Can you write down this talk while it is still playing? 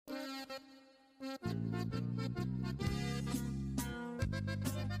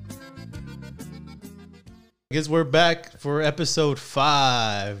I guess we're back for episode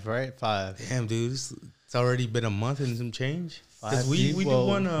 5, right? 5. Damn, dude, it's already been a month and some change. Because we did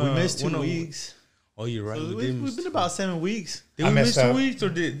one. We missed 2 weeks. Oh, you're right. So we've been about 7 weeks. Did we miss 2 weeks or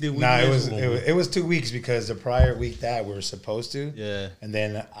did we? Nah, it was 2 weeks because the prior week that we were supposed to. Yeah. And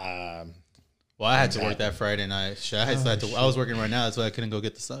then well, I had to work that Friday night. I was working right now, that's why I couldn't go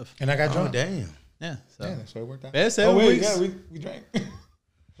get the stuff. And I got drunk. Oh, damn. Yeah. So. Yeah, that's why it worked out. Yeah, 7 weeks. Yeah, we drank.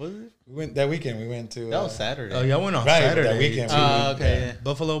 Was it? We went that weekend. We went to. That was Saturday. Oh, y'all went on right, Saturday. That weekend. Okay. Yeah.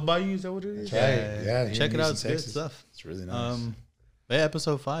 Buffalo Bayou, is that what it is? That's right. Yeah. Check it out. It's good Texas. stuff. It's really nice. But yeah,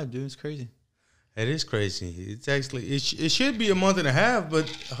 episode 5, dude. It's crazy. It is crazy. It's actually, it should be a month and a half, but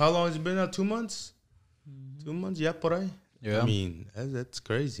how long has it been now? 2 months? 2 months? Yeah, por ahí. Yeah. I mean, that's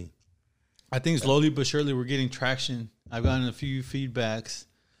crazy. I think slowly but surely we're getting traction. I've gotten a few feedbacks.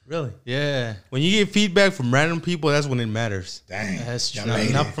 Really? Yeah. When you get feedback from random people, that's when it matters. Dang. That's true.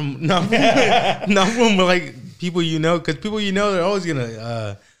 Not from like people you know, because people you know, they're always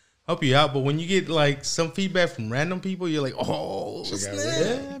gonna help you out. But when you get like some feedback from random people, you're like, oh, snap.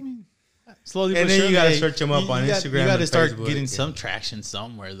 Yeah, I mean, slowly And but then surely, you gotta search them up on Instagram. You got to and start Facebook. getting some traction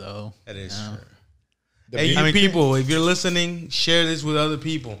somewhere, though. That is You know? true. Hey, you people, if you're listening, share this with other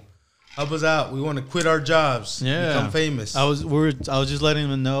people. Help us out. We want to quit our jobs. Yeah. Become famous. I was just letting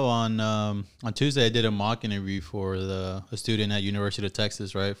them know on Tuesday I did a mock interview for a student at University of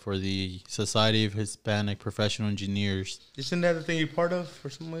Texas, right, for the Society of Hispanic Professional Engineers. Isn't that the thing you're part of or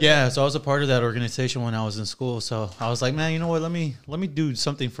something like Yeah, so I was a part of that organization when I was in school. So I was like, man, you know what? Let me do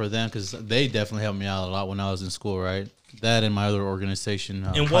something for them because they definitely helped me out a lot when I was in school, right? That and my other organization.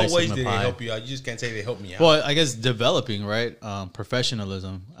 In Pi what ways Sigma did they Pi. help you out? You just can't say they helped me out. Well, I guess developing, right?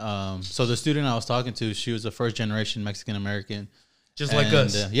 Professionalism. So the student I was talking to, she was a first generation Mexican American. Just like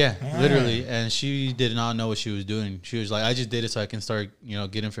us. Yeah, literally. And she did not know what she was doing. She was like, I just did it so I can start,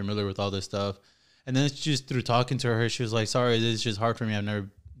 getting familiar with all this stuff. And then it's just through talking to her, she was like, sorry, this is just hard for me. I've never,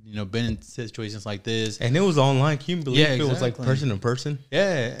 been in situations like this. And it was online. Can you believe it was like exactly. person to person?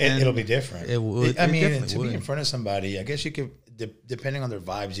 Yeah. It'll be different. It would. I mean, definitely to would. be in front of somebody, I guess you could, depending on their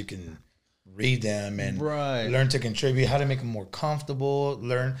vibes, you can read them and learn to contribute, how to make them more comfortable,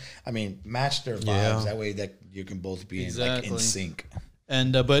 match their vibes. Yeah. That way that you can both be in sync.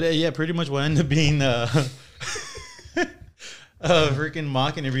 And, pretty much what ended up being a freaking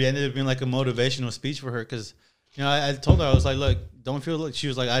mock interview ended up being like a motivational speech for her because, I told her, I was like, look, don't feel like, she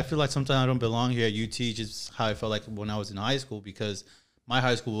was like, I feel like sometimes I don't belong here at UT, just how I felt like when I was in high school because my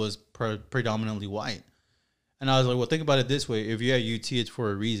high school was predominantly white. And I was like, well, think about it this way. If you're at UT, it's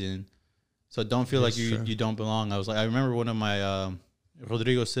for a reason. So don't feel like you don't belong. I was like, I remember one of my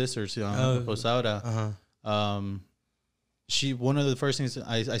Rodrigo's sisters, Rosaura. One of the first things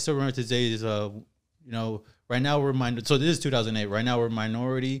I still remember today is, right now we're minority. So this is 2008. Right now we're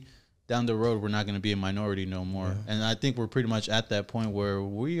minority. Down the road, we're not going to be a minority no more. Yeah. And I think we're pretty much at that point where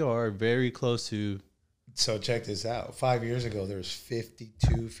we are very close to. So check this out. 5 years ago, there was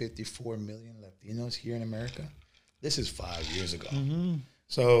 52, 54 million Latinos here in America. This is 5 years ago. Mm-hmm.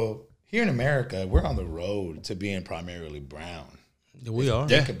 So here in America, we're on the road to being primarily brown. We are.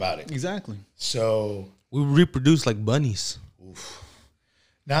 Think about it. Exactly. So we reproduce like bunnies. Oof.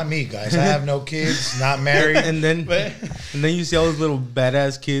 Not me, guys. I have no kids, not married. and then you see all those little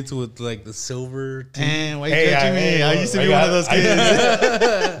badass kids with like the silver teeth. And why you judging me? I used to be one of those kids.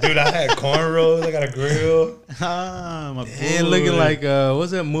 Dude, I had cornrows. I got a grill. My boy. And looking like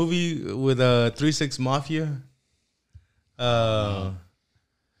what's that movie with 3 6 Mafia?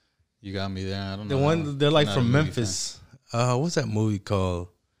 You got me there. I don't know. The one they're like from Memphis. What's that movie called?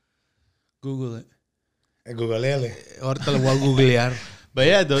 Google it. Googleale. Ahorita lo voy a googlear. But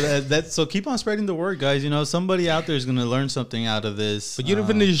yeah, that's so keep on spreading the word, guys. Somebody out there is going to learn something out of this. But you didn't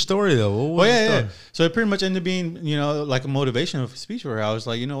finish your story, though. What was the story? So it pretty much ended up being, like a motivational speech for her. I was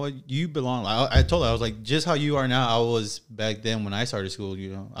like, you know what? You belong. I told her, I was like, just how you are now, I was back then when I started school.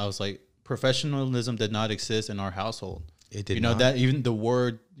 I was like, professionalism did not exist in our household. It did not. That even the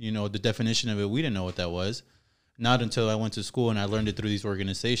word, the definition of it, we didn't know what that was. Not until I went to school and I learned it through these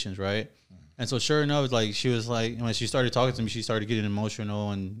organizations, right? And so, sure enough, like she was like, when she started talking to me, she started getting emotional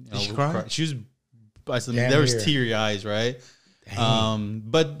and did she cry? She was, there was teary eyes, right?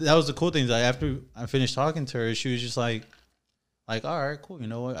 But that was the cool thing. Like after I finished talking to her, she was just like, all right, cool. You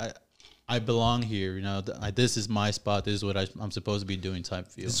know what? I belong here. This is my spot. This is what I'm supposed to be doing. Type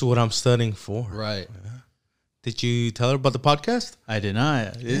feel. This is what I'm studying for. Right. Yeah. Did you tell her about the podcast? I did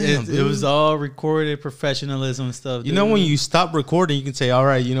not. It was all recorded professionalism and stuff. You know, when you stop recording, you can say, all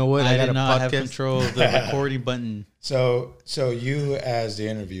right, you know what? I got did a not podcast. have control of the recording button. So you as the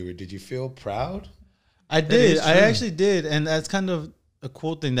interviewer, did you feel proud? I did. I actually did. And that's kind of a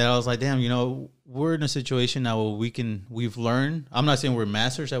cool thing that I was like, damn, you know, we're in a situation now where we've learned. I'm not saying we're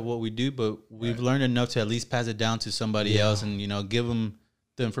masters at what we do, but we've learned enough to at least pass it down to somebody else, and you know, give them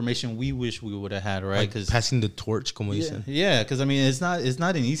the information we wish we would have had, right? Because passing the torch, como dicen. Yeah, because I mean, it's not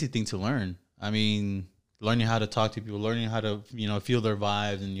an easy thing to learn. I mean, learning how to talk to people, learning how to, you know, feel their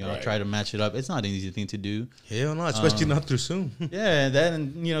vibes and, you know, try to match it up. It's not an easy thing to do. Hell no, especially not through Zoom. Yeah,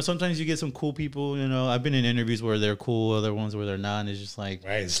 and you know, sometimes you get some cool people, you know. I've been in interviews where they're cool, other ones where they're not, and it's just like...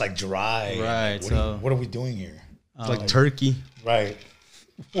 Right, it's like dry. Right, what are we doing here? It's like turkey. Right.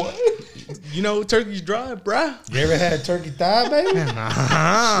 What? You know, turkey's dry, bruh. You ever had turkey thigh, baby?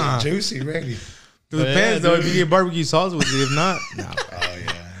 Nah. Shit, juicy, ready. It depends, though, if you get barbecue sauce with it. If not, nah. Oh,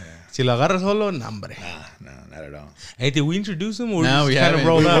 yeah. Si lo agarras solo, nah, hombre. No, not at all. Hey, did we introduce him? Or now we kind haven't. of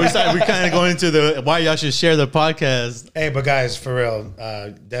rolled out? We kind of going into the why y'all should share the podcast. Hey, but guys, for real,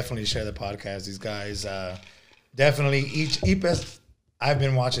 definitely share the podcast. These guys, definitely each I've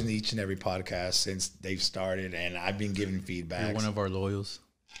been watching each and every podcast since they've started, and I've been giving feedback. You're one of our loyals.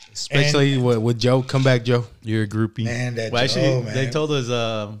 Especially with Joe. Come back, Joe. You're a groupie. Man, that well, actually, Joe, man. they told us,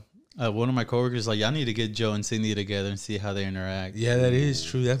 one of my coworkers, like, y'all need to get Joe and Cindy together and see how they interact. Yeah, that is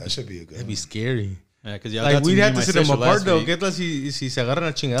true. That should be a good That'd be one. scary. Yeah, because y'all Like, got we'd to have meet to my sit them sister apart, last though. week. ¿Qué tal si se agarran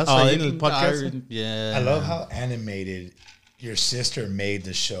a chingadas ahí en el podcast? Yeah. I love how animated your sister made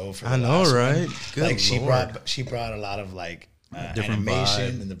the show for the I know, last right? one. Good Like, Lord. she brought a lot of, like, Different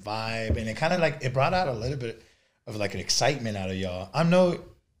animation vibe. and the vibe, and it kind of, like, it brought out a little bit of, like, an excitement out of y'all. I know,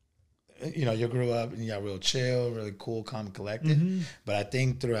 you know, you grew up and y'all real chill, really cool, calm, collected. Mm-hmm. But I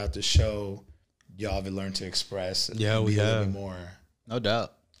think throughout the show, y'all have learned to express. And Yeah, we be a little have. bit more. No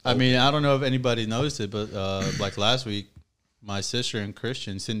doubt. I mean, I don't know if anybody noticed it, but like last week, my sister and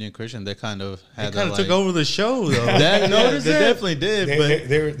Christian, Cindy and Christian, they kind of had They kind of that, took over the show, though. That, Notice they that? definitely did, but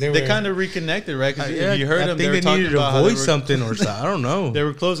They they kind of reconnected, right? Because Yeah, you heard I them. think They were talking needed to about how they voice were, something or something. I don't know. they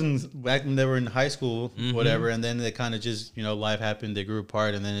were closing back when they were in high school, Mm-hmm. whatever, and then they kind of just, you know, life happened. They grew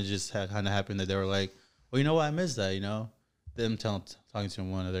apart, and then it just kind of happened that they were like, well, you know what? I missed that, you know? Them talking to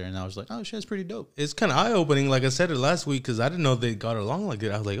one another, and I was like, oh, shit, it's pretty dope. It's kind of eye opening, like I said it last week, because I didn't know they got along like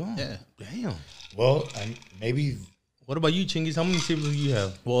that. I was like, oh, Yeah. damn. Well, maybe What about you, Chingiz? How many siblings do you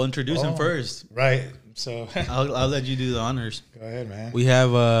have? Well, introduce them first. right. So I'll let you do the honors. go ahead, man. We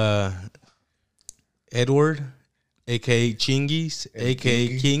have Edward, a.k.a. Chingiz,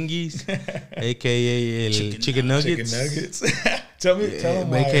 a.k.a. Kingiz, a.k.a. El Chicken Nuggets, Chicken nuggets. tell them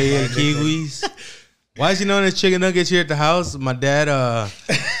why. a.k.a. Kiwis. Why is he known as Chicken Nuggets here at the house? My dad,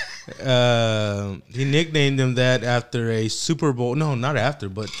 he nicknamed him that after a Super Bowl. No, not after,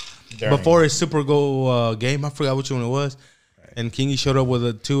 but During. before a Super Bowl game. I forgot which one it was. And Kingy showed up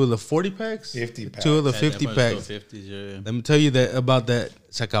with two of the 40 packs, 50 packs. two of the Yeah, 50 that must go packs. 50s, yeah. Let me tell you that about that.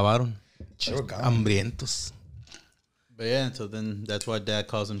 Se acabaron. They were gone. Hambrientos. But yeah, so then that's why Dad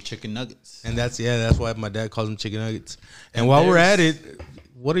calls them chicken nuggets. And that's why my dad calls them chicken nuggets. And while we're at it,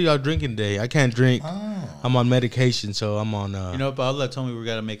 what are y'all drinking today? I can't drink. I'm on medication, so I'm on. You know, Paula told me we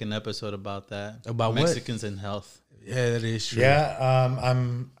got to make an episode about that. About what? Mexicans and health. Yeah, that is true. Yeah,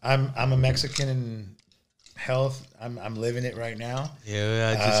 I'm a Mexican in health. I'm living it right now.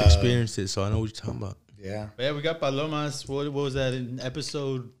 Yeah, I just experienced it, so I know what you're talking about. Yeah. But yeah, we got Palomas. What was that in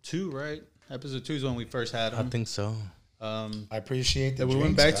episode 2, right? Episode 2 is when we first had I them. think so. I appreciate the We drinks,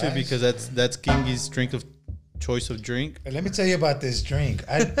 went back to it guys. because that's Kingy's drink of choice of drink. Let me tell you about this drink.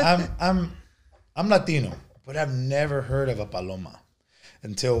 I'm Latino, but I've never heard of a paloma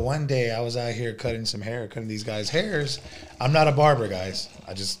until one day I was out here cutting these guys' hairs. I'm not a barber, guys.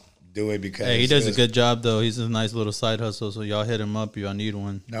 I just do it because Hey, he does a good job though. He's a nice little side hustle. So y'all hit him up. Y'all need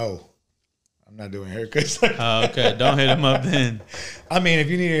one. No, I'm not doing haircuts. Okay, don't hit him up then. I mean, if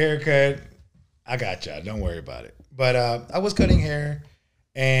you need a haircut, I got y'all. Don't worry about it. But I was cutting hair,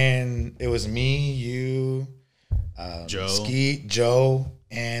 and it was me, you, Joe. Skeet, Joe,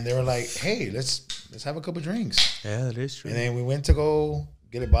 and they were like, "Hey, let's have a couple drinks." Yeah, that is true. And then we went to go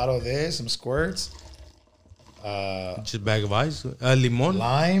get a bottle of this, some squirts, Just a bag of ice, limon.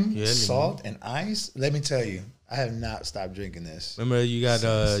 lime, Yeah, limon. salt, and ice. Let me tell you, I have not stopped drinking this. Remember you got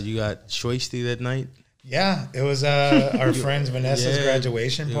Schwasty that night? Yeah, it was our friend's Vanessa's Yeah,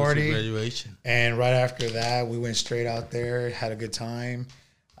 graduation it was her party. graduation. And right after that, we went straight out there, had a good time.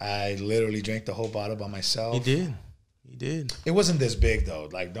 I literally drank the whole bottle by myself. He did. It wasn't this big though.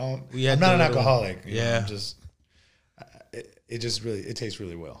 Like, don't. We had I'm not the an little- alcoholic. You know, Yeah. I'm just. It just really it tastes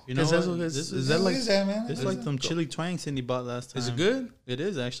really well. You know That's what? what This is is that like? What is that, man? It's like some chili twang Cindy bought last time. Is it good? It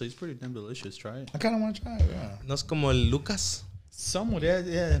is actually. It's pretty damn delicious. Try it. I kind of want to try it. Yeah. No es como el Lucas. Somewhat, yeah. It's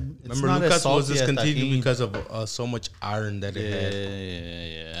Remember not as Lucas was salty as discontinued Tajín. because of so much iron that it had.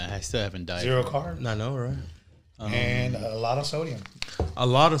 Yeah. I still haven't died. Zero carbs I know, right? and a lot of sodium. A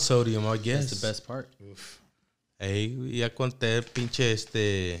lot of sodium, I guess. That's the best part. Hey, ya conté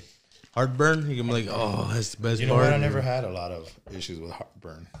pinche heartburn. You can be like, oh, that's the best You know part. what? I never had a lot of issues with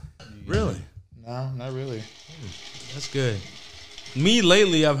heartburn. Really? No, not really. That's good. Me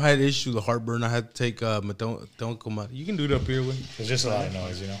lately, I've had issues with heartburn. I had to take don't come out. You can do it up here, güey. It's just a lot of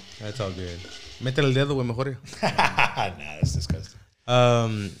noise, you know. That's all good. Métele el dedo, güey, mejor. Nah, that's disgusting.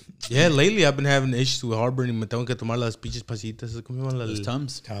 Yeah, lately I've been having issues with heartburn y me tengo que tomar las pinches pasitas. ¿Cómo se llaman? Los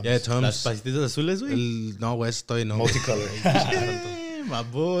Tums. Yeah, Tums. Las pasitas azules, güey. No, güey, estoy no. Multicolor. My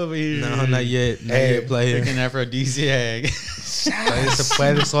boy over here. No, not yet. Not Hey, yet, player. Freaking aphrodisiac. Se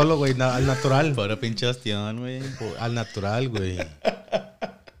puede solo, güey, al natural. Puro pinche ostión, güey. Al natural, güey.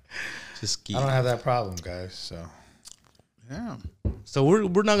 Just keep. I don't have that problem, guys. Yeah. So we're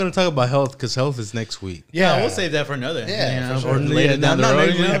not gonna talk about health because health is next week. Yeah, we'll save that for another. Yeah, for or sure. later down the not road.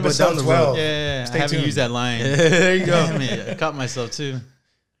 next You know? week, but Episode down the 12. road. Yeah, Stay I haven't tuned. used that line. There you go. Damn it, I caught myself too.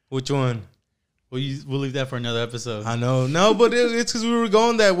 Which one? We'll leave that for another episode. I know. No, but it's because we were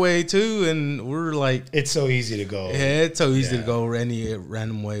going that way too, and we're like, It's so easy to go. yeah, it's so easy to Yeah. go any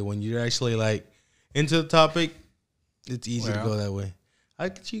random way when you're actually like into the topic. It's easy to Well. go that way.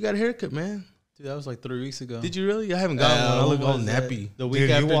 You got a haircut, man. Dude, that was like 3 weeks ago. Did you really? I haven't gotten one. I look all what was that? nappy. The week Dude,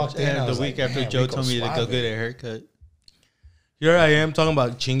 you after, walked in, I the was week like, after man, Joe Rico told me to go suave. get a haircut. Here I am talking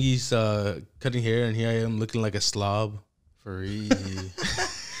about Chingy's cutting hair, and here I am looking like a slob. For real.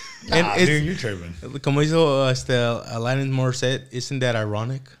 And Nah, it's- dude, you're tripping. Como hizo Alanis Morissette, isn't that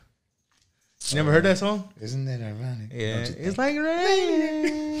ironic? You never heard that song? Isn't that ironic? Yeah, Don't you it's think? like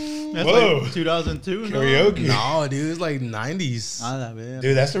raining. That's Whoa. like 2002. no? Karaoke. No, dude, it's like 90s. Ah, la verga.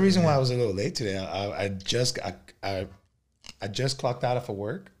 Dude, that's the reason why I was a little late today. I just clocked out of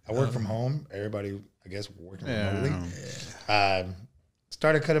work. I work from home. Everybody, I guess, working remotely.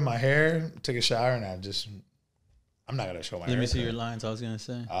 Started cutting my hair, took a shower, and I'm not gonna show my hair. Let me see your lines. I was gonna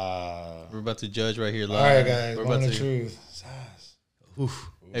say. All We're about to judge right here live. right, guys. We're Moment about of to. truth.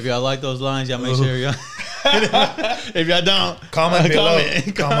 If y'all like those lines, y'all make sure y'all. If y'all don't, Comment below.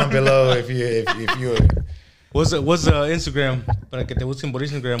 comment. Comment below if you. What's Instagram? Para que te busquen por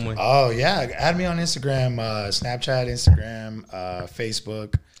Instagram, güey. Oh yeah, add me on Instagram, Snapchat, Instagram,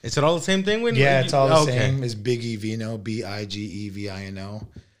 Facebook. Is it all the same thing, güey? Yeah, it's all the Okay. same. It's Biggie Vino, BIGEVINO.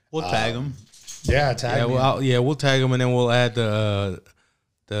 We'll tag them. Yeah, tag Yeah, me. we'll tag them and then we'll add the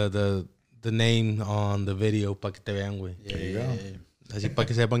name on the video para que te vean, güey. There you go. Así para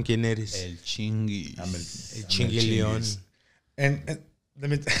que sepan quién eres. El chingui. I'm El Chingy León. And let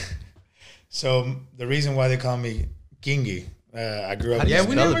me. So the reason why they call me Kingy, I grew up. How do you Yeah,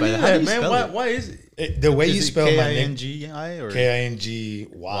 we spell never it, by knew the- how do that, you man. spell it? Why is it? The way you Is it spell my name, Kingi or Kingy.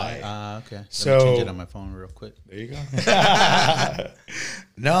 Okay. Let So- me change it on my phone real quick. There you go.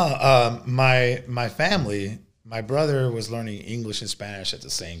 No, my family, my brother was learning English and Spanish at the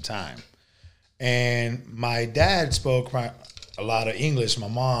same time, and my dad spoke a lot of English. My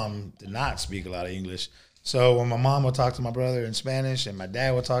mom did not speak a lot of English. So when my mom would talk to my brother in Spanish and my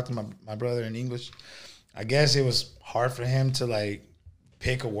dad would talk to my brother in English, I guess it was hard for him to like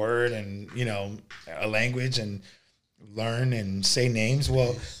pick a word and a language and learn and say names.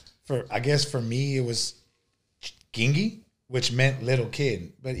 Well, I guess for me it was Kingy, which meant little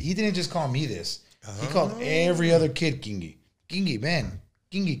kid. But he didn't just call me this. He called every other kid Kingy. Kingy, man.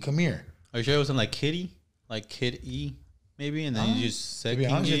 Kingy, come here. Are you sure it wasn't like Kitty? Like Kid E, maybe? And then you just said To be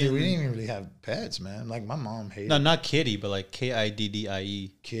honest with Kingi? you, we didn't even really have pets, man. Like my mom hated No, not Kitty, but like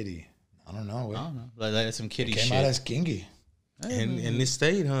Kiddie. Kitty. I don't know. I don't know. Like that's some kitty Came shit. out as Kingy. And it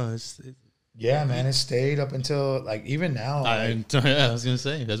stayed, huh? Yeah, man. It stayed up until like even now. I was gonna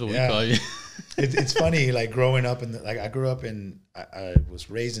say that's what Yeah. we call you. It's funny, like growing up I grew up I was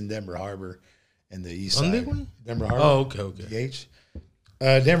raised in Denver Harbor in the east ¿Dónde, side. güey? Denver Harbor. Oh, okay. DH.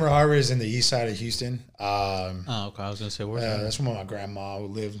 Denver Harbor is in the east side of Houston. Oh, okay. I was gonna say where's that? That's where my grandma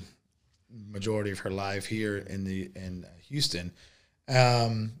lived majority of her life here in Houston.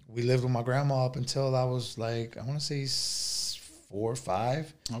 We lived with my grandma up until I was like, I want to say 4 or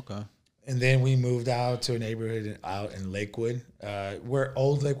 5. Okay. And then we moved out to a neighborhood out in Lakewood, where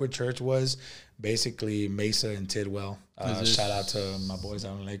old Lakewood Church was, basically Mesa and Tidwell. Shout out to my boys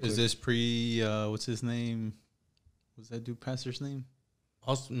out in Lakewood. Is this pre? What's his name? What's that dude pastor's name?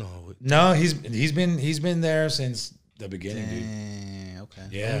 Also, no. No, he's been there since the beginning, dude. Dang, okay.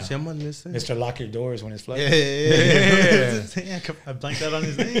 Yeah, ¿Cómo se llama ese? Mr. Lock Your Doors when it's flooding. Yeah. I blanked out on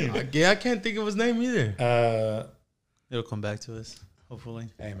his name. Yeah, I can't think of his name either. It'll come back to us, hopefully.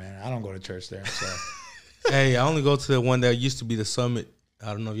 Hey man, I don't go to church there. So Hey, I only go to the one that used to be the Summit. I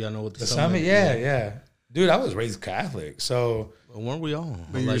don't know if y'all know what the the Summit. Summit, yeah. Dude, I was raised Catholic, so Weren't we all?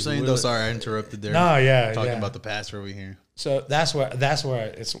 But you were saying though, sorry, I interrupted there. no, yeah, Talking yeah. about the pastor over here. So that's where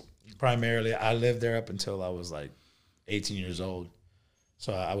it's primarily. I lived there up until I was like 18 years old.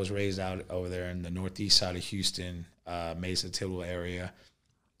 So I was raised out over there in the northeast side of Houston, Mesa Tidwell area.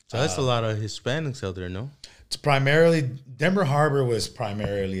 So that's a lot of Hispanics out there, no? It's primarily Denver Harbor was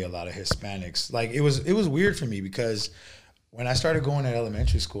primarily a lot of Hispanics. Like it was weird for me because when I started going to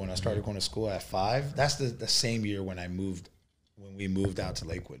elementary school and I started going to school at 5, that's the same year when we moved out to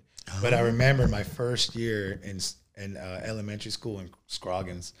Lakewood. Oh. But I remember my first year in elementary school in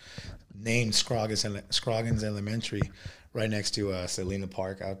Scroggins, named Scroggins Elementary, right next to Selena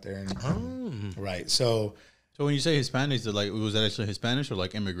Park out there. Right. So when you say Hispanics, was that actually Hispanics or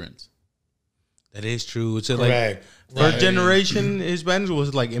like immigrants? That is true. It's correct. First generation Hispanics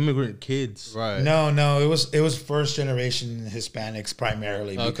was like immigrant kids. Right. No, it was first generation Hispanics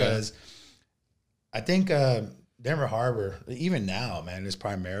primarily because I think Denver Harbor, even now, man, is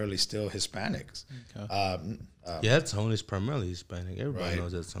primarily still Hispanics. Okay. That song is primarily Hispanic. Everybody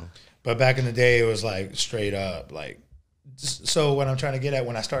knows that song. But back in the day, it was like straight up like. So what I'm trying to get at,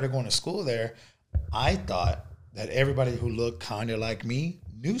 when I started going to school there, I thought that everybody who looked kind of like me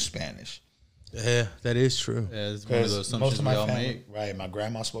knew Spanish. Yeah, that is true. Yeah, it's one of those assumptions most of my family, make. Right, my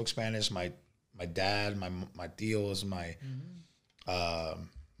grandma spoke Spanish. My dad, my tios, my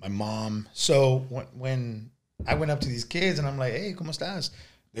mom. So when I went up to these kids and I'm like, "Hey, ¿cómo estás?"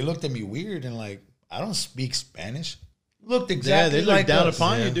 They looked at me weird and like, I don't speak Spanish. Looked exactly they looked like down us.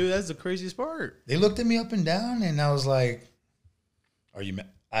 upon you, dude. That's the craziest part. They looked at me up and down, and I was like, "Are you?"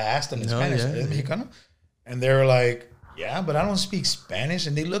 I asked them in Spanish, "¿Eres mexicano?" And they were like, "Yeah, but I don't speak Spanish."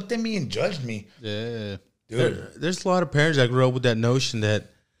 And they looked at me and judged me. Yeah, dude. There's a lot of parents that grew up with that notion that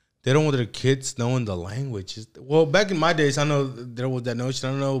they don't want their kids knowing the language. Well, back in my days, I know there was that notion.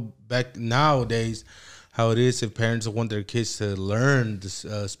 I don't know back nowadays how it is if parents want their kids to learn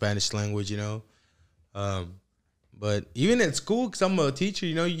the Spanish language, you know. But even at school, because I'm a teacher,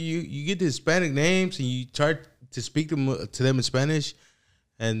 you know, you get the Hispanic names and you try to speak to them in Spanish,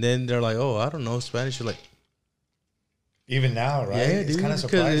 and then they're like, "Oh, I don't know Spanish." You're like, even now, right? Yeah, it's kind of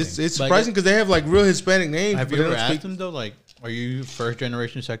surprising. It's surprising because they have like real Hispanic names. Have you ever asked them though, like, are you first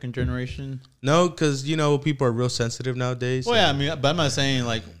generation, second generation? No, because you know people are real sensitive nowadays. Well, yeah, I mean, but I'm not saying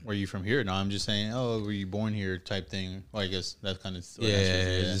like, were you from here? No, I'm just saying, oh, were you born here? Type thing. Well, I guess that's kind of it's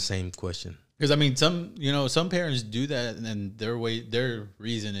the same question. Because I mean, some parents do that, and their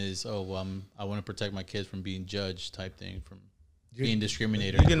reason is, oh, well, I want to protect my kids from being judged, type thing, from being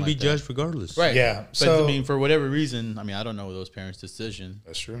discriminated. You're gonna be judged regardless, right? Yeah. But so, I mean, for whatever reason, I mean, I don't know those parents' decision.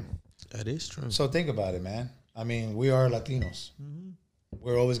 That's true. That is true. So think about it, man. I mean, we are Latinos. Mm-hmm.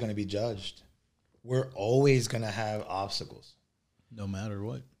 We're always going to be judged. We're always going to have obstacles, no matter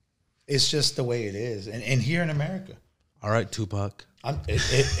what. It's just the way it is, and here in America. All right, Tupac.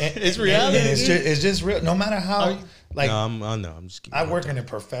 It's reality. It's just real. No matter how, like, I'm just kidding. I work in a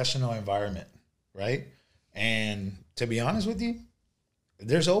professional environment, right? And to be honest with you,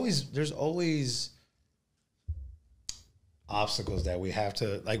 there's always obstacles that we have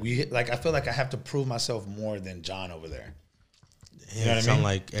to I feel like I have to prove myself more than John over there. You know what I mean?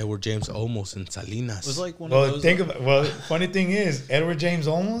 Like Edward James Olmos in Salinas. It was like one of those. Funny thing is, Edward James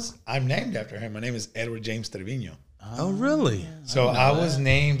Olmos, I'm named after him. My name is Edward James Trevino. Oh, really? So I was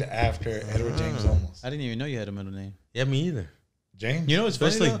named after Edward James Olmos. I didn't even know you had a middle name. Yeah, me either. James. You know, it's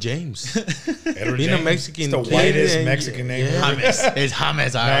especially James. Edward Being James. a Mexican, it's the whitest Mexican name. James. It's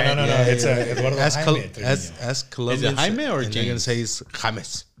James. All right. No. It's one of those as Colombians. Is it Jaime or James? James? You're gonna say it's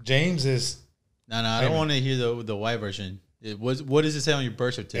James. James is. No. I don't want to hear the white version. What does it say on your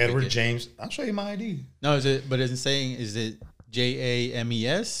birth certificate? Edward James. I'll show you my ID. No, is it? But is it saying? Is it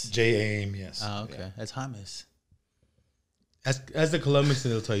James? James. Oh, okay. Yeah. That's James. As the Colombians,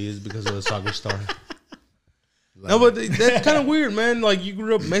 they'll tell you it's because of the soccer star. No, but that's kind of weird, man. Like you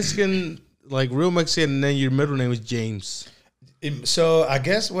grew up Mexican, like real Mexican, and then your middle name is James. So I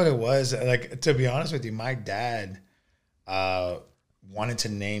guess what it was, like to be honest with you, my dad wanted to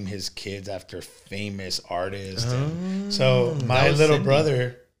name his kids after famous artists. So my little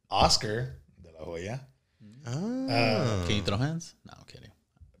brother Oscar de la Hoya. Can you throw hands? No, I'm kidding.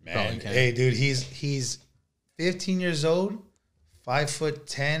 Man, hey, dude, he's 15 years old,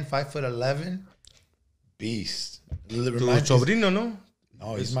 5'10", 5'11". Beast. Sobrino, no?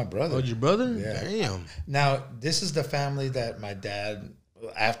 No, he's my brother. Oh, your brother? Yeah. Damn. Now, this is the family that my dad,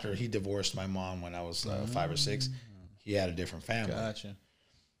 after he divorced my mom when I was 5 or 6, he had a different family. Gotcha.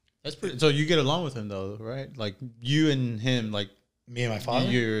 That's pretty. So you get along with him though, right? Like you and him, like me and my father.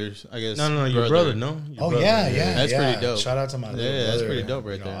 Yours, I guess. No, your brother. No. Your brother. Yeah. That's pretty dope. Shout out to my little brother. That's pretty dope,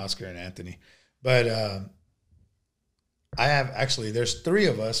 right there. Oscar and Anthony. But I have there's 3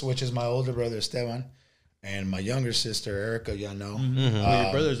 of us, which is my older brother Esteban. and my younger sister Erica. Y'all know. Well,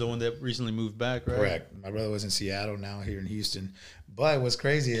 your brother's the one that recently moved back, right? Correct. My brother was in Seattle, now here in Houston. But what's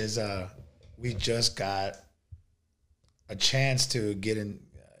crazy is we just got a chance to get in,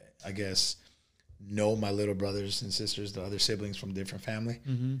 I guess, know my little brothers and sisters, the other siblings from different family.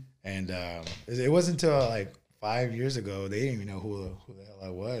 And it wasn't until like 5 years ago, they didn't even know who the hell I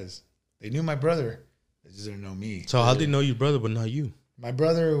was. They knew my brother. They just didn't know me. So how did they know your brother, but not you? My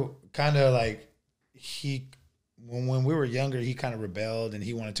brother kind of like, when we were younger, he kind of rebelled and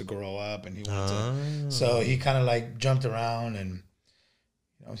he wanted to grow up and he wanted to, so he kind of like jumped around and,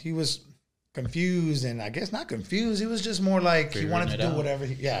 you know, he was confused, and I guess not confused. He was just more like he wanted to do whatever.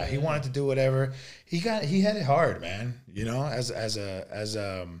 He wanted to do whatever. He had it hard, man. You know, as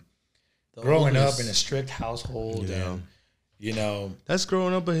growing up in a strict household, and you know, that's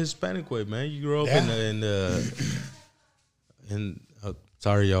growing up a Hispanic way, man. You grew up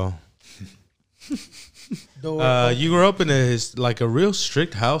sorry, y'all. You grew up in a real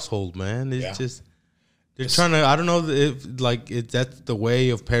strict household, man. It's just. They're trying to. I don't know if that's the way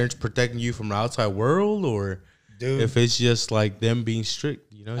of parents protecting you from the outside world, or if it's just like them being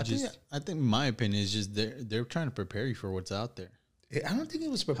strict. You know, I think my opinion is just they're trying to prepare you for what's out there. I don't think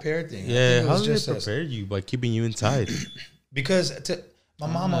it was prepared thing. Yeah, how did they prepare you by keeping you inside? Because my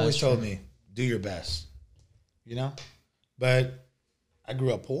mom always told me, do your best. You know, but I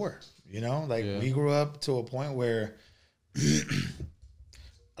grew up poor. You know, we grew up to a point where.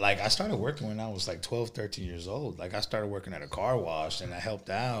 Like, I started working when I was like 12, 13 years old. Like, I started working at a car wash, and I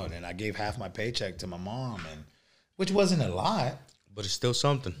helped out, and I gave half my paycheck to my mom, and which wasn't a lot. But it's still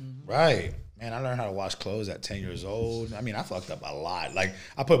something. Right. Man, I learned how to wash clothes at 10 years old. I mean, I fucked up a lot. Like,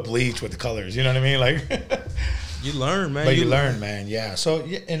 I put bleach with the colors, you know what I mean? Like, you learn, man. But you learn, man, yeah. So,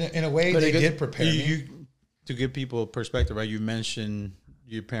 in a way, they did prepare me. To give people a perspective, right, you mentioned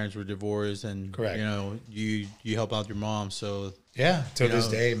your parents were divorced, and, correct. You know, you help out your mom, so... Yeah, till this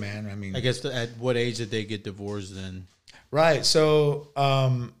day, man. I mean, I guess at what age did they get divorced then? Right. So,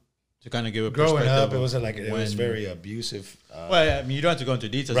 to kind of give a growing up, it was very abusive. Well, I mean, you don't have to go into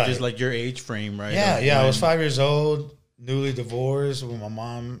details. Right. Just like your age frame, right? Yeah. I was 5 years old, newly divorced with my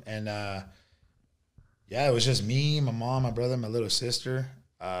mom, and it was just me, my mom, my brother, my little sister.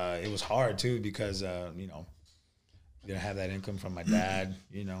 It was hard too because you know, didn't have that income from my dad,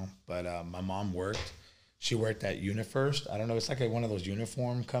 you know. But my mom worked. She worked at UniFirst. I don't know. It's like one of those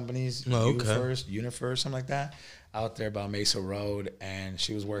uniform companies. Oh, okay. UniFirst, something like that, out there by Mesa Road. And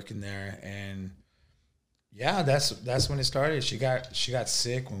she was working there. And yeah, that's when it started. She got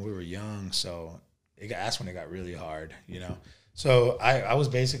sick when we were young, so that's when it got really hard, you know. So I was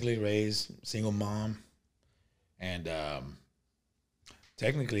basically raised single mom, and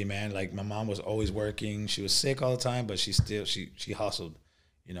technically, man, like my mom was always working. She was sick all the time, but she hustled.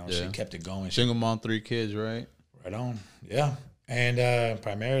 You know, she kept it going. Single mom, 3 kids, right? Right on. Yeah. And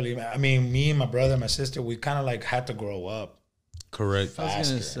primarily, I mean, me and my brother and my sister, we kind of like had to grow up. Correct. Faster. I was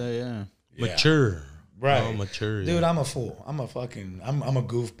going to say, yeah. Mature. Right. Oh, mature. Dude, I'm a fool. I'm a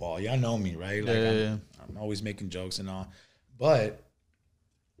goofball. Y'all know me, right? Like I'm always making jokes and all. But,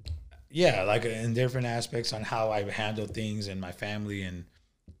 yeah, like in different aspects on how I handle things in my family. And,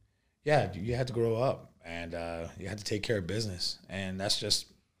 yeah, you had to grow up. And you had to take care of business. And that's just...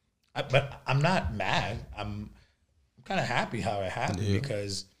 but I'm not mad. I'm kind of happy how it happened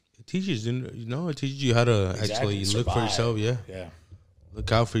because it teaches you how to actually look for yourself. Yeah, look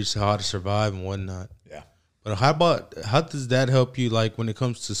out for yourself, how to survive and whatnot. Yeah. But how does that help you? Like when it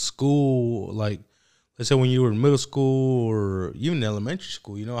comes to school, like let's say when you were in middle school or even elementary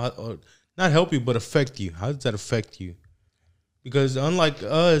school, you know, or not help you but affect you. How does that affect you? Because unlike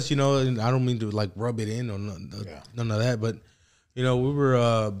us, you know, and I don't mean to like rub it in or none of that, but. You know, we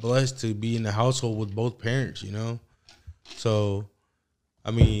were blessed to be in a household with both parents, you know. So,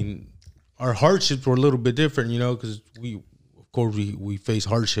 I mean, our hardships were a little bit different, you know, because of course, we face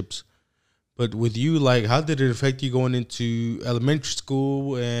hardships. But with you, like, how did it affect you going into elementary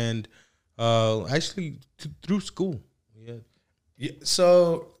school and actually through school? Yeah.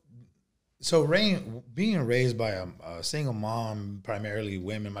 So being raised by a single mom, primarily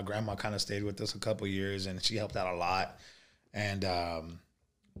women, my grandma kind of stayed with us a couple of years, and she helped out a lot. And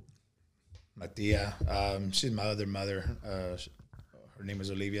my tia, she's my other mother. Her name is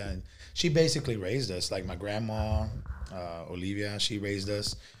Olivia, and she basically raised us. Like my grandma, Olivia, she raised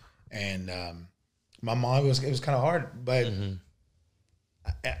us, and my mom. It was kind of hard, but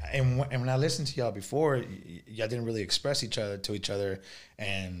and when I listened to y'all before, y'all didn't really express to each other,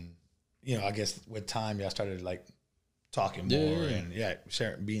 and you know, I guess with time y'all started like talking more and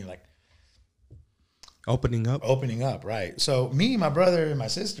sharing, being like. Opening up, right. So me, my brother, and my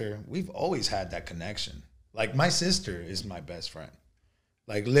sister, we've always had that connection. Like my sister is my best friend.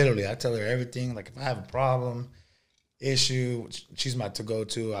 Like literally, I tell her everything. Like if I have a problem, issue, she's my to go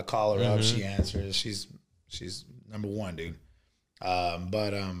to. I call her up, she answers. She's number one, dude.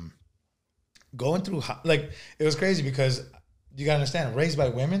 But going through like it was crazy because you gotta understand, raised by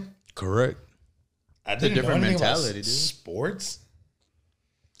women. Correct. I It's a didn't know different anything about mentality, dude. sports.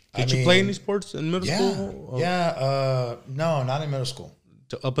 Did you play any sports in middle Yeah, school? yeah. No, not in middle school.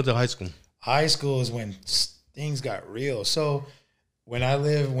 Up until high school. High school is when things got real. So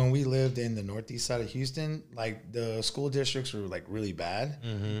when we lived in the northeast side of Houston, like the school districts were like really bad.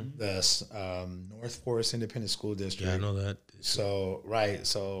 The North Forest Independent School District. Yeah, I know that. So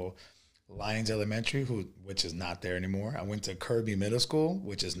so Lyons Elementary, which is not there anymore. I went to Kirby Middle School,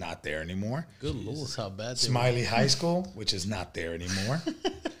 which is not there anymore. Good Lord, this is how bad. Smiley High School, which is not there anymore.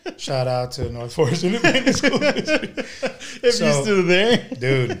 Shout out to North Forest Independent School District. If you're still there,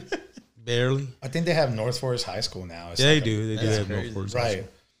 dude. Barely. I think they have North Forest High School now. It's Yeah, like they do. They do have no force. right.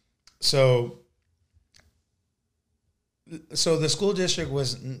 So the school district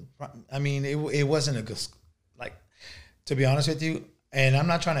was, I mean, it wasn't a good, like, to be honest with you, and I'm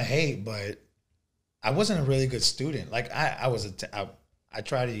not trying to hate, but I wasn't a really good student. Like I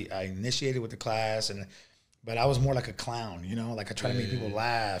initiated with the class, but I was more like a clown, you know, like I tried to make people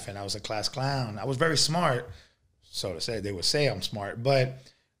laugh, and I was a class clown. I was very smart, so to say. They would say I'm smart, but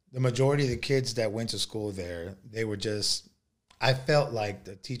the majority of the kids that went to school there, they were just, I felt like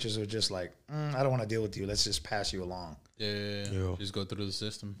the teachers were just like, I don't want to deal with you. Let's just pass you along. Yeah, just go through the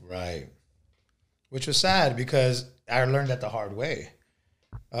system. Right. Which was sad because I learned that the hard way.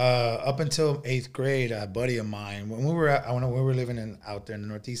 Up until 8th grade, a buddy of mine, when we were living out there in the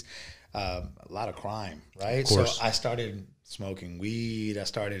Northeast, a lot of crime, right? So I started smoking weed. I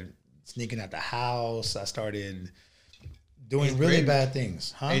started sneaking out the house. I started doing really bad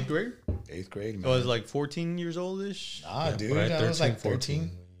things. Huh? 8th grade? 8th grade, man. So I was like 14 years old-ish? Nah, dude. I was like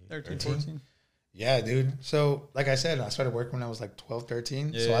 13. 13, 14. Yeah, dude. So, like I said, I started working when I was like 12,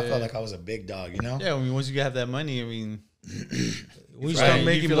 13. So I felt like I was a big dog, you know? Yeah, I mean, once you have that money, I mean... When you start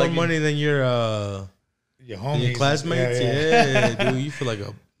making more money than your homies, your classmates, yeah, dude, you feel like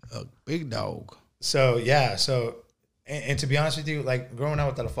a big dog. So, yeah. So, and to be honest with you, like, growing up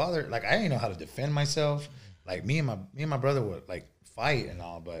without a father, like, I didn't know how to defend myself. Like, me and my brother would, like, fight and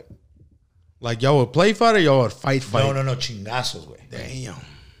all, but... Like, y'all would play fight or y'all would fight? No, chingazos, way. Damn.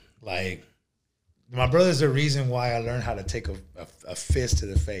 Like... My brother's the reason why I learned how to take a fist to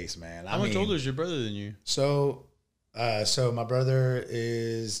the face, man. How much older is your brother than you? So my brother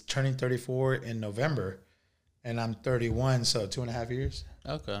is turning 34 in November, and I'm 31, so 2.5 years.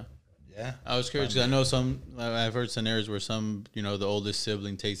 Okay. Yeah. I was curious because I know I've heard scenarios where the oldest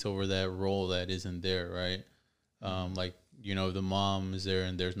sibling takes over that role that isn't there, right? Like, the mom is there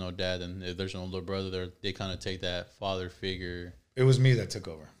and there's no dad, and if there's an older brother, they kind of take that father figure. It was me that took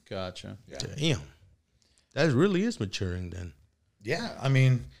over. Gotcha. Yeah. Damn. That really is maturing then. Yeah, I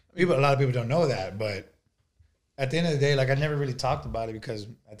mean, a lot of people don't know that, but at the end of the day, like I never really talked about it because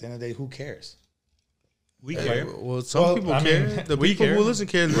at the end of the day, who cares? We care. Well, some people care. The people who listen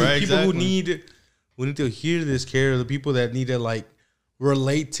care. The people who need to hear this care. The people that need to like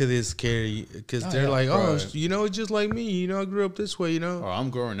relate to this care because they're like, it's just like me. I grew up this way. Or I'm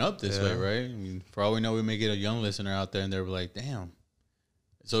growing up this way, right? I mean, for all we know, we may get a young listener out there and they're like, damn.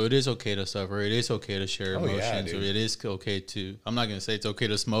 So it is okay to suffer. It is okay to share emotions. Or it is okay to. I'm not gonna say it's okay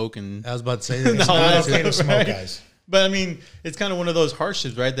to smoke. And I was about to say that. It's not okay to smoke, guys. But I mean, it's kind of one of those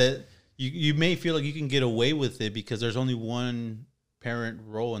hardships, right? That you may feel like you can get away with it because there's only one parent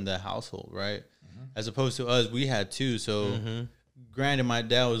role in the household, right? Mm-hmm. As opposed to us, we had two. So, granted, my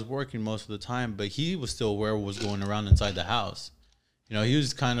dad was working most of the time, but he was still aware of what was going around inside the house. He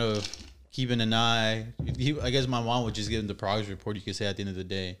was kind of keeping an eye. I guess my mom would just give him the progress report, you could say, at the end of the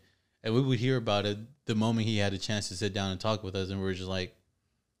day. And we would hear about it the moment he had a chance to sit down and talk with us. And we were just like,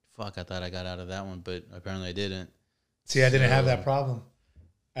 fuck, I thought I got out of that one, but apparently I didn't. See, I didn't have that problem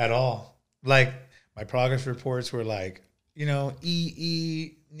at all. Like, my progress reports were like,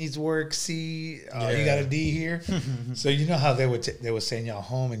 E needs work, C, you got a D here. So how they would send y'all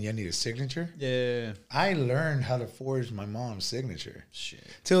home and you need a signature? Yeah. I learned how to forge my mom's signature. Shit.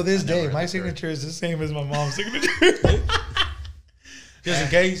 Till this day, my signature is the same as my mom's signature. Just in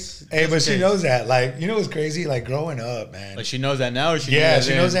case. Hey, but she knows that. Like, what's crazy? Like, growing up, man. Like, she knows that now? Or she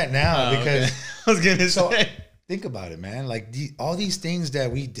knows that now because... Okay. I was going to say... Think about it, man. Like all these things that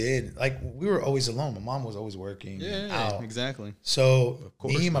we did, like we were always alone. My mom was always working. Yeah, exactly. So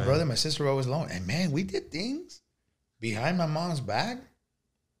me, my brother, my sister were always alone. And man, we did things behind my mom's back.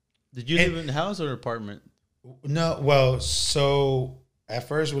 Did you live in a house or an apartment? No. Well, so at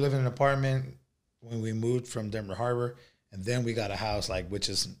first we lived in an apartment. when we moved from Denver Harbor, and then we got a house which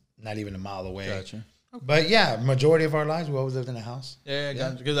is not even a mile away. Gotcha. But yeah, majority of our lives we always lived in a house. Yeah,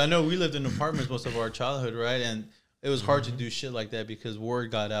 gotcha. Because I know we lived in apartments most of our childhood, right? And it was hard to do shit like that because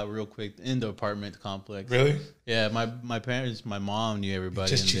word got out real quick in the apartment complex. Really? Yeah, my parents, my mom knew everybody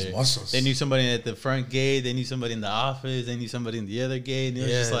Just in there. chismosos. They knew somebody at the front gate. They knew somebody in the office. They knew somebody in the other gate. And it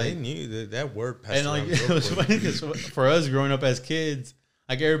was just they like, knew that word passed and like around it real was quick. funny because for us growing up as kids,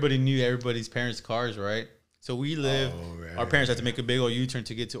 like everybody knew everybody's parents' cars, right? So we lived. right. Our parents had to make a big old U-turn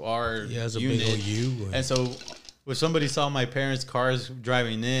to get to our Yeah, it's a unit. big old U. And so when somebody saw my parents' cars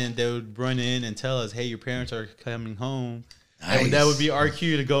driving in, they would run in and tell us, "Hey, your parents are coming home." Nice. And that would be our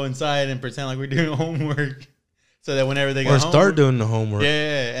cue to go inside and pretend like we're doing homework, so that whenever they got Or home, start doing the homework.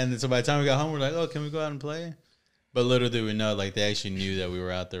 yeah. And then so by the time we got home, we're like, "Oh, can we go out and play?" But little did we know, like they actually knew that we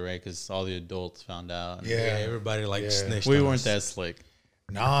were out there, right? Because all the adults found out. And Yeah. Everybody snitched. we on weren't us. that slick.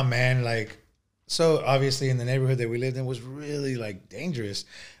 Nah, man. So obviously in the neighborhood that we lived in was really dangerous.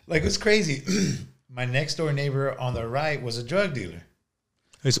 It was crazy. My next door neighbor on the right was a drug dealer.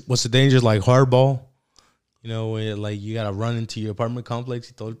 What's the dangers like hardball? You know, when you gotta run into your apartment complex,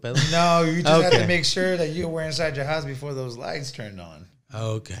 y todo el pedo. No, you just have to Okay. make sure that you were inside your house before those lights turned on.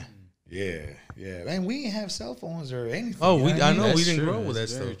 Okay. Yeah, yeah. Man, we didn't have cell phones or anything. Oh, you know what I mean? know That's we didn't true. grow with that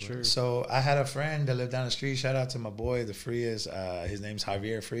That's very stuff. true. So I had a friend that lived down the street. Shout out to my boy, the Frias. His name's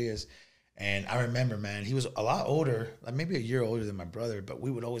Javier Frias. And I remember, man, he was a lot older, maybe a year older than my brother, but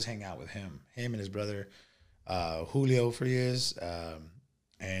we would always hang out with him and his brother, Julio Frias.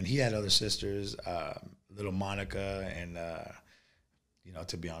 And he had other sisters, little Monica, and,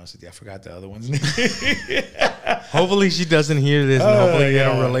 to be honest with you, I forgot the other one's name. Hopefully she doesn't hear this, and Oh, hopefully they yeah.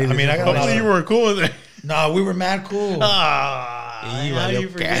 don't relate. I mean, I got a lot Hopefully of- you were cool with it. No, we were mad cool. Ah, Y how do valió you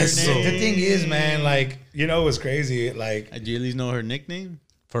forget her queso. name? The thing is, man, it was crazy. Do you at least know her nickname?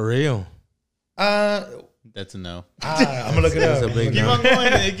 For real. That's a no. I'm gonna look it That's up. a big Keep no. on going.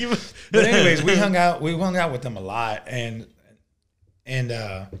 Man. Keep on. But anyways, we hung out with them a lot, and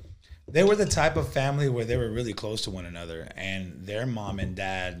they were the type of family where they were really close to one another, and their mom and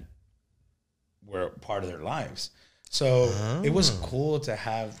dad were part of their lives. So it was cool to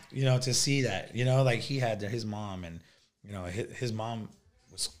have, to see that, he had his mom, and his mom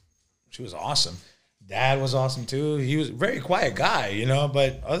she was awesome. Dad was awesome too. He was a very quiet guy,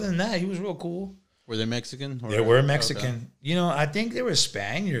 but other than that, he was real cool. Were they Mexican? They were Mexican. I think they were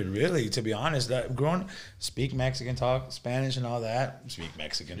Spaniard, really, to be honest. Speak Mexican, talk Spanish and all that. Speak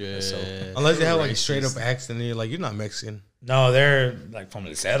Mexican. Yeah. So, Unless they have a straight up accent, and you're like, you're not Mexican. no, they're from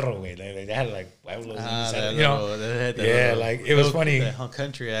El Cerro, güey. They had pueblos in El Cerro, it was funny. That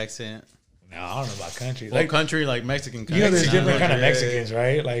country accent. No, I don't know about country. Well, country like Mexican country. there's different kind of Yeah. Mexicans,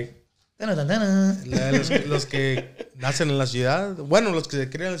 right? Los que nacen en la ciudad. Bueno, los que se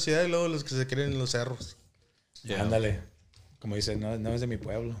creen en la ciudad y luego los que se creen en los cerros. Yeah. Ándale. Como dice, no es de mi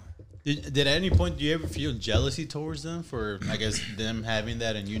pueblo. Did at any point do you ever feel jealousy towards them for, I guess, them having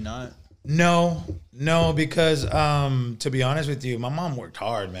that and you not? No, because to be honest with you, my mom worked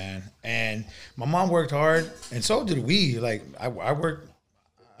hard, man, and my mom worked hard, and so did we. I worked,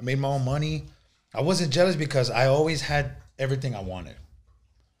 I made my own money. I wasn't jealous because I always had everything I wanted.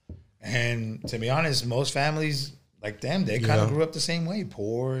 And to be honest, most families like them, they kind of grew up the same way,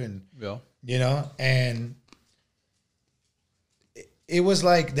 poor, and Yeah. and it was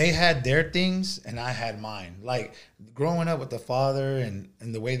like they had their things and I had mine. Like growing up with the father and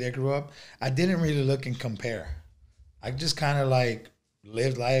the way they grew up, I didn't really look and compare. I just kind of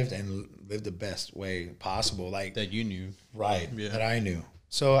lived life and lived the best way possible. That you knew. Right. Yeah. That I knew.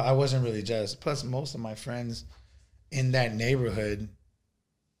 So I wasn't really jealous. Plus, most of my friends in that neighborhood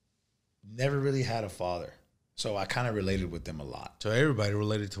never really had a father. So I kind of related with them a lot. So everybody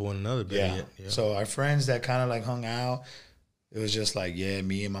related to one another. Yeah. So our friends that kind of hung out, it was just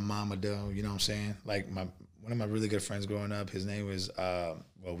me and my mama do, you know what I'm saying? One of my really good friends growing up, his name was,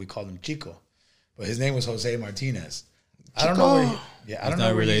 we called him Chico, but his name was Jose Martinez. I don't know where I don't know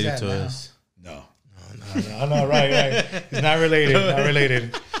not where he's related at to now. us. No, right. He's not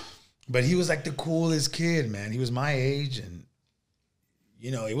related. But he was the coolest kid, man. He was my age, and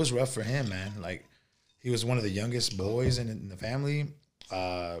it was rough for him, man. He was one of the youngest boys in the family.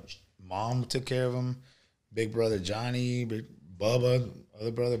 Mom took care of him. Big brother Johnny, Bubba,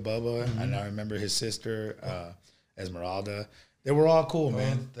 other brother Bubba, and I remember his sister Esmeralda. They were all cool,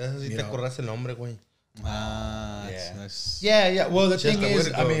 man. Entonces, si te acordas el nombre, güey. Yeah. Well, the thing a way is,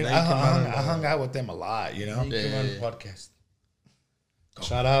 to I go. mean, Now you come I hung out with them a lot, You came on the Yeah. podcast.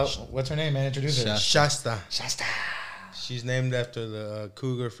 Shout out. What's her name, man? Introduce her. Shasta. Shasta. She's named after the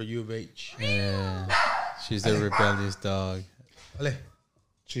cougar for U of H. Yeah. She's the rebellious dog. Vale.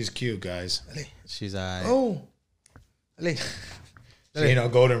 She's cute, guys. She's Oh, She ain't no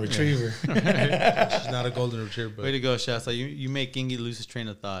golden retriever. she's not a golden retriever, but way to go, Shasta. You make Gingy lose his train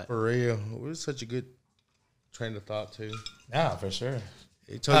of thought. for real, we're such a good train of thought too. Yeah, for sure.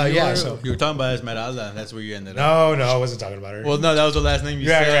 Yeah, so You were talking about Esmeralda. That's where you ended up. no, I wasn't talking about her. Well, no, that was the last name you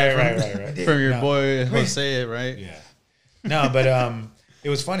said. right. From your No. boy Jose, right? Yeah. No, but it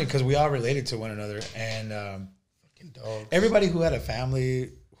was funny because we all related to one another, and everybody who had a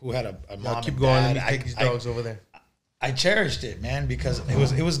family, who had a mom keep and going. dad, Let me take these dogs over there. I cherished it, man, because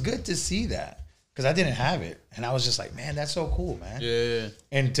it was good to see that because I didn't have it, and I was just like, man, that's so cool, man. Yeah.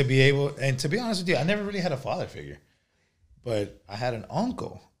 And to be honest with you, I never really had a father figure, but I had an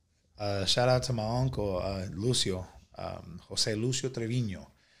uncle. Shout out to my uncle Lucio, Jose Lucio Trevino,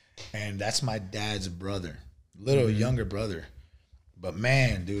 and that's my dad's brother, little younger brother. But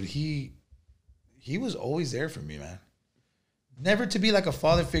man, dude, he was always there for me, man. Never to be like a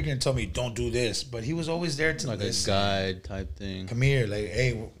father figure and tell me don't do this, but he was always there to Like listen. a guide type thing. Come here, like,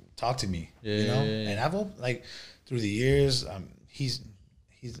 hey, talk to me. You know, and I've like through the years, he's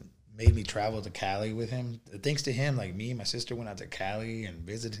made me travel to Cali with him. Thanks to him, like me and my sister went out to Cali and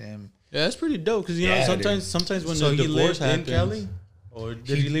visited him. Yeah, that's pretty dope because you know sometimes when So the he divorce lived in happens, Cali, or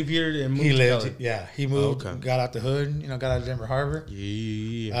did he live here and move He to lived, Cali? yeah. He moved, Okay. got out the hood, you know, got out of Denver Harbor.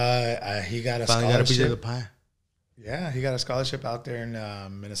 Yeah, He got a finally got a piece of the scholarship. pie. Yeah, he got a scholarship out there in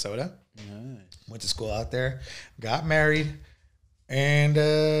Minnesota. Nice. Went to school out there, got married, and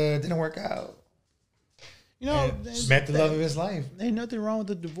didn't work out. You know, And met the love of his life. Ain't nothing wrong with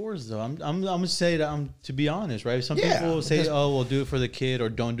the divorce though. I'm gonna say that to be honest, right? Some Yeah, people say, because- "Oh, well, do it for the kid," or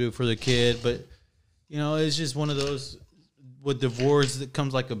 "Don't do it for the kid," but you know, it's just one of those. With divorce, that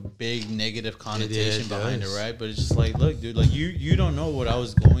comes like a big negative connotation behind it, does. right? But it's just like, look, dude, like you don't know what I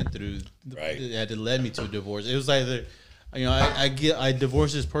was going through Right. that led me to a divorce. It was either, you know, I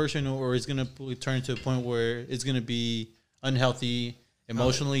divorce this person, or it's gonna turn to a point where it's gonna be unhealthy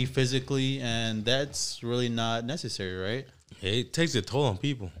emotionally, physically, and that's really not necessary, right? It takes a toll on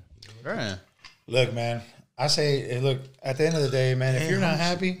people. Right. Look, man, I say, look, at the end of the day, man, if you're not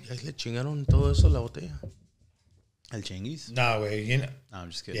happy, Ya le chingaron todo eso a la botella. El Chinguis? no way, you know. No, I'm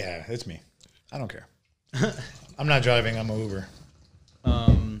just kidding. Yeah, it's me. I don't care. I'm not driving. I'm an Uber.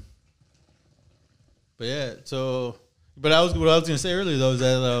 But yeah, so what I was gonna say earlier though is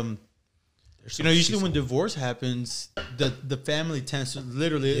that you know, usually when divorce happens, the family tends to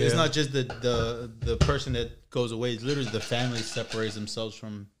literally it's not just the person that goes away, it's literally the family separates themselves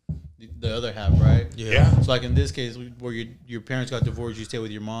from the other half, right? Yeah. So like in this case where your parents got divorced, you stay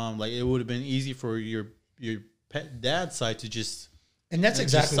with your mom, like it would have been easy for your dad's side to just And that's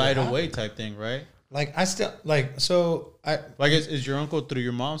exactly side what away happened. type thing, right? Like I still like so I Like is your uncle through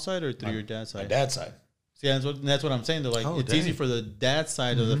your mom's side or through your dad's my side? dad's side. See, that's what I'm saying. Though, like Oh, it's dang. easy for the dad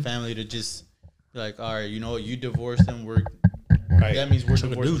side of the family to just be like, all right, you know what, you divorced them. Right. That means we're Took a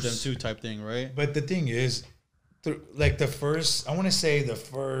divorced with them deuce. too, type thing, right? But the thing is, like the first, I want to say the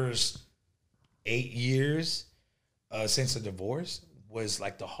first 8 years since the divorce was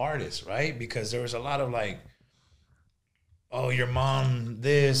like the hardest, right? Because there was a lot of like, oh, your mom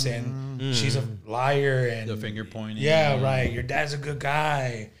this and she's a liar and The finger pointing. Yeah, right. Your dad's a good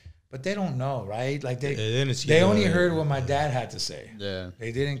guy, but they don't know, right? Like They didn't see they the- only heard what my dad had to say. Yeah.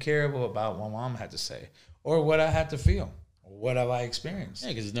 They didn't care about what mom had to say or what I had to feel, or what have I experienced. Yeah,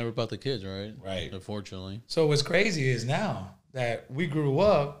 because it's never about the kids, right? Right. Unfortunately. So what's crazy is now that we grew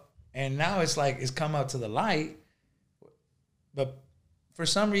up and now it's like it's come out to the light, but for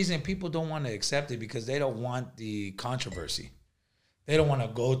some reason people don't want to accept it because they don't want the controversy. They don't want to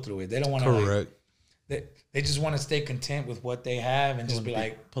go through it. They don't want to Correct. they just want to stay content with what they have and just be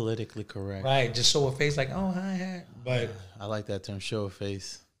like, Politically correct. right, just show a face like, oh, hi. But I like that term, show a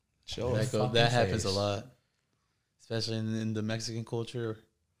face. show a That fucking happens a face. lot, especially in the Mexican culture.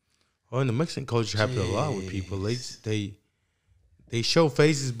 Oh, in the Mexican culture, happens a lot with people. They show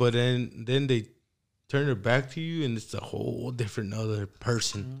faces, but then they turn their back to you, and it's a whole different other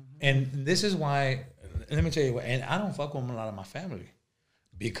person. And this is why, let me tell you what, and I don't fuck with a lot of my family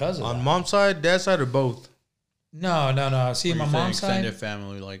because of On that. mom's side, dad's side, or both? No. See, my mom's extended side,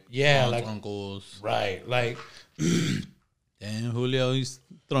 family, like Yeah, aunts, like- uncles. right, like, Damn, Julio, he's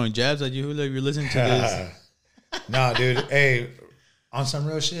throwing jabs at you, Julio. If you're listening to this, nah, dude, hey, on some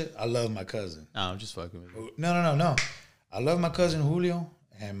real shit, I love my cousin. nah, I'm just fucking with you. No. I love my cousin Julio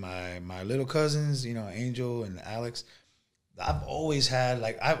and my little cousins, you know, Angel and Alex. I've always had,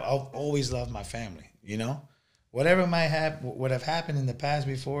 like, I've always loved my family, you know? Whatever would have happened in the past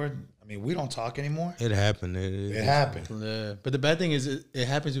before, I mean, we don't talk anymore. It happened. It happened. Yeah, but the bad thing is it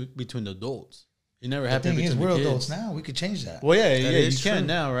happens between the adults. You never The have to. thing is, between we're the adults kids. now. We could change that. Well, yeah, you is can true.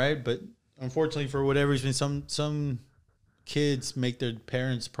 now, right? But unfortunately, for whatever reason, some kids make their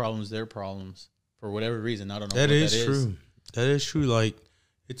parents' problems their problems for whatever reason. I don't know. That what is that is. true. That is true. Like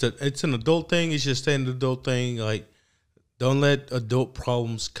it's an adult thing. It's just an adult thing. Like don't let adult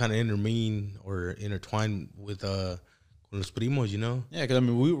problems kind of intervene or intertwine with con los primos. You know. Yeah, because I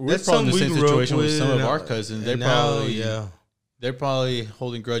mean, we're That's probably in the something same we grew up situation with with, some of and, our cousins. They're and now, probably they're probably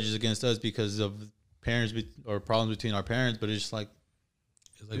holding grudges against us because of parents or problems between our parents. But it's just like,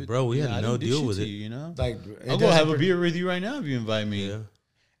 It's like, bro, we I had no didn't do deal shit with to it. you, you know. Like, I'll go have a beer with you right now if you invite me. Yeah.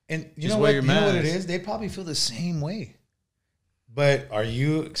 And you Just know wear what? your You know what it mask. is? They probably feel the same way. But are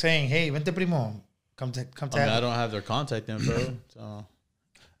you saying, "Hey, vente primo, come to I mean, I don't have their contact info, so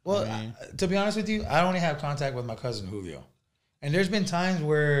Well, I mean- to be honest with you, I only have contact with my cousin Julio, and there's been times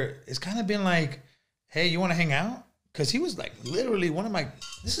where it's kind of been like, "Hey, you want to hang out?" Because he was like literally one of my.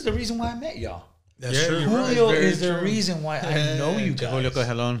 This is the reason why I met y'all. That's Yeah, true. you're right. Julio very is the true. reason why I know you To Julio guys.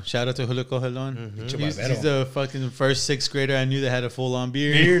 Cojelon. Shout out to Julio Cojelon. Mm-hmm. He's the fucking first sixth grader I knew that had a full on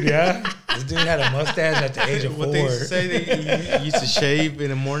beard. Beard, yeah. This dude had a mustache at the age of 4. What they say, he used to shave in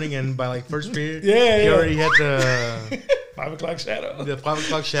the morning, and by like first period, Yeah, he yeah. already had the 5 o'clock shadow. 5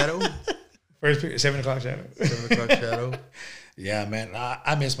 o'clock shadow. First period, 7 o'clock shadow. 7 o'clock shadow. Yeah, man.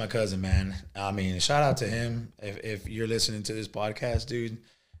 I miss my cousin, man. I mean, shout out to him. If you're listening to this podcast, dude,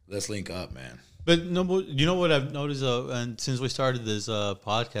 let's link up, man. But no, you know what I've noticed, and since we started this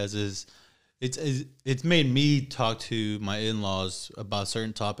podcast, is it's made me talk to my in-laws about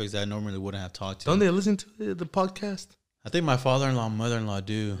certain topics that I normally wouldn't have talked to. Don't they listen to the podcast? I think my father-in-law and mother-in-law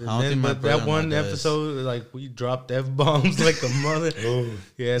do. I don't And think my then, but that one does. episode, like we dropped f-bombs like a mother.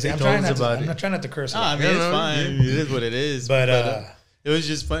 Yeah, See, they I'm told trying us not to. about I'm it. not trying not to curse. Nah, I mean, Yeah, it's no, fine. yeah. It is what it is. But it was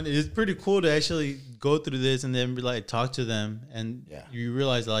just fun. It's pretty cool to actually go through this and then be like talk to them, and Yeah. you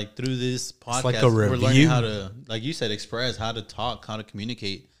realize like through this podcast, like a we're learning review. how to, like you said, express, how to talk, how to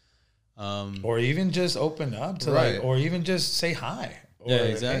communicate. or even just open up to Right. like, or even just say hi. Or, Yeah,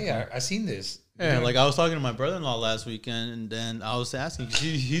 exactly. Hey, I seen this. Yeah, like I was talking to my brother-in-law last weekend, and then I was asking because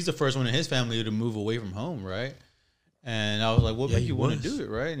he's the first one in his family to move away from home, right? And I was like, "What Yeah, made he you want to was. do it,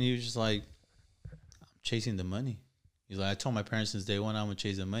 right?" And he was just like, "I'm chasing the money." He's like, "I told my parents since day one I'm gonna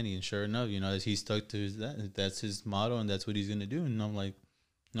chase the money," and sure enough, you know, he stuck to that's his motto, and that's what he's gonna do. And I'm like,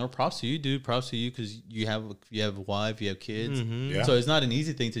 "No, props to you, dude. Props to you because you have a wife, you have kids, Yeah. so it's not an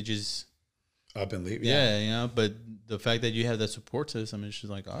easy thing to just." Up and leave. Yeah, you know, but the fact that you have that support system, it's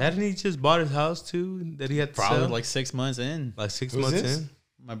just like, all right. Hadn't he just bought his house too? That he had to Probably sell? like 6 months in. like 6 Who's months this? in.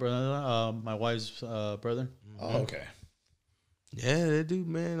 My brother, my wife's brother. Oh, okay. Yeah, that dude,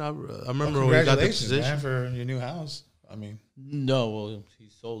 man. I remember Well, when he got the congratulations, position. man, for your new house. I mean, No, well, he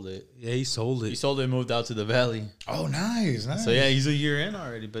sold it. Yeah, he sold He it. sold it and moved out to the valley. oh, nice. So yeah, he's a year in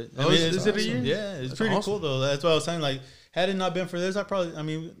already. But I Oh, mean, is it's it a awesome. year? Yeah, it's That's pretty awesome. cool though. That's what I was saying. Like, had it not been for this,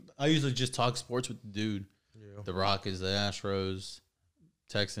 I usually just talk sports with the dude. The Rockets, the Astros,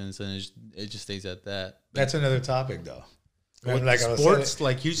 Texans, and it just stays at that. That's another topic, though. With Like I was sports, saying-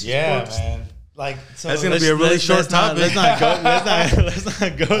 like Houston yeah, sports. man. Like, so That's gonna be a really short topic. Let's not go. Let's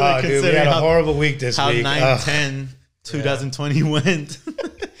not go. Oh, to dude, we considering had a how, horrible week this how week. 9-10 2020 went.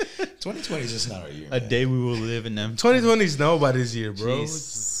 2020 is just not our year. A man. day we will live in them. 2020 is nobody's year, bro.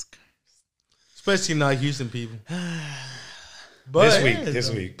 Jesus. Especially not Houston people. But This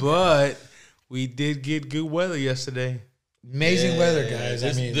week. But we did get good weather yesterday. Amazing weather, guys.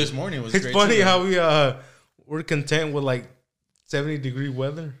 This, I mean, this morning was It's great funny too. how we're content with like 70-degree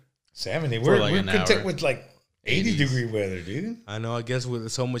weather. 70. For We're, like we're an content hour. with like 80-degree weather, dude. I know. I guess with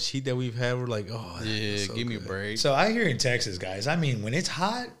so much heat that we've had, we're like, oh, Yeah, so give me a good. break. So I hear in Texas, guys, I mean, when it's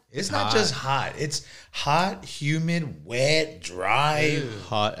hot, it's not hot. just hot. It's hot, humid, wet, dry,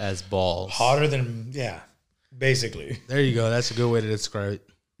 Hot as balls. hotter than, yeah, basically. There you go. That's a good way to describe it.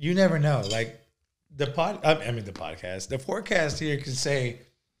 You never know. Like the podcast, the forecast here can say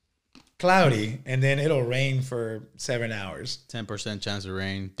cloudy and then it'll rain for 7 hours. 10% chance of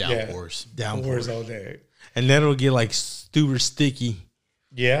rain. Yeah. Downpours. Downpours all day. And then it'll get like super sticky.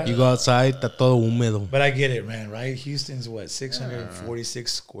 Yeah. You go outside, está todo húmedo. But I get it, man, right? Houston's what,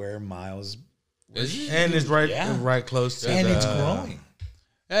 646 square miles. And it's right close to And the it's growing.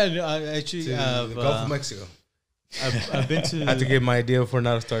 And I actually to have, the Gulf of Mexico. I've been to I have to get my idea before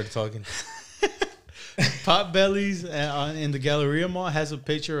now to start talking. Potbelly's in the Galleria Mall has a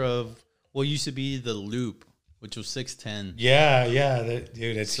picture of what used to be the Loop, which was 610. Yeah,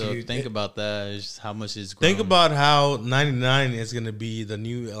 dude, that's So huge. think about that. It's just how much it's grown. Think about how 99 is going to be the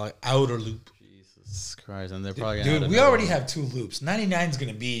new like outer loop. Jesus Christ, and they're probably gonna Dude, add we another already one. have 2 loops. 99 is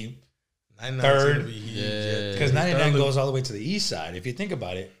going to be 99 's Third. gonna be huge. Yeah. because Third 99 loop. goes all the way to the east side. If you think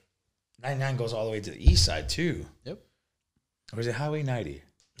about it, 99 goes all the way to the east side too. Yep. Or is it Highway 90?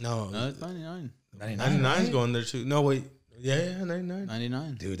 No, No, it's 99. 99 99's right? going there too. No, wait. Yeah, 99.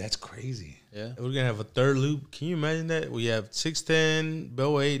 99. Dude, that's crazy. Yeah. We're going to have a third loop. Can you imagine that? We have 610,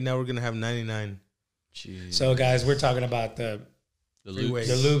 Bell 8. Now we're going to have 99. Jeez. So, guys, we're talking about the loops.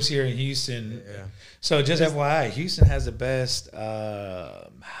 the loops here in Houston. Yeah. So, just FYI, Houston has the best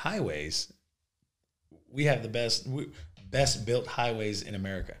highways. We have the best built highways in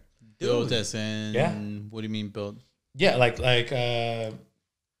America. Built as in, Yeah. what do you mean built? Yeah, like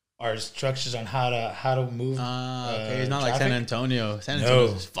our structures on how to move. Okay, it's not like San traffic. Antonio. San No.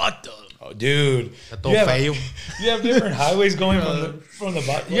 Antonio is fucked up. Oh, dude, Todo feo. you have different highways going from the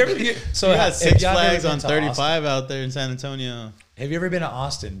bottom. So You got if Six y'all ever Flags been on to 35 out there in San Antonio. Have you ever been to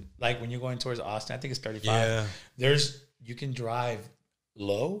Austin? Like when you're going towards Austin, I think it's 35. Yeah. You can drive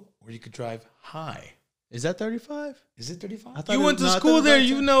low or you could drive high. Is that 35? Is it 35? I thought You it went was to not school there. 35.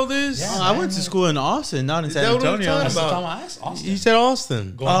 You know this. Yeah. I went to school in Austin, not in Is San that what we're Antonio. talking about? Austin. You said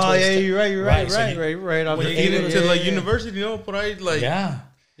Austin. Going Oh, towards yeah, the- you're right. Right, so you- Right. when you Get Yeah, into like yeah. university, no, but I like. Yeah.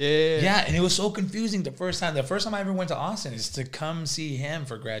 Yeah. Yeah, and it was so confusing the first time. The first time I ever went to Austin is to come see him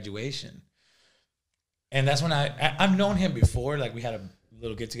for graduation. And that's when I've known him before. Like we had a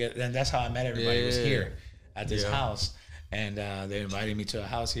little get together, and that's how I met everybody. Was Yeah. here at this Yeah. house, and they invited me to a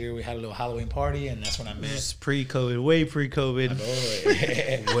house here. We had a little Halloween party, and that's when I met. It's pre-COVID, way pre-COVID.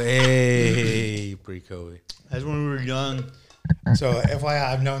 Way pre-COVID. That's when we were young. So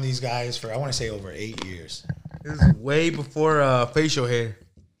FYI, I've known these guys for I want to say over 8 years. This is way before facial hair.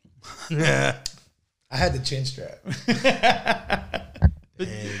 Yeah. I had the chin strap.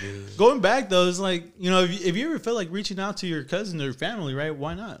 Going back though, it's like, you know, if you ever felt like reaching out to your cousin or family, right?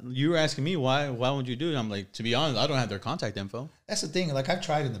 Why not? You were asking me why would you do it? I'm like, to be honest, I don't have their contact info, That's the thing. Like I've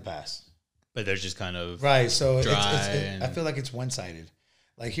tried in the past. but they're just kind of Right. So Dry I feel like it's one sided.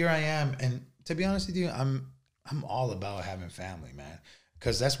 Like here I am, and to be honest with you, I'm all about having family, man,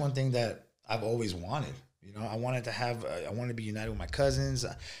 because that's one thing that I've always wanted. You know, I wanted to be united with my cousins,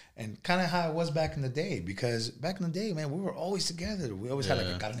 and kind of how it was back in the day. Because back in the day, man, we were always together. We always had like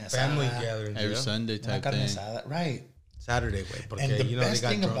a carne asada, Family gatherings. every yeah. Sunday Una type carne thing. asada, right? Saturday, wait. Porque, And the you know, they best got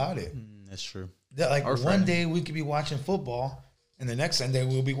thing drunk. about it, That's true. that like Or one Friday. day we could be watching football, and the next Sunday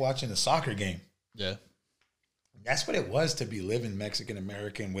we'll be watching a soccer game. Yeah. That's what it was to be living Mexican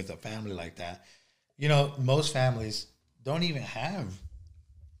American with a family like that. You know, most families don't even have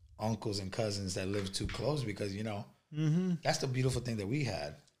uncles and cousins that live too close because, you know, that's the beautiful thing that we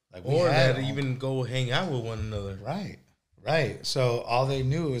had. Like we Or had that even go hang out with one another. right. So all they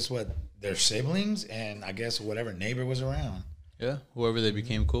knew is what their siblings and I guess whatever neighbor was around. Yeah. Whoever they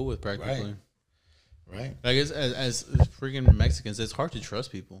became cool with practically. Right. I guess as freaking Mexicans, it's hard to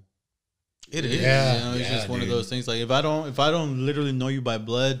trust people. It It is. is. Yeah. You know, it's Yeah, just one of dude. those things. Like if I don't literally know you by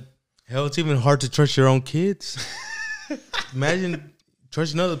blood, Hell, it's even hard to trust your own kids. Imagine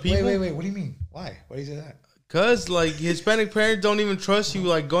trusting other people. Wait. What do you mean? Why? Why do you say that? Cause like Hispanic parents don't even trust you.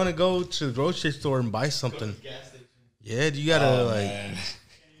 Like going to go to the grocery store and buy something. Yeah, you gotta Man.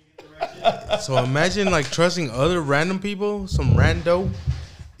 So imagine like trusting other random people, some rando.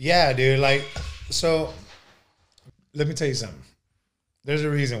 Yeah, dude. Like, so let me tell you something. There's a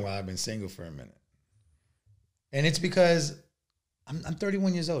reason why I've been single for a minute. And it's because I'm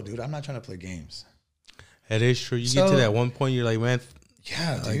 31 years old, dude. I'm not trying to play games. That is true. You get So- to that one point, you're like, man,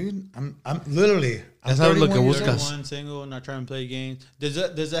 Yeah, dude. I'm literally. That's how I look at 31 years Whiskas. old. 31, single, not trying to play games. Does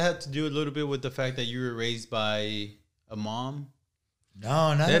that have to do a little bit with the fact that you were raised by a mom?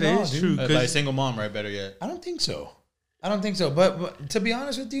 No, not That at all, is dude. true. By a 'Cause- single mom, right? Better yet. I don't think so. But to be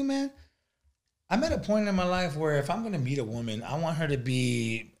honest with you, man, I'm at a point in my life where if I'm going to meet a woman, I want her to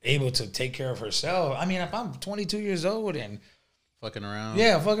be able to take care of herself. I mean, if I'm 22 years old and Fucking around.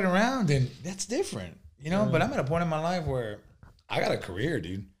 fucking around, then that's different, you know. But I'm at a point in my life where I got a career,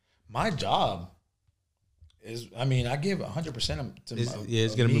 dude. My job is, I mean, I give 100% to it's, my,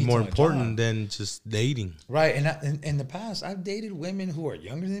 it's of gonna me be to more my important job. than just dating. Right. And in the past, I've dated women who are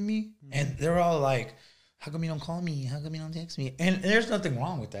younger than me, and they're all like, how come you don't call me? How come you don't text me? And there's nothing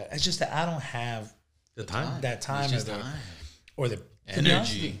wrong with that. It's just that I don't have The time. that time, It's just or the, time. or the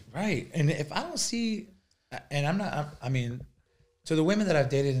Energy. Right. And if I don't see, and I'm not, I mean, to the women that I've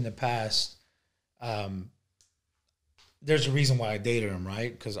dated in the past, there's a reason why I dated them,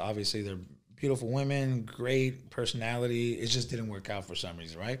 right? Because obviously they're beautiful women, great personality. It just didn't work out for some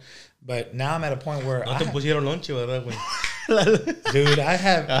reason, right? But now I'm at a point where No te pusieron lonche, ¿verdad, güey? dude, I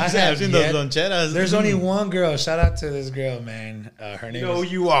have I've seen those yet- loncheras. There's only one girl. Shout out to this girl, man. Her name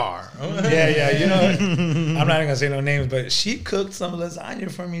is you are. yeah. You know, I'm not even gonna say no names, but she cooked some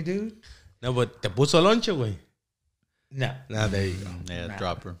lasagna for me, dude. No, but te puso lonche, güey. No, Nah, there you go. Yeah, Nah.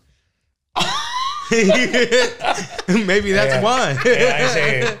 drop her. Maybe that's why. Yeah, I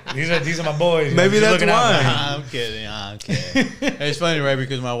say these are my boys. Maybe Just that's looking out, why. man. I'm kidding. I'm kidding. It's funny, right?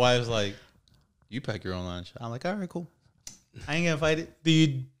 Because my wife's like, "You pack your own lunch." I'm like, "All right, cool. I ain't gonna fight it."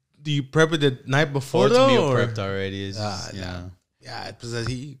 Do you prep it the night before It's though? meal or? prepped already. It's just, Yeah, because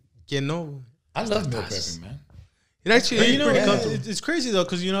he can't know. I love meal prepping, man. It actually But is you know, pretty comfortable. it's crazy though,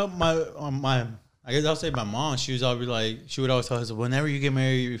 because you know my I guess I'll say my mom. She would always tell us, whenever you get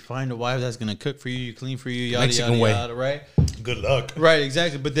married, you find a wife that's gonna cook for you, clean for you, yada Mexican yada way. yada, right? Good luck. Right,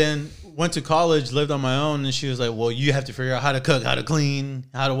 exactly. But then went to college, lived on my own, and she was like, "Well, you have to figure out how to cook, how to clean,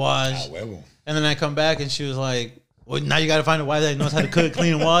 how to wash." Huevo. And then I come back, and she was like, "Well, now you got to find a wife that knows how to cook,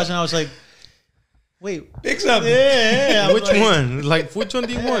 clean, and wash." And I was like, "Wait, Pick something. yeah, I'm Which like, one? Like, which one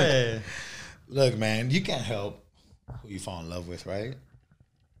do you want? yeah. Look, man, you can't help who you fall in love with, right?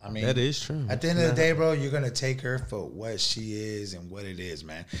 I mean, That is true. at the end of the day, bro, you're gonna take her for what she is and what it is,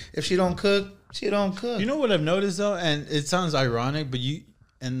 man. If she don't cook, she don't cook. You know what I've noticed though, and it sounds ironic, but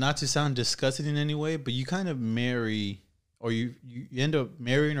and not to sound disgusting in any way, but you kind of marry, or you end up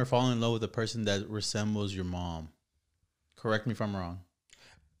marrying or falling in love with a person that resembles your mom. Correct me if I'm wrong.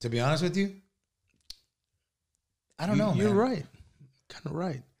 To be honest with you, I don't know. You're man. right. Kind of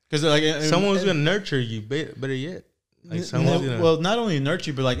right. Because like Someone's gonna nurture you. Better yet, like someone's gonna. well, not only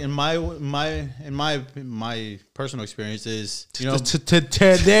nurture you, but like in my personal experience is, you know,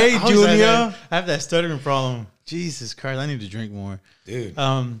 Today, I always Junior. I have that stuttering problem. Jesus Christ, I need to drink more. Dude.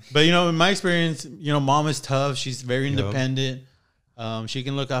 But you know, in my experience, you know, mom is tough. She's very independent. She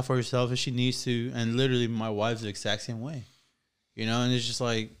can look out for herself if she needs to, and literally, my wife's the exact same way. You know, and it's just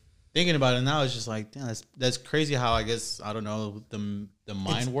like thinking about it now. It's just like, damn, that's crazy. How I guess I don't know the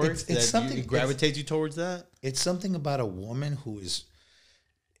mind works it's that something- it gravitates you towards that. It's something about a woman who is.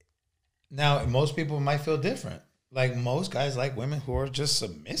 Now, most people might feel different. Like most guys like women who are just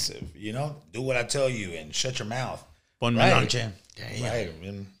submissive. You know, do what I tell you and shut your mouth. Bon Right. menage. Right.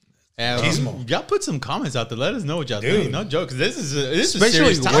 And Chismo. Y'all put some comments out there. Let us know what y'all Dude. think. No jokes. This is a Especially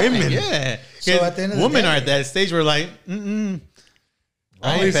serious topic. women. Yeah. So at the end of the women day- are at that stage where like,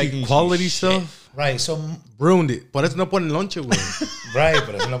 All this equality stuff right. So ruined it. Por eso no ponen lonche, güey. right,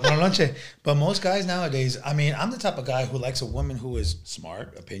 but it's not por la noche. But most guys nowadays, I mean, I'm the type of guy who likes a woman who is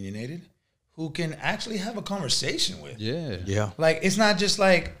smart, opinionated, who can actually have a conversation with. Yeah. Yeah. Like, it's not just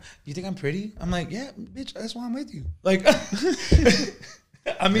like, you think I'm pretty? I'm like, yeah, bitch, that's why I'm with you. Like,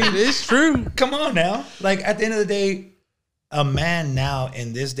 I mean, It's true. come on now. Like, at the end of the day, a man now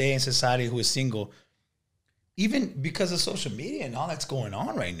in this day in society who is single, even because of social media and all that's going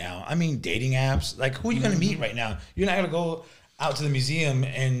on right now, I mean, dating apps, like, who are you going to meet right now? You're not going to go out to the museum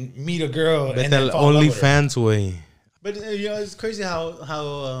and meet a girl and then That fall in love with her. OnlyFans way. But you know, it's crazy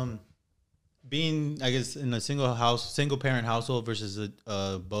how being, I guess, in a single parent household versus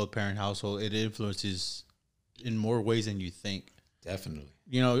a both parent household, it influences in more ways than you think. Definitely.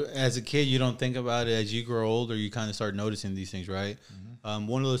 You know, as a kid, you don't think about it. As you grow older, you kind of start noticing these things, right?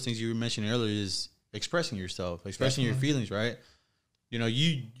 One of those things you were mentioning earlier is expressing yourself, expressing your feelings, right? You know,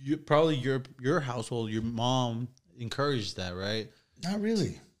 you probably your household, your mom encouraged that, right? Not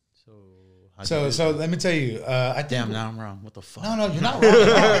really. So So let me tell you, I think. damn, now I'm wrong. What the fuck? No, you're not wrong.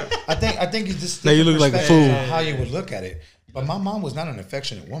 No. I think you just. Now you look like a perspective fool. on how you would look at it. But my mom was not an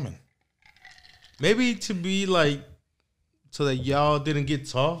affectionate woman. Maybe to be like, so that y'all didn't get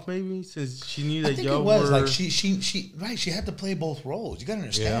tough. Maybe since she knew I that think y'all it was were. like she right. She had to play both roles. You gotta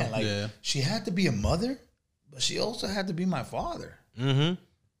understand. Yeah, like yeah. she had to be a mother, but she also had to be my father. Mm-hmm.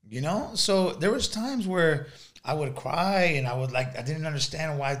 You know, so there was times where I would cry and I didn't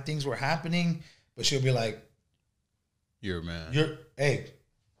understand why things were happening, but she'll be like, You're a man. hey,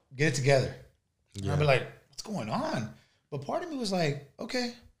 get it together. And Yeah. I'll be like, what's going on? But part of me was like,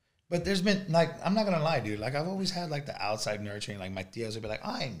 okay. But there's been, like, I'm not going to lie, dude. Like, I've always had, like, the outside nurturing. Like, my tias would be like,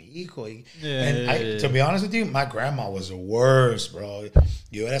 ay, mi hijo. And to be honest with you, my grandma was the worst, bro.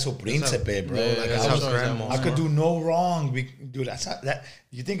 Yo era su príncipe, bro. Yeah, like, that's I, was, how grandma I could do no wrong. Dude, that's not, that.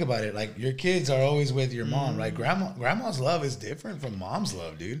 You think about it. Like, your kids are always with your mom. Like, grandma's love is different from mom's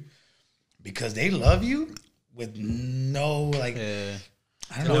love, dude. Because they love you with no, like, Yeah.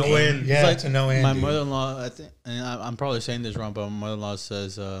 I don't know. no end. Yeah, It's to no end. My dude. mother-in-law, I think, and I'm probably saying this wrong, but my mother-in-law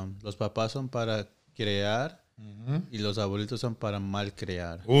says, los papás son para crear y los abuelitos son para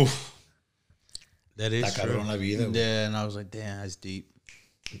malcriar. Oof. That is Está true. cabrón la vida, güey. Yeah, and I was like, damn, that's deep.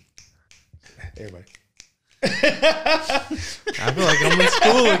 Everybody. I feel like I'm in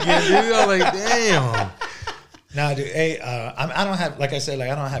school again, dude. I'm like, damn. Nah, dude. Hey, I don't have, like I said, like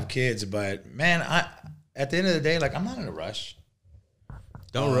I don't have kids, but man, at the end of the day, like I'm not in a rush.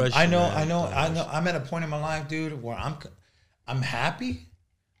 Don't rush. I know. man. Don't rush. I'm at a point in my life, dude, where I'm happy,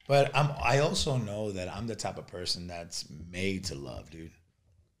 But I also know that I'm the type of person that's made to love, dude.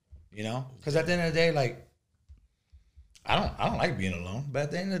 You know, because at the end of the day, like, I don't like being alone. But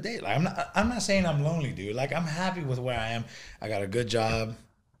at the end of the day, like, I'm not saying I'm lonely, dude. Like, I'm happy with where I am. I got a good job,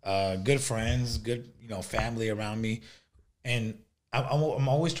 good friends, good family around me, and I'm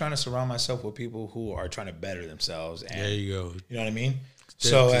always trying to surround myself with people who are trying to better themselves. And, There you go. You know what I mean?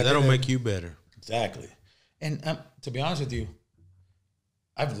 So that'll make you better. Exactly. And to be honest with you,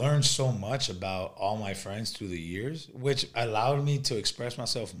 I've learned so much about all my friends through the years, which allowed me to express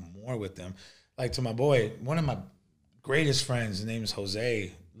myself more with them. Like to my boy, one of my greatest friends, his name is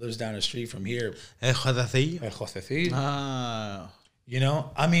Jose, lives down the street from here. Josecillo. You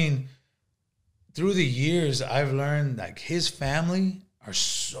know, I mean, through the years, I've learned like his family are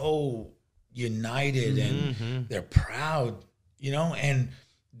so united and they're proud, you know, and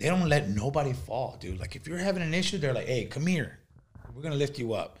they don't let nobody fall, dude. Like if you're having an issue, they're like, hey, come here. We're going to lift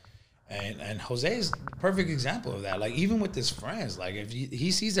you up. And Jose is a perfect example of that. Like even with his friends, like if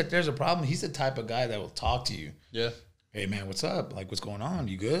he sees that there's a problem, he's the type of guy that will talk to you. Yeah. Hey man, what's up? Like what's going on?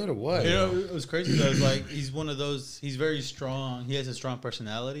 You good or what? You know, it was crazy though. Like he's one of those. He's very strong. He has a strong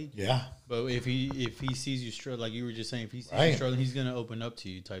personality. Yeah. But if he sees you struggling, like you were just saying, if he sees you Right. struggling, he's gonna open up to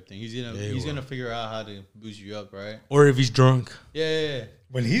you, type thing. He's gonna figure out how to boost you up, right? Or if he's drunk. Yeah.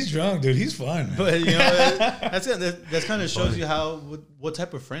 When he's drunk, dude, he's fun. Man. But you know, that's kind of shows you how what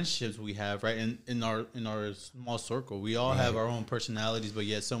type of friendships we have, right? In our small circle, we all have our own personalities, but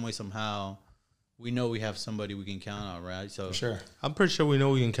yet some way somehow we know we have somebody we can count on, right? So For sure. I'm pretty sure we know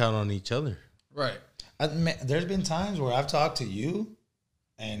we can count on each other. right. There's been times where I've talked to you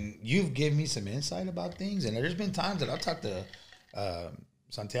and you've given me some insight about things. And there's been times that I've talked to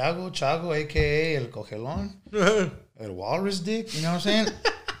Santiago Chago, a.k.a. El Cogelon, El Walrus Dick, you know what I'm saying?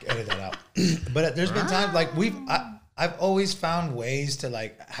 Edit that out. But there's been times like I've always found ways to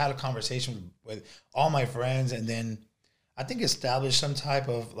like have a conversation with all my friends and then I think establish some type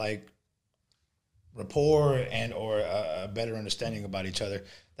of like rapport and or a better understanding about each other.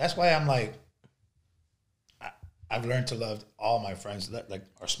 That's why I'm like, I've learned to love all my friends, like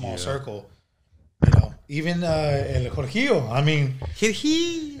our small circle. You know, even El Jorgillo. I mean,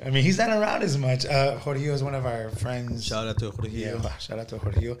 he's not around as much. Jorgillo is one of our friends. Shout out to Jorgillo. Yeah, shout out to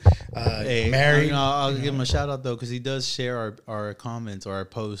Jorgillo. Hey, Mary. I'll give him a shout out though because he does share our comments or our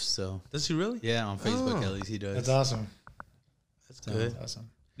posts. So Does he really? yeah, on Facebook at least he does. That's awesome. That's good. That's awesome.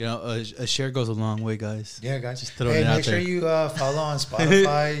 You know, a share goes a long way, guys. Yeah, guys. Just throwing it out make sure there. you follow on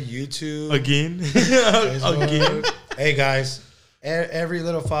Spotify, YouTube, Again. Facebook. Hey, guys. Every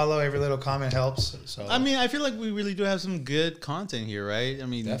little follow, every little comment helps. So I mean, I feel like we really do have some good content here, right? I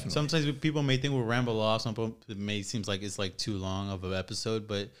mean, Definitely. sometimes people may think we'll ramble off. Some people it may seems like it's like too long of an episode,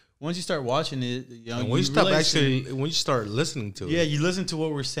 but once you start watching it, you know, And when you stop realize- when you start listening to it. yeah, you listen to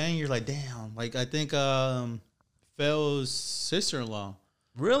what we're saying, you're like, damn. Like I think Phil's sister-in-law,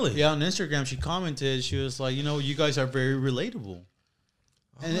 Really? yeah, on Instagram, she commented, she was like, you know, you guys are very relatable.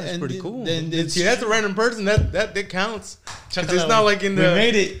 Oh, that's pretty cool. Then See, that's a random person. That counts. 'Cause it's not like in the. We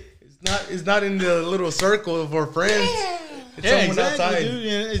made it. It's not in the little circle of our friends. It's Yeah, someone exactly, outside. dude.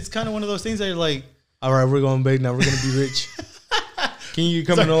 Yeah, it's kind of one of those things that you're like, All right, we're going big now. We're gonna be rich. Can you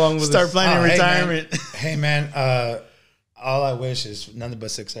come along with start us? planning Oh, hey, retirement. Hey, man. All I wish is nothing but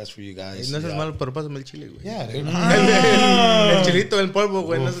success for you guys. No seas Yeah. malo, pero pásame el chile, güey. Yeah, dude. El chilito del polvo,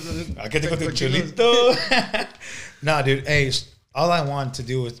 güey. Aquí tengo tu chilito. Nah, dude. Hey, all I want to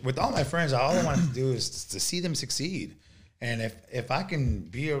do is with all my friends. All I want to do is to see them succeed. And if I can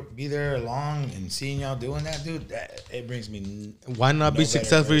be there along and seeing y'all doing that, dude, it brings me. Why not be no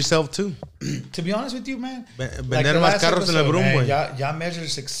successful better yourself too? To be honest with you, man, Vender the más last carros en el episode, Brum, man, güey. y'all measure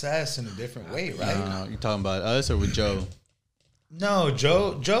success in a different way, right? You talking about us or with Joe? No,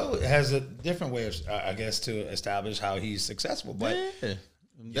 Joe has a different way of, I guess, to establish how he's successful. But Yeah.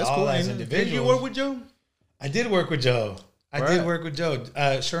 That's y'all cool. as ain't it? individuals. Did you work with Joe? I did work with Joe.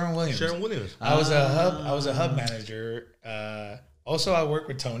 Right. Sherwin Williams. Sharon Williams. I was a hub manager. Also, I worked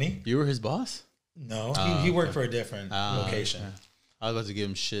with Tony. You were his boss? No, he worked for a different location. Okay. I was about to give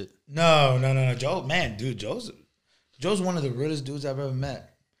him shit. No. Joe, man, dude, Joe's one of the realest dudes I've ever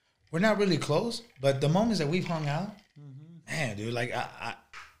met. We're not really close, but the moments that we've hung out, man, dude, like I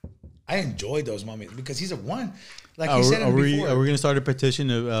enjoyed those moments because he's a one. Like he said are we before. going to start a petition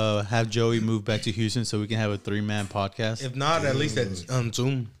to have Joey move back to Houston so we can have a 3-man podcast? If not, at least at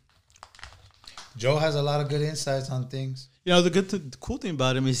Zoom. Joe has a lot of good insights on things. You know, the cool thing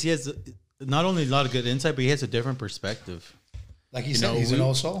about him is he has not only a lot of good insight, but he has a different perspective. Like he You said, know, he's an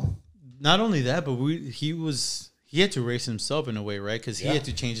old soul. Not only that, but he had to raise himself in a way, right? Because he Yeah. had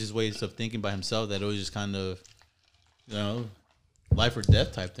to change his ways of thinking by himself. That it was just kind of, you know, life or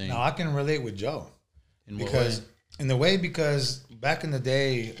death type thing. Now I can relate with Joe In what because way? because back in the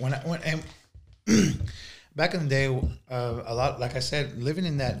day back in the day, a lot, like I said, living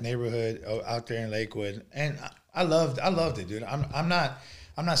in that neighborhood out there in Lakewood, and I loved it, dude. I'm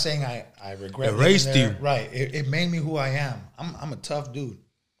not saying I regret It raised living there. you. Right. It made me who I am. I'm a tough dude,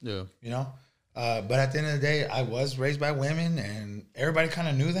 Yeah. you know. But at the end of the day, I was raised by women, and everybody kind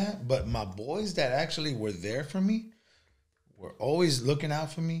of knew that. But my boys that actually were there for me were always looking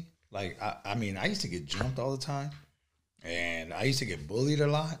out for me. Like I mean, I used to get jumped all the time, and I used to get bullied a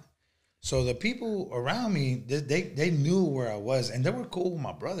lot. So the people around me, they knew where I was, and they were cool with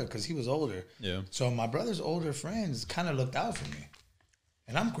my brother because he was older. Yeah. So my brother's older friends kind of looked out for me,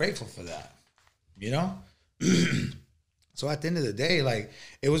 and I'm grateful for that. You know. So at the end of the day, like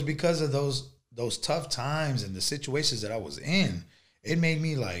it was because of those tough times and the situations that I was in, it made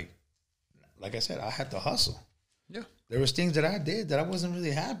me like I said, I had to hustle. Yeah. There was things that I did that I wasn't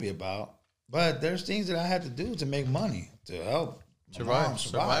really happy about, but there's things that I had to do to make money to help my mom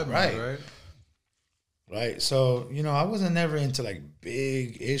survive. Right. Right. So, you know, I wasn't never into like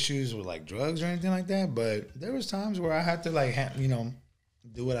big issues with like drugs or anything like that, but there was times where I had to like, you know,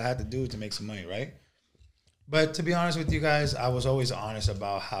 do what I had to do to make some money. Right. But to be honest with you guys, I was always honest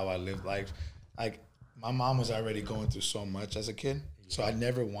about how I lived life. Like my mom was already going through so much as a kid, so I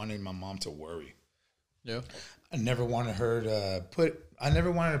never wanted my mom to worry. Yeah. I never wanted her to put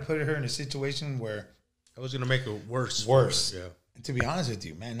her in a situation where I was gonna make it worse. Worse. Yeah. And to be honest with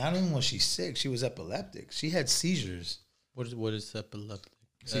you, man, not only was she sick, she was epileptic. She had seizures. What is epileptic?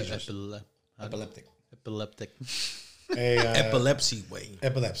 Seizures. Epileptic. Epileptic. Epilepsy way.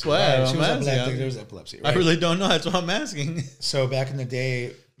 Epilepsy. Wow, Right. She was I'm asking. epileptic. There was epilepsy. I Right? really don't know. That's what I'm asking. So back in the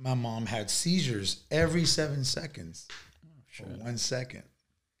day, my mom had seizures every 7 seconds. For 1 second.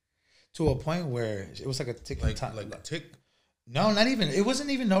 To a point where it was like a ticking time. Like a tick. No, not even. It wasn't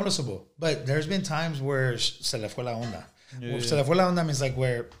even noticeable. But there's been times where se le fue la onda. Yeah. Se le fue la onda means like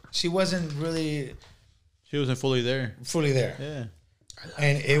where she wasn't really She wasn't fully there. fully there. Yeah.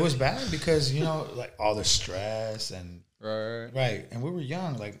 And it was bad because, you know, like all the stress and Right. and we were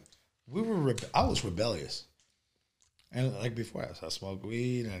young. Like I was rebellious. And like before I smoked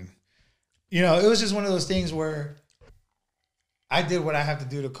weed and, you know, it was just one of those things where I did what I have to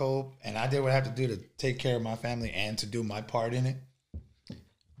do to cope, and I did what I have to do to take care of my family and to do my part in it.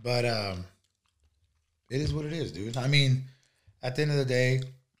 But it is what it is, dude. I mean, at the end of the day,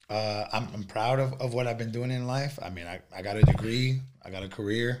 I'm proud of what I've been doing in life. I mean, I got a degree, I got a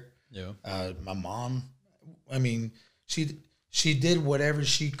career. Yeah. My mom, I mean, she did whatever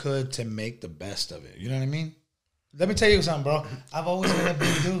she could to make the best of it. You know what I mean? Let me tell you something, bro. I've always been a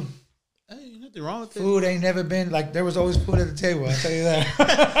big dude. Hey, nothing wrong with it. Food ain't never been like there was always food at the table. I'll tell you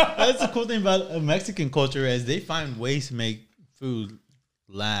that. That's the cool thing about Mexican culture is they find ways to make food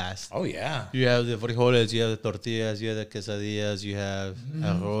last. Oh yeah. You have the frijoles, you have the tortillas, you have the quesadillas, you have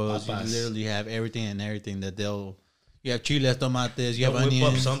arroz. Papas. You literally have everything that they'll. You have chiles, tomates, you have Whip up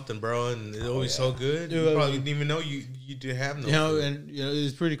onions. something, bro, and it's always so good. Dude, You probably didn't even know you didn't have no. You know, food. and you know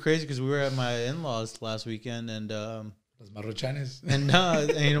it's pretty crazy because we were at my in-laws last weekend, and Los Maruchanes. and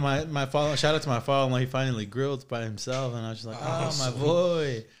you know my father. Shout out to my father, he finally grilled by himself, and I was just like, oh my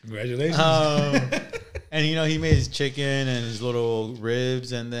boy. Congratulations. And you know he made his chicken and his little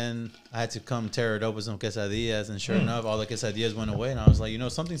ribs, and then I had to come tear it up with some quesadillas, and sure enough, all the quesadillas went away, and I was like, you know,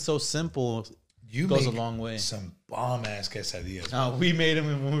 something so simple You goes a make long way. some bomb ass quesadillas. We made them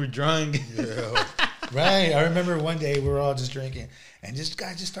when we were drunk. Right. I remember one day we were all just drinking, and this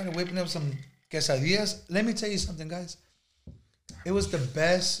guy just started whipping up some quesadillas. Let me tell you something, guys. It was the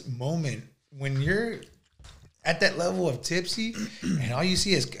best moment when you're at that level of tipsy, and all you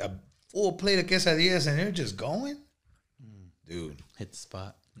see is a full plate of quesadillas, and they're just going. Dude. Hit the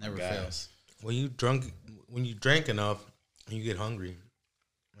spot. Never Guys. fails. When you drank enough, and you get hungry,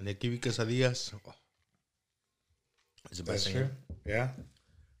 and they give you quesadillas, it's the best That's thing true. ever. Yeah.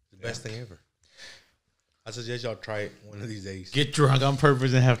 It's the best thing ever. I suggest y'all try it one of these days. Get drunk on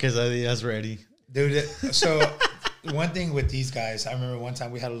purpose and have quesadillas ready. Dude, so one thing with these guys, I remember one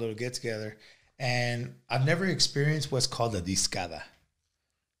time we had a little get together, and I've never experienced what's called a discada.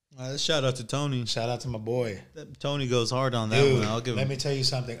 Shout out to Tony. Shout out to my boy. Tony goes hard on that Dude, one. I'll give let him. me tell you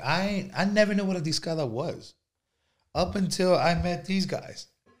something. I never knew what a discada was up until I met these guys.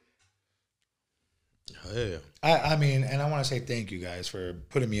 Yeah. I mean, and I want to say thank you guys for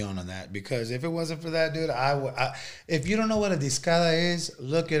putting me on that, because if it wasn't for that, dude, if you don't know what a discada is,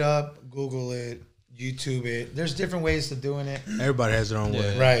 look it up, Google it, YouTube it. There's different ways to doing it. Everybody has their own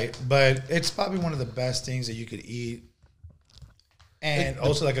way. Right, but it's probably one of the best things that you could eat, and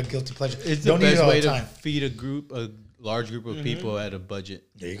also like a guilty pleasure. It's the Don't eat it best all way the to time. feed a group, large group of people at a budget.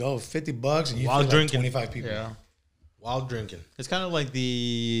 There you go, $50, and you While feel drinking. like 25 people. While drinking. It's kind of like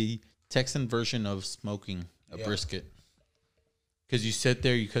the Texan version of smoking a brisket. Because you sit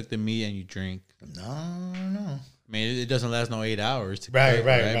there, you cook the meat, and you drink. No. I mean, it doesn't last no 8 hours to Right, cook,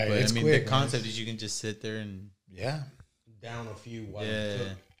 right. But It's I mean, quick, the concept is you can just sit there and Down a few while yeah. you cook.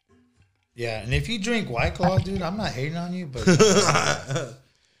 Yeah, and if you drink White Claw, dude, I'm not hating on you, but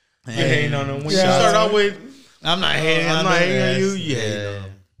You hating on them. When you Yeah. start out with, I'm not hating. I'm on not them. hating on you. Yes. You hating on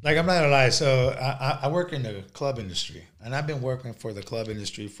them. like I'm not gonna lie. So I work in the club industry, and I've been working for the club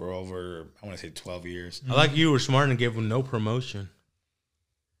industry for over, I want to say 12 years. I like you were smart and gave them no promotion.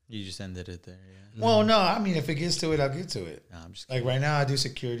 You just ended it there. Yeah. Well, no, I mean, if it gets to it, I'll get to it. No, I'm just Like right now, I do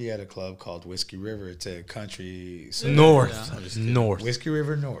security at a club called Whiskey River. It's a country North. Whiskey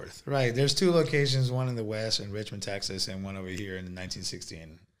River North. Right. There's 2 locations, one in the west in Richmond, Texas, and one over here in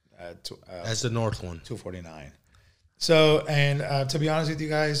 1916. That's the north one. 249. So, and to be honest with you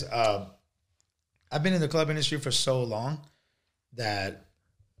guys, I've been in the club industry for so long that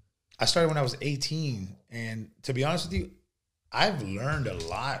I started when I was 18. And to be honest with you, I've learned a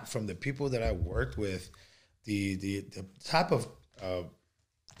lot from the people that I worked with, the type of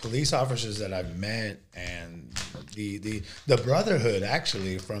police officers that I've met, and the brotherhood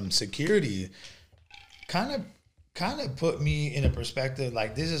actually from security kind of put me in a perspective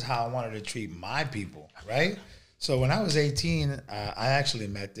like this is how I wanted to treat my people, right? So when I was 18, I actually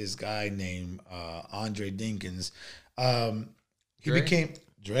met this guy named Andre Dinkins. He Dre? became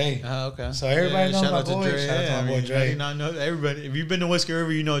Dre. Oh, okay. So everybody knows shout my out to boy. Dre. Shout out to my boy How do Dre. you not know everybody? If you've been to Whiskey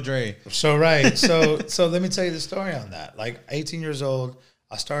River, you know Dre. So right. So let me tell you the story on that. Like 18 years old,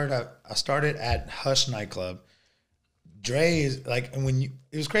 I started at Hush nightclub. Dre is like, and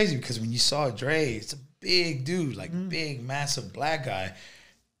it was crazy because when you saw Dre, it's a big dude, like big, massive black guy,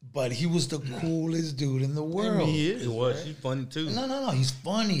 but he was the coolest dude in the world. He was. He's funny too. No. He's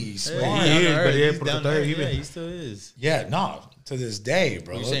funny. He's smart. he is, but He's por down tratar there. even. Yeah, he still is. Yeah, no, to this day,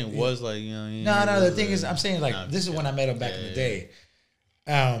 bro. You're saying was like, you know. No. The thing is, I'm saying like this is when I met him back in the day.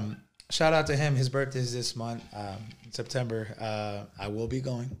 Shout out to him. His birthday is this month, September. I will be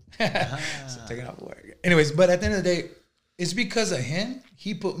going. So taking off work. Anyways, but at the end of the day, it's because of him.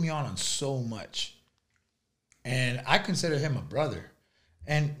 He put me on so much, and I consider him a brother.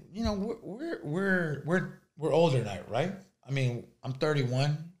 And you know, we're older now, right? I mean, I'm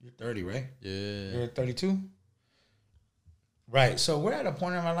 31. You're 30, right? Yeah. You're 32. Right. So we're at a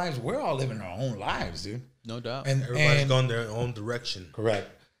point in our lives. We're all living our own lives, dude. No doubt. And Everybody's gone their own direction. correct.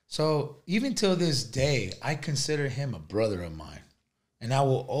 So even till this day, I consider him a brother of mine, and I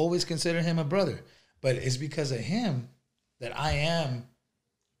will always consider him a brother. But it's because of him that I am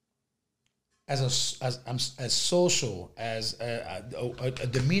as social as a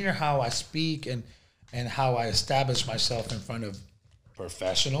demeanor, how I speak and how I establish myself in front of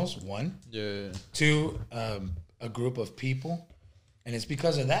professionals. 1, Yeah. 2, a group of people, and it's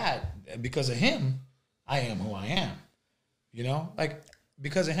because of that, because of him, I am who I am. You know, like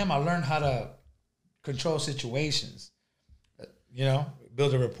because of him, I learned how to control situations. You know,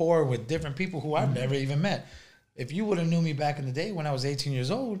 build a rapport with different people who I've never even met. If you would have knew me back in the day when I was 18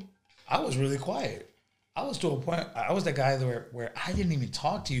 years old, I was really quiet. I was to a point. I was the guy where I didn't even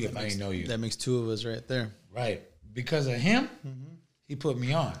talk to you if I didn't know you. That makes 2 of us right there. Right, because of him, he put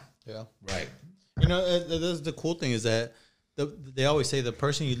me on. Yeah. Right. You know, that's the cool thing is that they always say the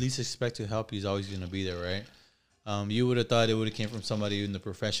person you least expect to help you is always going to be there, right? You would have thought it would have came from somebody in the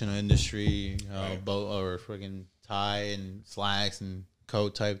professional industry, boat or freaking tie and slacks and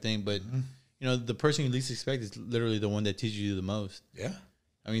coat type thing. But, you know, the person you least expect is literally the one that teaches you the most. Yeah.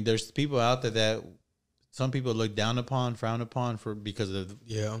 I mean, there's people out there that some people look down upon, frown upon because of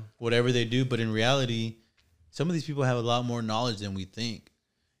whatever they do. But in reality, some of these people have a lot more knowledge than we think.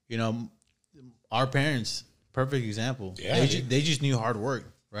 You know, our parents, perfect example. Yeah, they just knew hard work,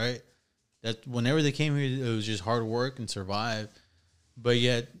 right? That whenever they came here, it was just hard work and survive. But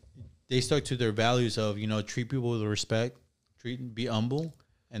yet, they stuck to their values of, you know, treat people with respect, be humble,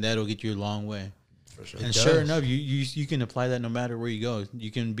 and that'll get you a long way. For sure. And sure enough, you can apply that no matter where you go.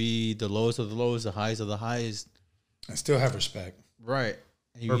 You can be the lowest of the lowest, the highest of the highest. I still have respect. Right.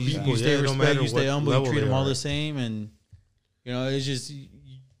 And For you people, stay no respect, matter you stay what humble, you level treat they them all are the at. same. And, you know, it's just,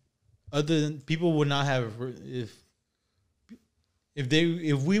 other than people would not have,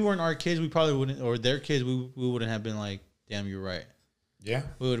 if we weren't our kids, we probably wouldn't, or their kids, we wouldn't have been like, damn, you're right. Yeah.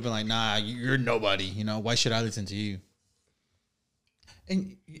 We would have been like, nah, you're nobody. You know, why should I listen to you?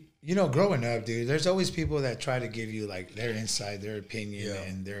 And you know, growing up, dude, there's always people that try to give you like their insight, their opinion,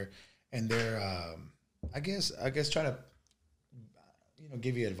 and their I guess try to, you know,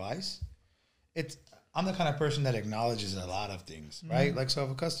 give you advice. I'm the kind of person that acknowledges a lot of things, right? Like,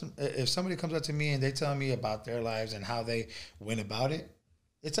 so if somebody comes up to me and they tell me about their lives and how they went about it,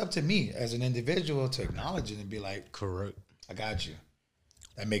 it's up to me as an individual to acknowledge it and be like, Correct. I got you.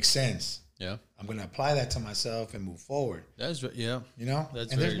 That makes sense. Yeah. I'm going to apply that to myself and move forward. That's yeah. You know?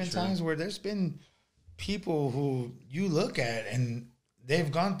 That's and there's very been true. times where there's been people who you look at and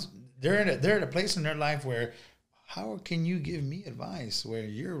they've gone, they're at a place in their life where, how can you give me advice where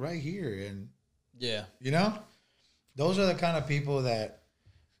you're right here? And, Yeah. you know, those are the kind of people that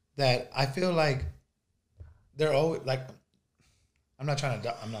I feel like they're always like, I'm not trying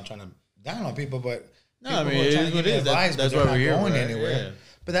to down on people, but No, people I mean, who are it trying is to what give it me is. advice, That's but why they're we're here, not going right? anywhere. Yeah.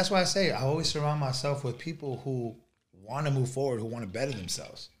 But that's why I say I always surround myself with people who want to move forward, who want to better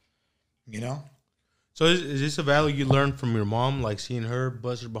themselves. You know? So is this a value you learned from your mom, like seeing her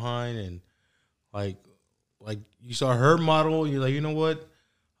bust her behind and like you saw her model, you're like, you know what?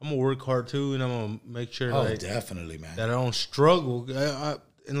 I'm gonna work hard too, and I'm gonna make sure Oh, that, definitely, man. that I don't struggle.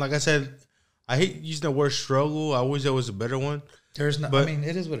 And like I said, I hate using the word struggle. I wish there was a better one There's no. but- I mean,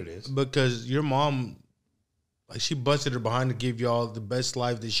 it is what it is. because your mom, like, she busted her behind to give y'all the best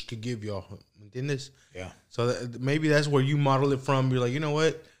life that she could give y'all. ¿Entiendes? Yeah. So maybe that's where you model it from. You're like, you know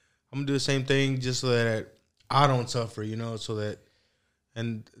what? I'm gonna do the same thing just so that I don't suffer. You know, so that,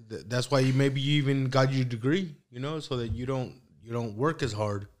 and that's why you even got your degree. You know, so that you don't work as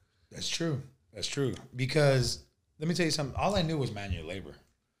hard. That's true. That's true. Because let me tell you something. All I knew was manual labor,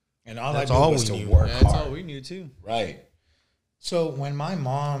 and all That's I knew all was we to knew. work That's hard. all we knew too. Right. So when my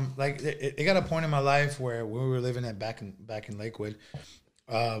mom, like, it got a point in my life where we were living back in Lakewood,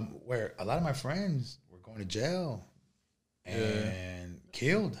 where a lot of my friends were going to jail and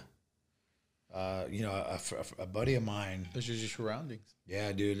killed. You know, a buddy of mine. That's just your surroundings.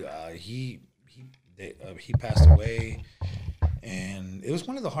 Yeah, dude. He passed away, and it was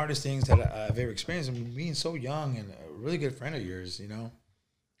one of the hardest things that I've ever experienced. I mean, being so young and a really good friend of yours, you know,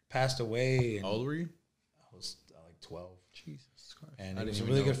 passed away. And How old were you? I was like 12. Jesus Christ. And I he was didn't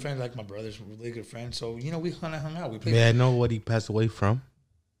a really even good know. friend, like my brother's a really good friend. So, you know, we kind of hung out. We played. May I know what he passed away from?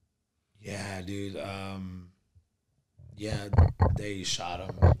 Yeah, dude. Yeah, they shot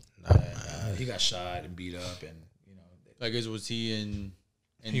him. He got shot and beat up, and you know. I guess was he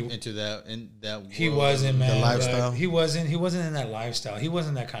into that He world? wasn't, man. The lifestyle? He wasn't in that lifestyle. He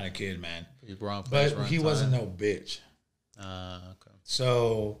wasn't that kind of kid, man. Wrong place, But wrong he time. wasn't no bitch. Okay.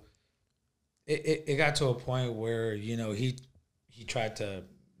 So it got to a point where, you know, he tried to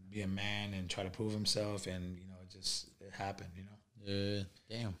be a man and try to prove himself, and you know, it happened, you know. Yeah.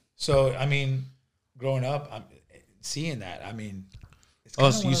 Damn. So I mean, growing up, I'm seeing that. I mean, it's Oh,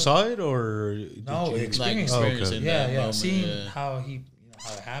 kinda so one you of- saw it, or did No, you? experience. Oh, okay. experiencing Yeah, that yeah. moment, Seeing yeah. how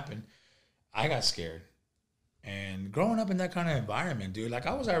how it happened, I got scared. And growing up in that kind of environment, dude, like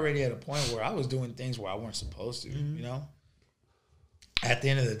I was already at a point where I was doing things where I weren't supposed to, you know? At the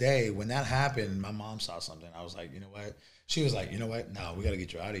end of the day, when that happened, my mom saw something. I was like, you know what? She was like, you know what? No, we got to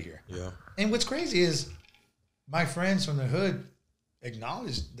get you out of here. Yeah. And what's crazy is my friends from the hood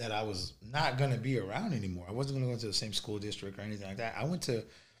acknowledged that I was not going to be around anymore. I wasn't going to go to the same school district or anything like that.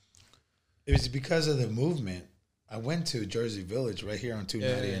 It was because of the movement. I went to Jersey Village right here on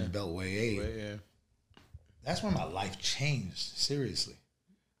 290 Yeah, yeah. and Beltway 8. Yeah. That's when my life changed, seriously.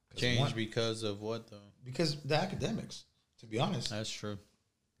 Changed because of what though? Because the academics, to be honest. That's true.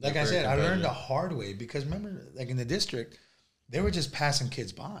 Like They're I very said, I learned competitive. the hard way because remember, like in the district, they were just passing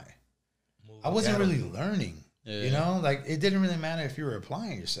kids by. I wasn't really learning. Yeah. You know, like it didn't really matter if you were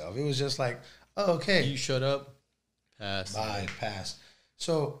applying yourself. It was just like, oh, okay, You shut up, pass. bye, pass.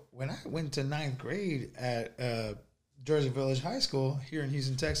 So when I went to 9th grade at Jersey Village High School here in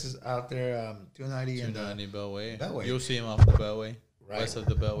Houston, Texas, out there, 290 and 290 Beltway. Beltway. You'll see him off the Beltway. Right. West of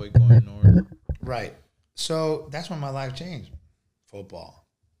the Beltway going north. right. So that's when my life changed. Football,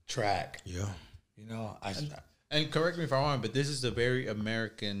 track. Yeah. You know, And correct me if I'm wrong, but this is a very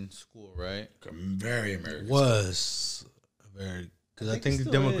American school, right? very American. Was very, because I think think it the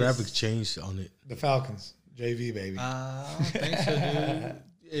still demographics is. changed on it. The Falcons, JV baby. I don't think so,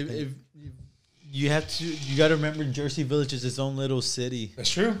 dude. If you have to, you got to remember, Jersey Village is its own little city. That's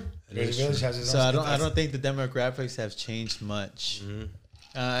true. It Jersey is Village true. has its So own. I don't think the demographics have changed much. Mm-hmm.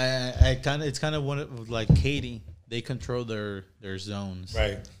 It's kind of one of like Katy. They control their zones.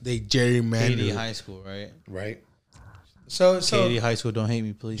 Right, They Katy gerrymandered. High School, right? right. So Katy High School, don't hate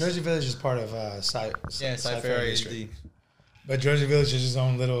me, please. Jersey Village is part of Cypher District. But Jersey Village is its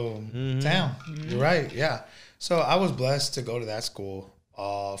own little town. You're right. Yeah. So I was blessed to go to that school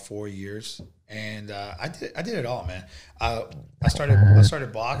all 4 years, and I did it all, man. I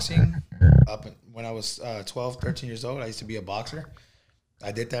started boxing when I was 12, 13 years old. I used to be a boxer,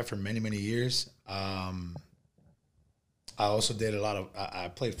 I did that for many, many years. I also did a lot of. I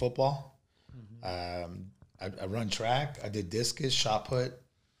played football. I run track. I did discus, shot put.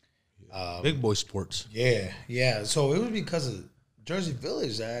 Big boy sports. Yeah. So it was because of Jersey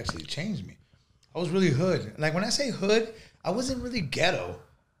Village that actually changed me. I was really hood. Like when I say hood, I wasn't really ghetto,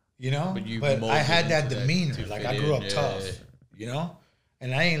 you know. But I had that demeanor. Like I grew up tough, you know.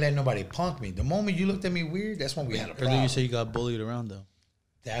 And I ain't let nobody punk me. The moment you looked at me weird, that's when we had a problem. Earlier you say you got bullied around though.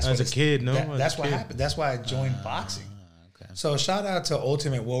 That's As a kid, no. That's what happened. That's why I joined boxing. Okay. So shout out to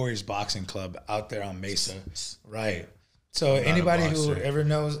Ultimate Warriors Boxing Club out there on Mesa, right? So anybody who ever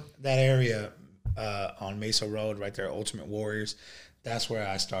knows that area on Mesa Road, right there, Ultimate Warriors, that's where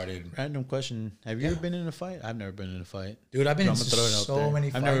I started. Random question: have you ever been in a fight? I've never been in a fight, dude. I've been in so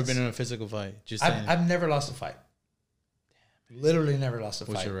many fights. I've never been in a physical fight. Just saying. I've never lost a fight. Literally never lost a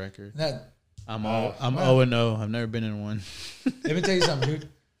fight. What's your record? That, I'm 0-0. I've never been in one. Let me tell you something, dude.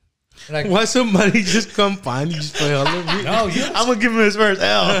 Like, why somebody just come find you just play all over me? No, I'm gonna give him his first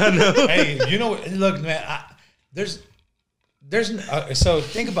L. Hey, you know what? Look, man. There's. So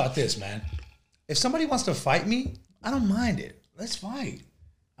think about this, man. If somebody wants to fight me, I don't mind it. Let's fight.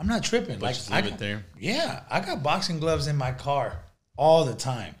 I'm not tripping. But just leave it there. Yeah, I got boxing gloves in my car all the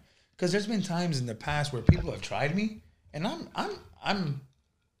time because there's been times in the past where people have tried me, and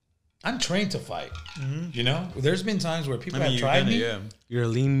I'm trained to fight. Mm-hmm. You know, there's been times where people have tried me. Yeah. You're a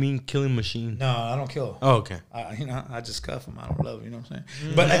lean, mean killing machine. No, I don't kill. Oh, okay. I just cuff them. I don't love them. You know what I'm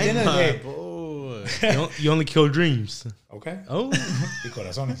saying? But at the end of the day, you only kill dreams. Okay. Oh, y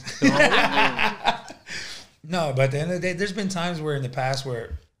corazones. No, but at the end of the day, there's been times where in the past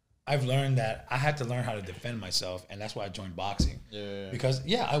where I've learned that I had to learn how to defend myself, and that's why I joined boxing. Yeah. Because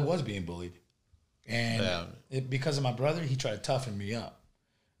I was being bullied, and because of my brother, he tried to toughen me up.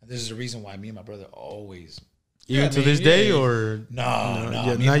 And this is the reason why me and my brother always. Even to this day, or no.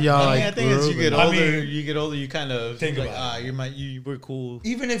 Now y'all I think as you get older, you kind of think like, about it. you were cool.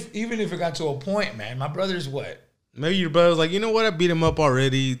 Even if it got to a point, man, my brother's what? Maybe your brother's like, you know what? I beat him up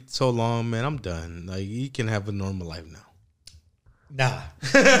already so long, man. I'm done. Like, he can have a normal life now. Nah.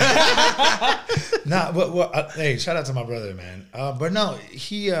 But hey, shout out to my brother, man. But no,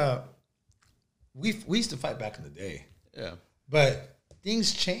 we used to fight back in the day. Yeah. But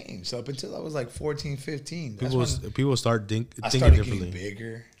things changed up until I was like 14, 15. People start thinking started differently. Getting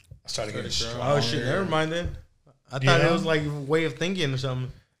bigger. I started getting stronger. Oh shit! Never mind then. I thought it was like a way of thinking or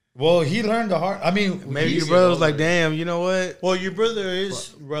something. Well, he learned the hard. I mean, maybe your brother was like, "Damn, you know what?" Well, your brother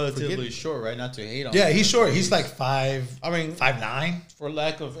is relatively short, right? Not to hate on. Yeah, he's short. He's like 5. I mean, 5'9". For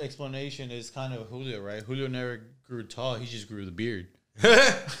lack of explanation, is kind of Julio, right? Julio never grew tall. He just grew the beard.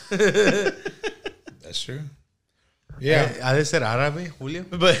 That's true. Yeah, I just said Árabe, Julio.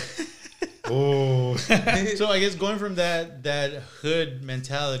 But oh, so I guess going from that hood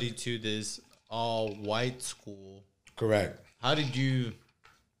mentality to this all white school, correct. How did you,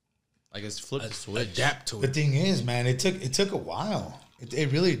 I guess, flip the switch? Adapt to The it. thing is, man, it took a while.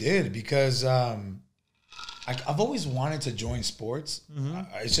 It really did because I've always wanted to join sports.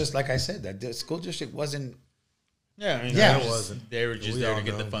 It's just like I said, that the school district wasn't. Yeah, I mean, Yeah, it it wasn't. They were just there to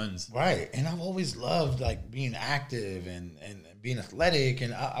get the funds. Right, and I've always loved like being active and being athletic,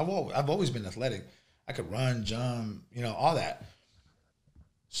 and I've always been athletic. I could run, jump, all that.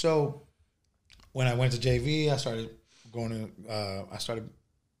 So when I went to JV, I started going to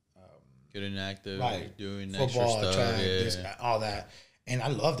Getting active, right, doing football, extra stuff, track, all that, and I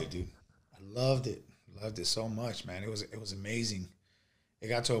loved it, dude. I loved it so much, man. It was amazing. It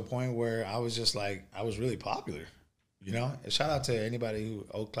got to a point where I was just like, I was really popular. Shout out to anybody who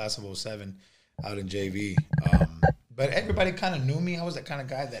old class of 07 out in JV. But everybody kind of knew me. I was that kind of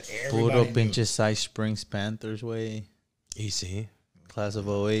guy that everybody Puro knew. pinche Cy Springs Panthers way. Easy. Class of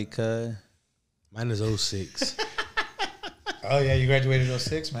 08 cut. Mine is 06. Oh yeah, you graduated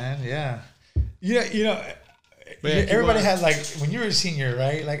 06, man. Yeah. But Everybody had like when you were a senior,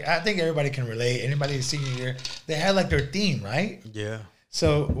 right? Like I think everybody can relate. Anybody in senior year, they had like their theme, right? Yeah.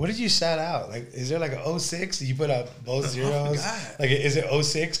 So what did you shout out? Like, is there like a 06? Did you put up both zeros? Like, is it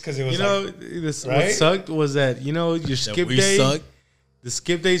 06? Because it was what sucked was that, your skip day. Sucked. The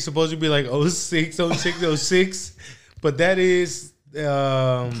skip day is supposed to be like 06, 06, 06. But that is,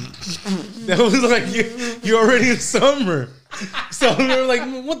 that was like, you're already in summer. So they're like,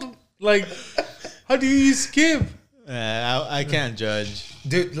 what the, like, how do you skip? I can't judge.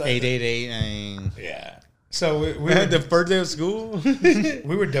 Dude, like, 888. yeah. So we had were the first day of school.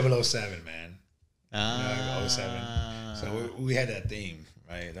 we were 007, man. 07. Ah, So we had that theme,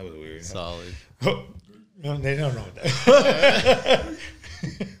 right? That was weird. solid. No, they don't know that.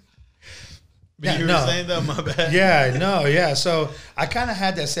 Yeah, you were no. saying that. My bad. Yeah, no, yeah. So I kind of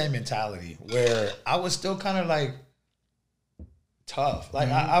had that same mentality where I was still kind of like tough. Like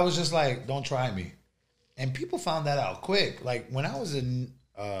I was just like, don't try me. And people found that out quick. Like when I was a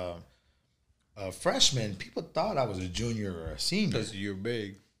freshman, people thought I was a junior or a senior. Because you're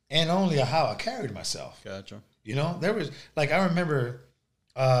big. And only how I carried myself. Gotcha. You know, there was like, I remember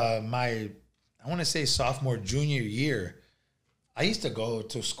I want to say sophomore, junior year, I used to go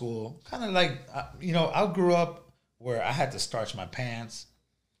to school kind of like, I grew up where I had to starch my pants,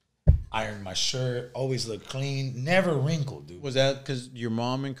 iron my shirt, always look clean, never wrinkled, dude. Was that because your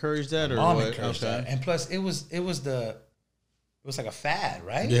mom encouraged that, or Mom what? encouraged that. And plus, it was like a fad,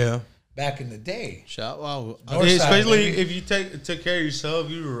 right? Yeah. Back in the day. Shout wow. North Yeah, side, especially baby. if you took care of yourself,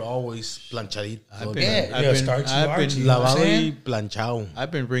 you were always planchadito. I've Lavado y planchado.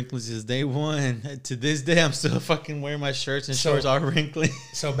 I've been wrinkly since day one. To this day, I'm still fucking wearing my shirts and shorts are wrinkly.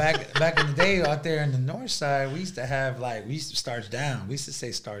 So back in the day, out there in the north side, we used to starch down. We used to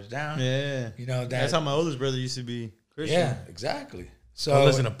say starch down. Yeah, You know that's how my oldest brother used to be. Christian. Yeah, exactly. So So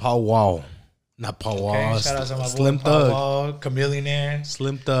listen to Paul Wall. Not Paul okay, Wall. shout out to my Slim boy, Paul Thug. Wall, Chameleonaire,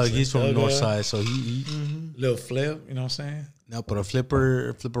 Slim Thug. He's from the Thug, north side, so he Lil Flip. You know what I'm saying? no, pero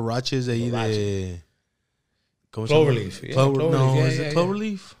Flipper Ratches ahí de ¿cómo se llama? Cloverleaf. Yeah, Clover, Cloverleaf. no, Yeah, is yeah, it yeah.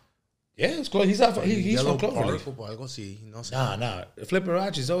 Cloverleaf? Yeah, it's close. He's from Yellow Cloverleaf. Park o algo así, no sé. Nah. Flipper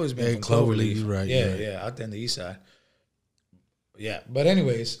Roche's always been Yeah, from Cloverleaf, Cloverleaf. right, Yeah, yeah. yeah, out there on the east side. Yeah, but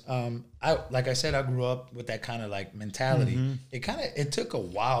anyways, I said, I grew up with that kind of like mentality. It took a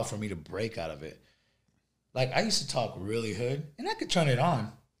while for me to break out of it. Like I used to talk really hood, and I could turn it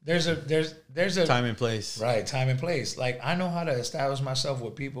on. There's a Time and place. right time and place. Like I know how to establish myself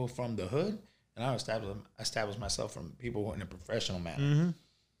with people from the hood, and I establish myself from people in a professional manner.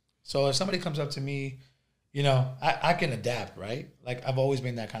 So if somebody comes up to me, I can adapt, right? Like I've always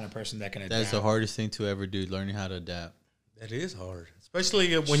been that kind of person that can adapt. That's the hardest thing to ever do, learning how to adapt. That is hard.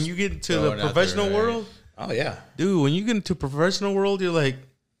 Especially when you get into Throw the it out there, professional right? world. Oh yeah, Dude, when you get into professional world, you're like,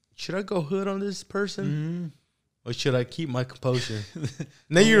 should I go hood on this person? Or should I keep my composure?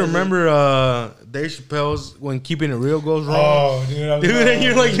 Then you remember Dave Chappelle's When Keeping It Real Goes Wrong. Oh, dude, Dude, and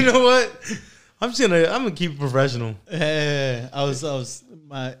you're like, you know what? I'm gonna keep it professional. Yeah, we'll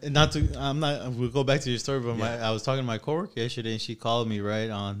go back to your story, but I was talking to my coworker yesterday, and she called me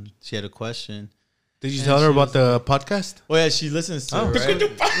she had a question. Did you tell her about the podcast? Well, yeah, she listens to it, right?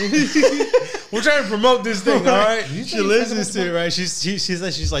 We're trying to promote this thing, all right? She listens to it, right?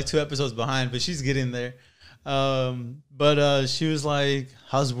 She's like 2 episodes behind, but she's getting there. But she was like,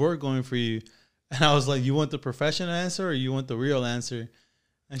 "How's work going for you?" And I was like, "You want the professional answer or you want the real answer?"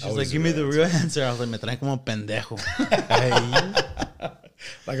 And she's like, "Give me the real answer." I was like, "Me traen como pendejo."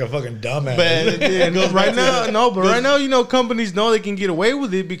 like a fucking dumbass. But it goes Right back now, to right now, companies know they can get away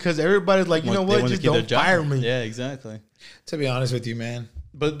with it because everybody's like, you know they what, wanna just keep their don't job. fire me. Yeah, exactly. To be honest with you, man.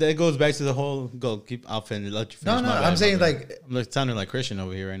 But that goes back to the whole I'll finish. Let you finish. No, my bad, I'm my saying bad. like, I'm sounding like Christian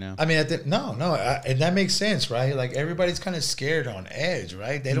over here right now. I mean, and that makes sense, right? Like everybody's kind of scared on edge,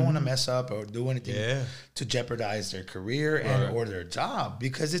 right? They don't want to mess up or do anything to jeopardize their career and or their job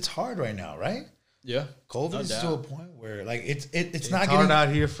because it's hard right now, right? Yeah, COVID no is doubt. to a point where like it's It's not hard getting out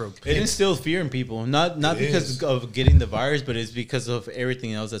here for It instills fear in people, not because is. of getting the virus, but it's because of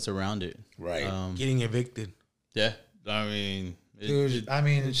everything else that's around it. right. getting evicted. Yeah, I mean, Dude, I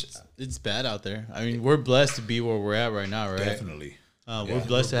mean, it's bad out there. I mean, we're blessed to be where we're at right now, right? definitely. We're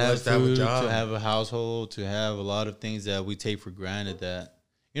blessed to have blessed to have a food, job. to have a household, to have a lot of things that we take for granted. That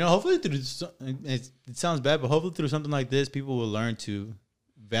hopefully it sounds bad, but hopefully through something like this, people will learn to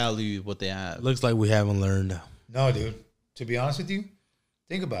value what they have. Looks like we haven't learned. No, dude. To be honest with you,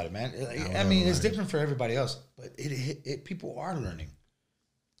 think about it, man. I mean, it's different for everybody else, but people are learning.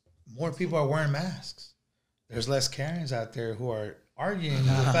 More people are wearing masks. There's less Karens out there who are arguing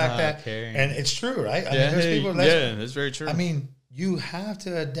the fact that, Karen. and it's true, right? I mean, there's people that's very true. I mean, you have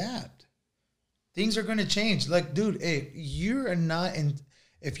to adapt. Things are going to change. Like, dude, if you're not in,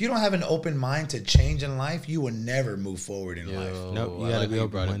 if you don't have an open mind to change in life, you will never move forward in life. Nope, you I gotta like be how you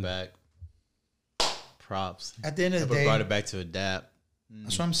brought it open-minded. back. Props. At the end of the But day, brought it back to adapt.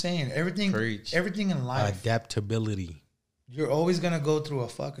 that's what I'm saying. Everything in life, Adaptability. you're always gonna go through a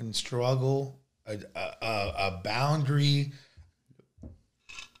fucking struggle, a boundary,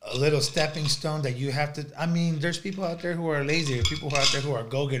 a little stepping stone that you have to. I mean, there's people out there who are lazy. There's people out there who are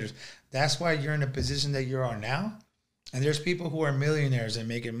go getters. That's why you're in the position that you're on now. And there's people who are millionaires and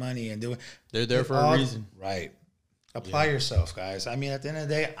making money and doing. They're there for a reason. Right. Apply yourself, guys. I mean, at the end of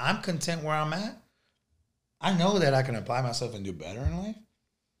the day, I'm content where I'm at. I know that I can apply myself and do better in life.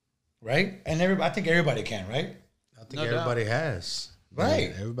 Right? And I think everybody can, right? I think No everybody has.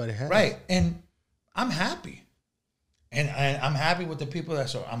 Right. Everybody has. Right. And I'm happy. And I'm happy with the people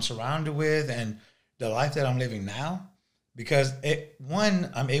that I'm surrounded with and the life that I'm living now. Because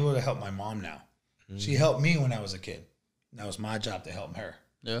I'm able to help my mom now. She helped me when I was a kid. That was my job to help her.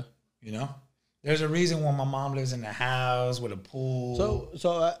 Yeah. You know? There's a reason why my mom lives in the house with a pool.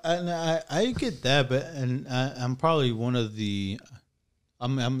 So I get that, but I'm probably one of the,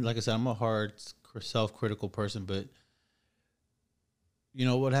 I'm like I said, I'm a hard self-critical person, but you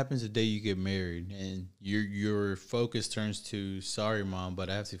know what happens the day you get married and your focus turns to, sorry mom, but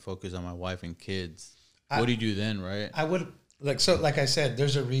I have to focus on my wife and kids. What do you do then, right? I would like I said,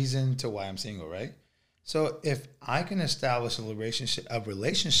 there's a reason to why I'm single, right? So if I can establish a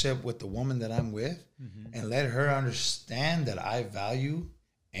relationship with the woman that I'm with and let her understand that I value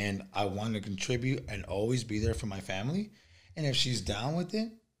and I want to contribute and always be there for my family, and if she's down with it,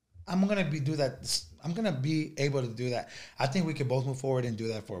 I'm gonna do that. I'm gonna be able to do that. I think we could both move forward and do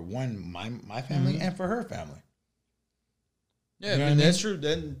that for my family and for her family. Yeah, you know I mean, that's true.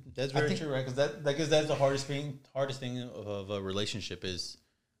 Then that's very true, right? Because that's the hardest thing of a relationship is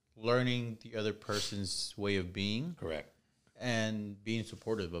learning the other person's way of being, correct, and being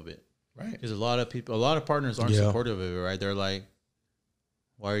supportive of it, right? Because a lot of partners aren't supportive of it, right? They're like,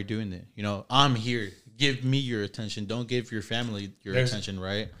 "Why are you doing that? You know, I'm here. Give me your attention. Don't give your family your attention,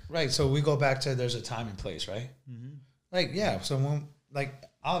 right?" Right. So we go back to there's a time and place, right? Like, yeah. So when, like,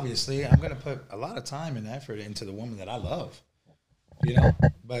 obviously, I'm gonna put a lot of time and effort into the woman that I love. You know,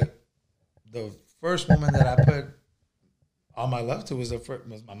 but the first woman that I put all my love to was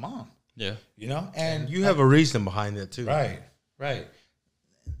my mom. Yeah, you know, and you have a reason behind that too. Right.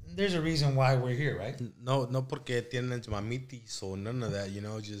 There's a reason why we're here, right? No porque tienen mamitis or none of that. You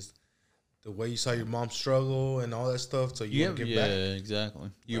know, just the way you saw your mom struggle and all that stuff. So you want to give back. Yeah, exactly.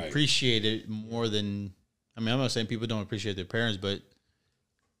 You appreciate it more than. I mean, I'm not saying people don't appreciate their parents, but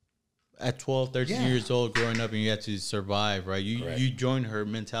at 12, 13 years old, growing up, and you have to survive, right? You join her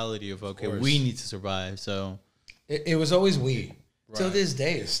mentality of, okay, we need to survive. So it was always we. Right. Till this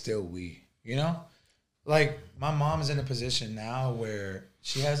day, it's still we. You know, like my mom is in a position now where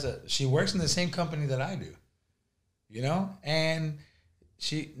she works in the same company that I do. You know, and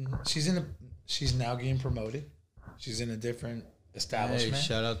she's now getting promoted. She's in a different establishment. Hey,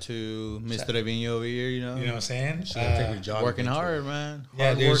 shout out to Mr. Trevino over here, you know. You know what I'm saying? Working hard, man.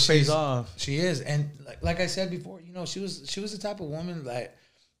 Hard work pays off. She is. And like I said before, you know, she was the type of woman that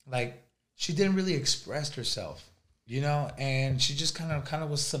like she didn't really express herself, you know, and she just kind of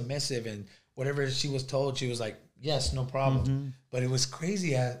was submissive, and whatever she was told, she was like, yes, no problem. But it was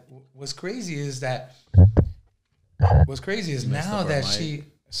crazy. What's crazy is now that she,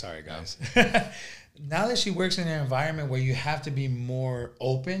 sorry guys, now that she works in an environment where you have to be more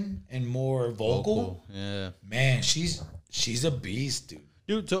open and more vocal, man, she's a beast,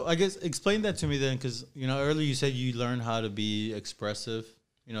 dude. So I guess explain that to me then, because you know earlier you said you learned how to be expressive,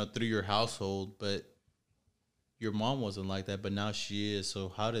 you know, through your household, but your mom wasn't like that, but now she is. So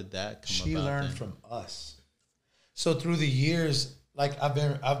how did that come about? She learned from us. So through the years, like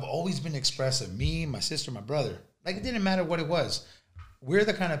I've always been expressive. Me, my sister, my brother. Like it didn't matter what it was. We're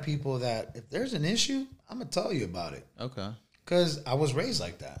the kind of people that if there's an issue, I'm gonna tell you about it. Okay. Because I was raised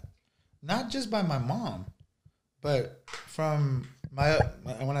like that, not just by my mom, but from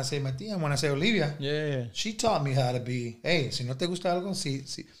when I say my tía, when I say Olivia, she taught me how to be. Hey, si no te gusta algo,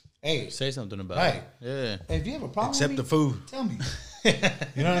 hey, say something about it. Yeah. Hey, if you have a problem, except the food, tell me. You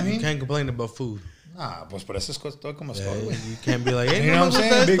know what I mean? You can't complain about food. Nah, pues por eso estoy como estoy. You can't be like, hey, you know what I'm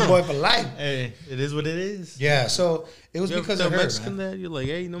saying? Big boy for life. Hey, it is what it is. Yeah, so it was because of her. Mexican that you're like,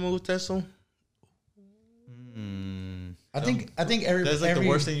 hey, no me gusta eso. I think every that's like the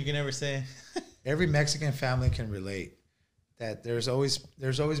worst thing you can ever say. Every Mexican family can relate that there's always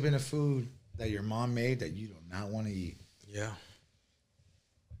been a food that your mom made that you do not want to eat. Yeah.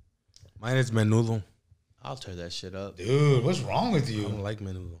 Mine is menudo. I'll tear that shit up. Dude, what's wrong with you? I don't like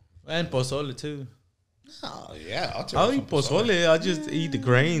menudo. And pozole too. Oh, yeah. I'll eat pozole. I'll just eat the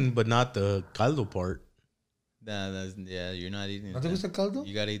grain, but not the caldo part. Nah, you're not eating ¿No te gusta el caldo?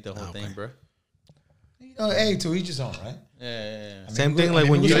 You gotta eat the whole thing, bro. You know, hey, to each his own, right? Yeah. I mean, same thing like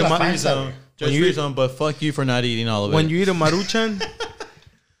when you eat a Maruchan. Just for your own, but fuck you for not eating all of it. When you eat a Maruchan,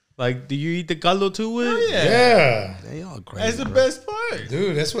 like, do you eat the caldo too with? Oh, yeah. They all great. That's the best part.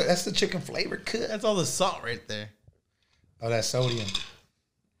 Dude, that's the chicken flavor cut. That's all the salt right there. Oh, that sodium.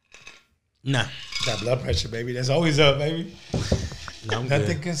 Nah. That blood pressure, baby. That's always up, baby.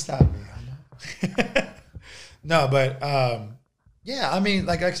 Nothing can stop me. No, but yeah, I mean,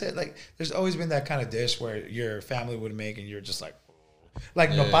 like I said, like there's always been that kind of dish where your family would make and you're just like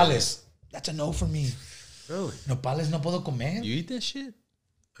nopales. That's a no for me. Really? Nopales no puedo comer. You eat that shit?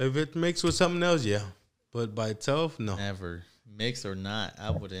 If it mixed with something else, yeah. But by itself, no. Never. Mixed or not,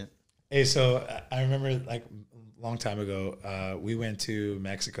 I wouldn't. Hey, so I remember like a long time ago, we went to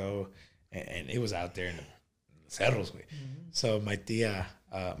Mexico, and it was out there in the cerros. So my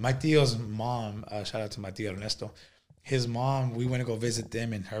tio's mom, shout out to my tio Ernesto, his mom, we went to go visit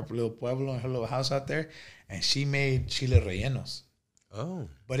them in her little pueblo, in her little house out there, and she made chile rellenos. Oh.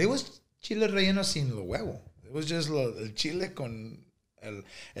 But it was chile relleno sin lo huevo. It was just el chile con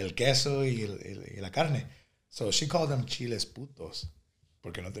el queso y la carne. So she called them chiles putos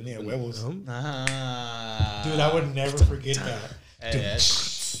porque no tenía huevos. Ah. Dude, I would never forget that. Hey,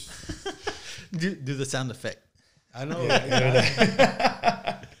 do the sound effect. I know.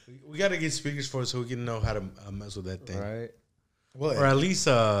 We got to get speakers for it so we can know how to mess with that thing. Right. Well, Or at least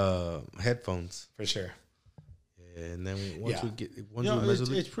headphones. for sure. Yeah, and then once we It's,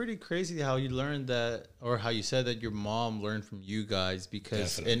 it's pretty crazy how you learned that, or how you said that your mom learned from you guys,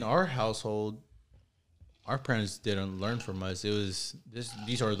 because Definitely. in our household, our parents didn't learn from us. It was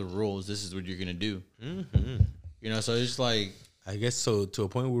these are the rules. This is what you're gonna do. Mm-hmm. You know, so it's like, I guess so. To a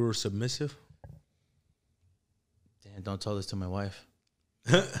point we were submissive. damn, don't tell this to my wife.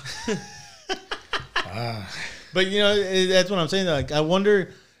 Ah, But you know, that's what I'm saying. Like, I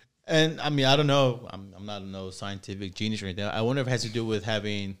wonder, and I mean, I don't know. I'm not no scientific genius or anything. I wonder if it has to do with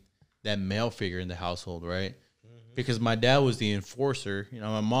having that male figure in the household, right? Because my dad was the enforcer. You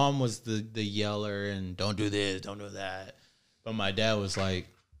know, my mom was the yeller and don't do this, don't do that. But my dad was like,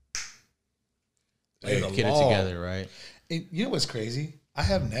 Hey, get it law. together, right? And you know what's crazy? I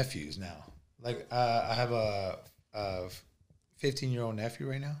have nephews now. Like I have a 15-year-old nephew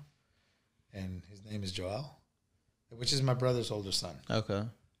right now, and his name is Joel, which is my brother's older son. Okay.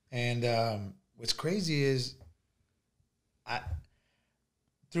 And what's crazy is,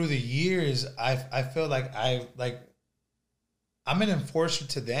 through the years, I feel like I'm an enforcer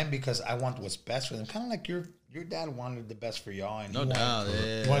to them because I want what's best for them. Kind of like your dad wanted the best for y'all, and No doubt.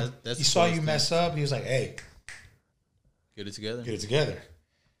 he saw you mess up. He was like, "Hey, Get it together. get it together."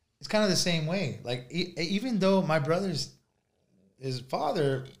 It's kind of the same way. Like even though my brother's his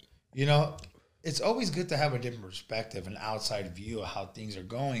father, you know, it's always good to have a different perspective, an outside view of how things are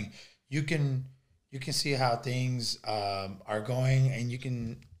going. You can see how things are going, and you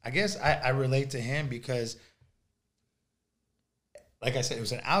can. I guess I relate to him because, like I said, it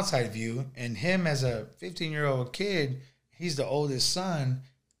was an outside view, and him as a 15-year-old kid, he's the oldest son.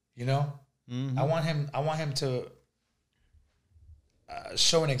 You know, Mhm. I want him to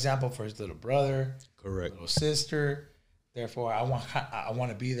show an example for his little brother, Correct. little sister. Therefore, I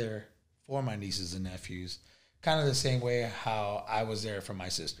want to be there for my nieces and nephews, kind of the same way how I was there for my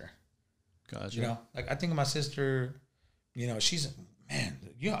sister. Gotcha. You know, like I think of my sister. You know, she's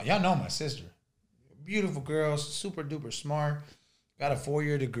y'all know my sister, beautiful girl, super duper smart, got a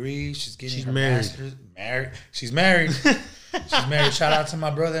 4-year degree. She's her married. master's. She's married. She's married. Shout out to my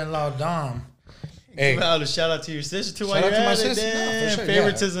brother-in-law Dom. Hey, Give out a shout out to your sister too. Shout While out you're to my at it. sister. No, for Damn, sure,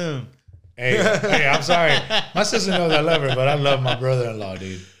 favoritism. hey, I'm sorry. My sister knows I love her, but I love my brother-in-law,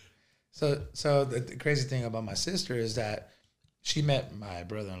 dude. So the crazy thing about my sister is that she met my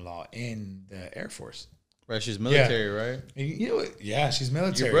brother-in-law in the Air Force. Right, she's military, right? And you know what? Yeah, she's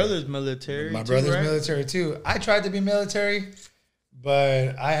military. Your brother's military. My too, brother's right? military too. I tried to be military,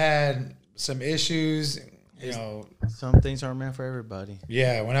 but I had some issues. You know, Some things aren't meant for everybody.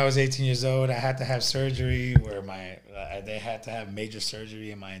 yeah. When I was 18 years old, I had to have surgery where they had to have major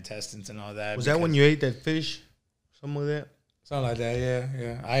surgery in my intestines and all that. Was that when you ate that fish? Something like that? Something like that,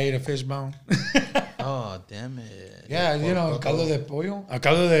 yeah. I ate a fish bone. Oh, damn it. Yeah, you know, caldo de pollo.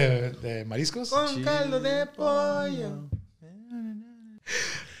 Caldo de mariscos. Con caldo de pollo.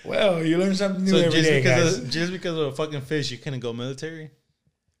 Well, you learn something new So every day, guys. just because of a fucking fish, you couldn't go military?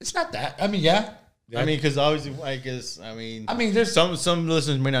 It's not that. I mean, yeah. I mean, because obviously, I mean, there's some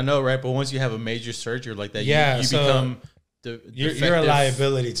listeners may not know, right? But once you have a major surgery like that, Yeah, you so become you're a defective.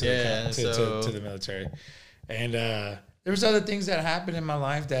 liability to Yeah, to the military. And there was other things that happened in my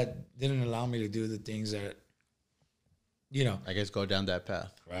life that didn't allow me to do the things that, you know. I guess go down that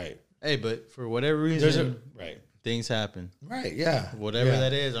path. Right. Hey, but for whatever reason, There's a right. things happen. Right. Yeah. Whatever Yeah.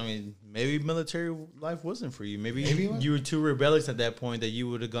 that is, I mean, maybe military life wasn't for you. Maybe Maybe it was. you were too rebellious at that point that you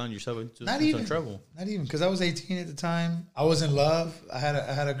would have gotten yourself into Not some even trouble. Not even because I was 18 at the time. I was in love. I had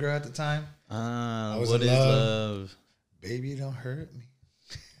a girl at the time. Ah, I was what in is love. love? Baby, don't hurt me.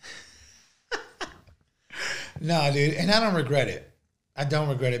 No, dude, and I don't regret it. I don't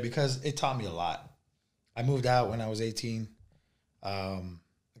regret it because it taught me a lot. I moved out when I was 18. I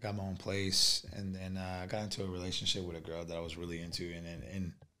got my own place, and then I got into a relationship with a girl that I was really into,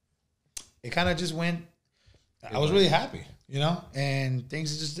 and it kind of just went I was really happy, you know, and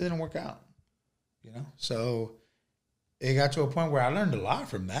things just didn't work out, you know. So it got to a point where I learned a lot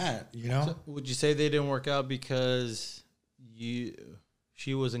from that, you know. So would you say they didn't work out because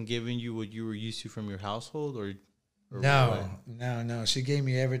she wasn't giving you what you were used to from your household, or no. She gave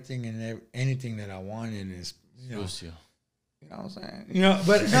me everything and anything that I wanted. Is you know what I'm saying? You know,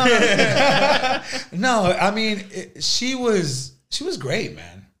 but no. I mean, she was great,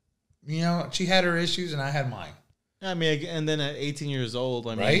 man. You know, she had her issues and I had mine. I mean, and then at 18 years old,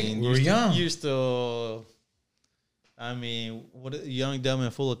 I right? mean, we were young. You're still, I mean, young, dumb,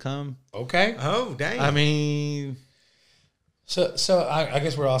 and full of cum. Okay. Oh, dang. I mean, so I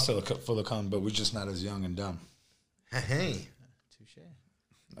guess we're also full of cum, but we're just not as young and dumb. Hey. touche.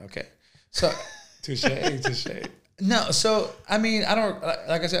 Okay. So, touche. No, so, I mean, I don't,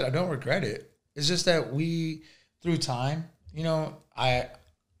 like I said, I don't regret it. It's just that through time, you know,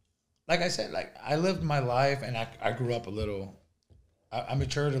 like I said, like I lived my life and I grew up a little, I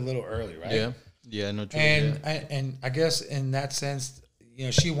matured a little early, right? Yeah, no trouble. And I guess in that sense, you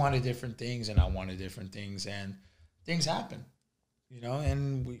know, she wanted different things and I wanted different things and things happen, you know,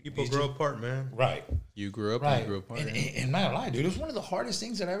 and People grow apart, man. Right. You grew up, Right. and you grew apart. And not gonna lie, dude, it was one of the hardest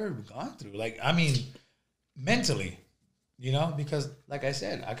things that I've ever gone through. Like, I mean, mentally, you know, because like I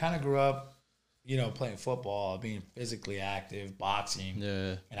said, I kind of grew up, you know, playing football, being physically active, boxing.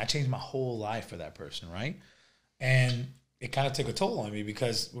 Yeah. And I changed my whole life for that person, right? And it kind of took a toll on me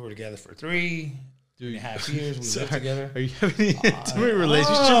because we were together for 3.5 years. We lived together. Are you having an intimate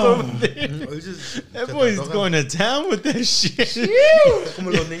relationship over there? That boy's going to town with that shit.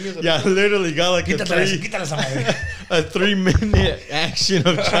 Yeah, literally got like a 3-minute action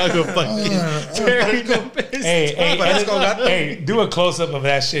of Chago fucking tearing up his Hey, do a close up of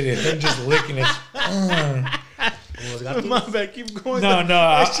that shit and him just licking it. My bad, keep going. No,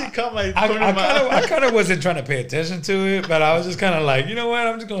 that shit caught my I kind of wasn't trying to pay attention to it, but I was just kind of like, you know what?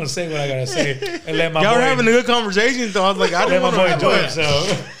 I'm just gonna say what I gotta say and let my Y'all boy, were having a good conversation, so I was like, I let didn't my want boy to enjoy it. So,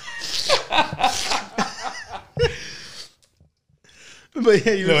 But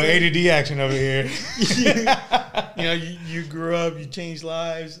yeah, you little ADD action over here. you know, you grew up, you changed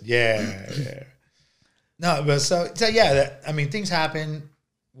lives. Yeah. No, but so yeah, I mean, things happen.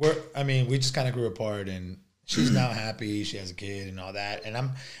 We just kind of grew apart, and she's now happy. She has a kid and all that, and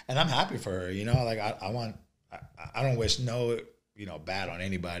I'm happy for her. You know, like I don't wish no, you know, bad on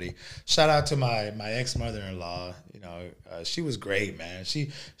anybody. Shout out to my ex mother-in-law. You know, she was great, man.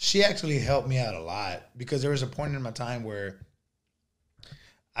 She actually helped me out a lot because there was a point in my time where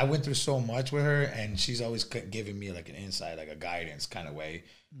I went through so much with her, and she's always giving me like an insight, like a guidance kind of way,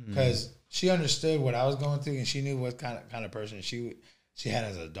 because she understood what I was going through, and she knew what kind of person she had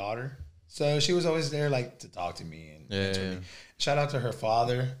as a daughter. So she was always there, like, to talk to me and mentor me. Shout out to her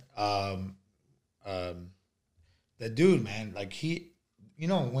father, the dude, man. Like he, you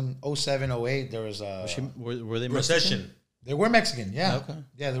know, when 07, 08, there was a were they recession. Mexican? They were Mexican, yeah. Okay.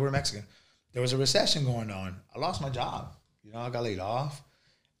 Yeah, they were Mexican. There was a recession going on. I lost my job. You know, I got laid off.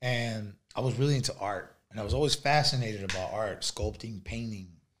 And I was really into art. And I was always fascinated about art, sculpting, painting.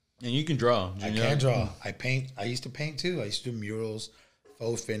 And you can draw. I can draw. I paint. I used to paint too. I used to do murals,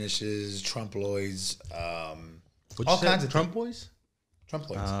 faux finishes, trumploids, all kinds of Trumpoids?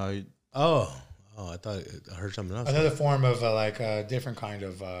 Trumploids. I thought I heard something else. Another form of different kind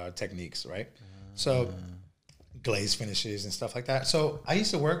of techniques, right? So glaze finishes and stuff like that. So I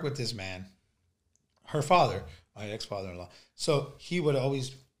used to work with this man, her father, my ex-father-in-law. So he would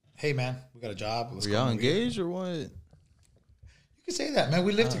always, hey man, we got a job. Were y'all engaged or what? You can say that, man.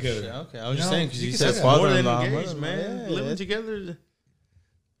 We lived together. Shit, okay, I was just saying because you can said say that. More than father-in-law, engaged, man. Living together.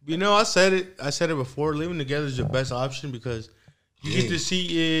 You know, I said it before. Living together is the best option because you get to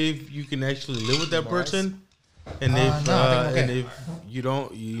see if you can actually live with that person, and if you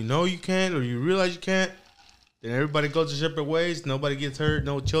don't, you know you can't, or you realize you can't, then everybody goes their separate ways. Nobody gets hurt.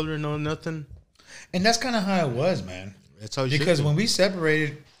 No children. No nothing. And that's kind of how it was, man. That's how. Because when we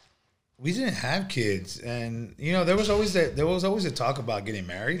separated, we didn't have kids, and you know there was always a talk about getting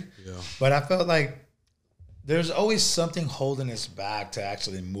married. Yeah. But I felt like there's always something holding us back to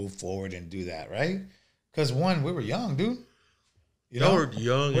actually move forward and do that, right? Because one, we were young, dude. You know, were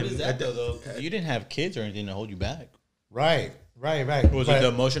young. What is that though? You didn't have kids or anything to hold you back. Right. Was it the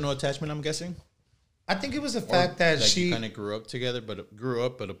emotional attachment? I'm guessing. I think it was the fact that like she kind of grew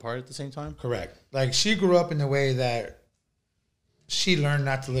up but apart at the same time. Correct. Like she grew up in the way that she learned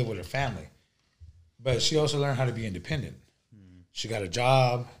not to live with her family, but she also learned how to be independent. She got a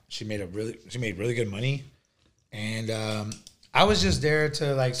job. She made really good money, and I was just there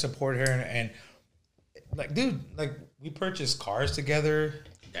to like support her and like, dude, like we purchased cars together.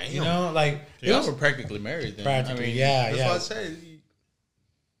 Damn. You know, like Y'all were practically married then. practically, That's yeah. why I say,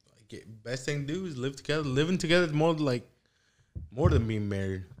 like, best thing to do is live together. Living together is more than being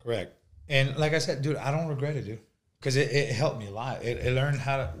married. Correct. And like I said, dude, I don't regret it, dude, because it helped me a lot. It learned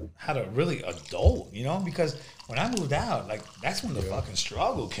how to really adult, you know, because when I moved out, like that's when the fucking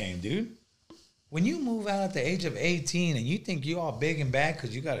struggle came, dude. When you move out at the age of 18 and you think you all big and bad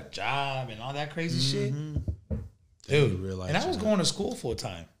because you got a job and all that crazy shit, dude. And I was going to school full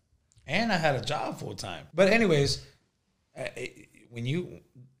time, and I had a job full time. But anyways,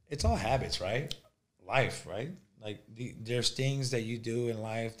 it's all habits, right? Life, right? Like there's things that you do in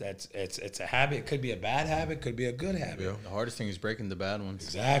life that's it's a habit. It could be a bad habit, could be a good habit. The hardest thing is breaking the bad ones.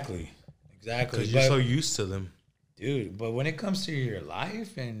 Exactly. Because you're so used to them, dude. But when it comes to your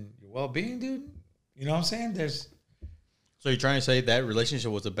life and your well-being, dude, you know what I'm saying? So you're trying to say that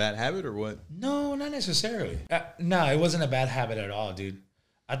relationship was a bad habit or what? No, not necessarily. No, it wasn't a bad habit at all, dude.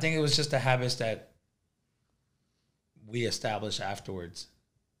 I think it was just a habit that we established afterwards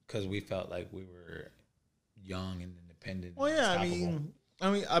because we felt like we were young and independent. Well, yeah,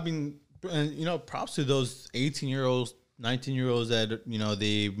 I mean, you know, props to those 18-year-olds, 19-year-olds that, you know,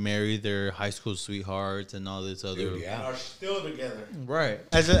 they married their high school sweethearts and all this other. Dude, yeah. and are still together. Right.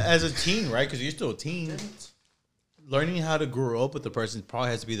 As a teen, right? Because you're still a teen. Learning how to grow up with the person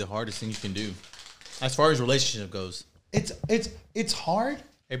probably has to be the hardest thing you can do, as far as relationship goes. It's hard.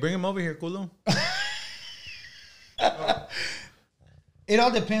 Hey, bring him over here, culo. It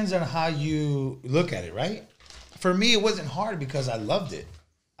all depends on how you look at it, right? For me, it wasn't hard because I loved it.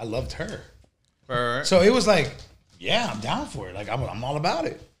 I loved her. Right. So it was like, yeah, I'm down for it. Like I'm all about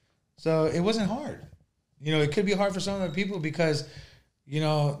it. So it wasn't hard. You know, it could be hard for some other people because, you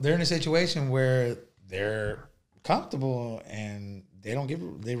know, they're in a situation where they're comfortable and they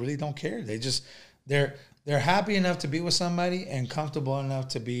really don't care. They're happy enough to be with somebody and comfortable enough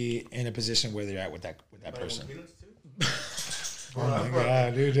to be in a position where they're at with that person. Oh my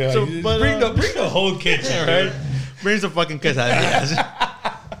god, dude! So, but, bring the whole kitchen, right? Bring some fucking quesadillas.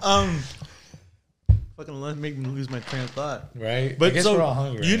 Fucking make me lose my train of thought. Right, But I guess so we're all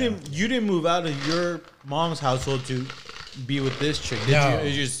hungry. you right didn't move out of your mom's household to be with this chick. Did No.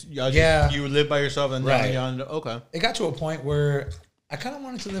 you? You live by yourself and Right. then okay. It got to a point where I kind of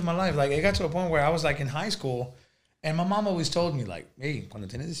wanted to live my life. Like it got to a point where I was like in high school, and my mom always told me like, "Hey, cuando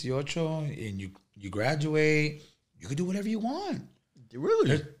tienes 18 and you graduate, you can do whatever you want."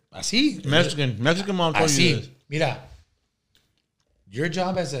 Really? Así. Mexican mom told you Así. this. Mira, your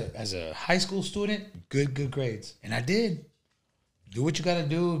job as a high school student, good grades, and I did. Do what you got to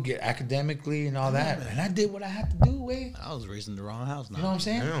do, get academically and all that, and I did what I had to do. Way. I was raised in the wrong house now. You know what I'm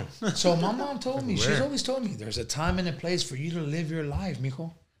saying? Damn. So my mom told me, she's always told me, there's a time and a place for you to live your life,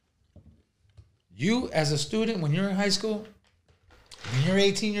 mijo. You, as a student, when you're in high school, when you're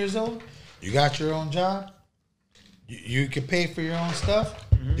 18 years old, you got your own job, you can pay for your own stuff,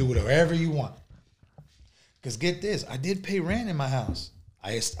 do whatever you want. Because get this, I did pay rent in my house.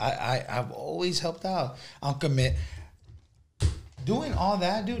 I've always helped out. I'll commit. Doing all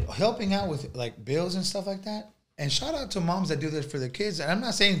that, dude, helping out with like bills and stuff like that. And shout out to moms that do this for their kids. And I'm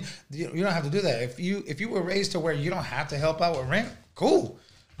not saying you don't have to do that. If you were raised to where you don't have to help out with rent, cool.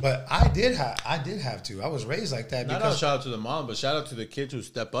 But I did have to. I was raised like that. Not Because shout out to the mom, but shout out to the kids who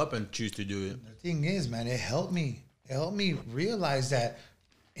step up and choose to do it. the thing is, man, it helped me. It helped me realize that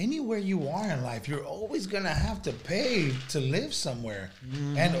anywhere you are in life, you're always gonna have to pay to live somewhere,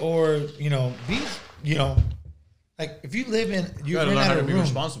 and or be like if you live in You gotta learn how to be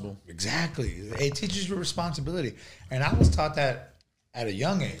responsible. Exactly, it teaches you responsibility, and I was taught that at a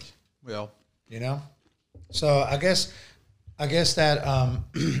young age. Well, You know, so I guess that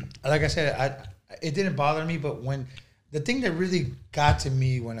like I said, it didn't bother me, but when the thing that really got to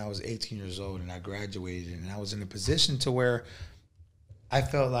me when I was 18 years old and I graduated and I was in a position to where I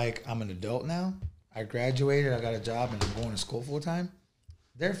felt like I'm an adult now. I graduated, I got a job, and I'm going to school full time.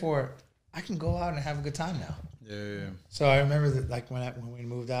 Therefore, I can go out and have a good time now. yeah. So I remember that, like when we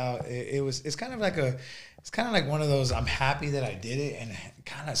moved out, it's kind of like one of those. I'm happy that I did it, and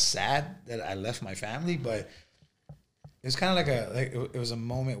kind of sad that I left my family. But it's kind of it was a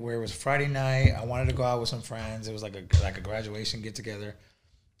moment where it was Friday night. I wanted to go out with some friends. It was like a graduation get together,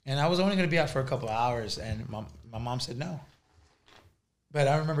 and I was only going to be out for a couple of hours. And my mom said no. But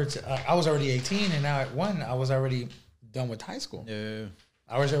I remember I was already 18, and now at 1, I was already done with high school. Yeah.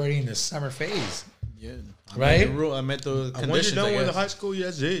 I was already in the summer phase. Yeah. Right? I met the When conditions. you're done with guess. high school,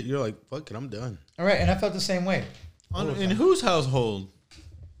 that's it. You're like, fuck it, I'm done. All right, and I felt the same way. In whose household?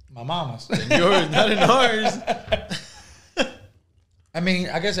 My mama's. Yours, not in ours. I mean,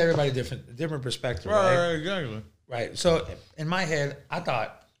 I guess everybody different perspective, Right, right? exactly. Right. So in my head, I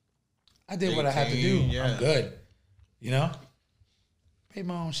thought I did what I had to do. 18, yeah. I'm good. You know? Paid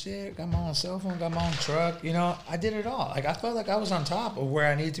my own shit, got my own cell phone, got my own truck. You know, I did it all. Like, I felt like I was on top of where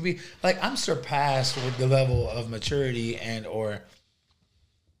I needed to be. Like, I'm surpassed with the level of maturity and or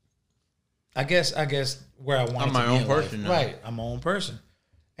I guess where I wanted to be. I'm my own in life. person now. Right. I'm my own person.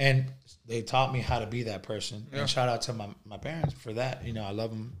 And they taught me how to be that person. Yeah. And shout out to my parents for that. You know, I love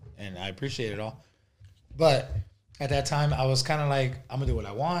them and I appreciate it all. But at that time, I was kind of like, I'm going to do what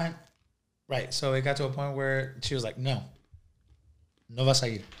I want. Right. So it got to a point where she was like, no vas a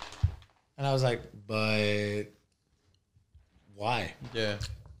ir. And I was like, but why? Yeah.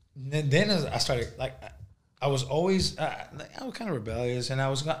 And then I started, like, I was always, I was kind of rebellious, and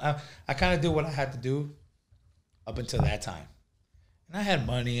I kind of did what I had to do up until that time. And I had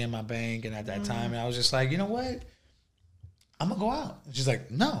money in my bank, and at that time, and I was just like, you know what? I'm going to go out. And she's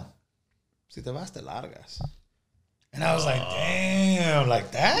like, no. Si te vas, te largas. And I was like, damn,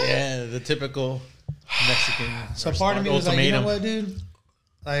 like that? Yeah, the typical Mexican. So part of me was like, you know what, dude?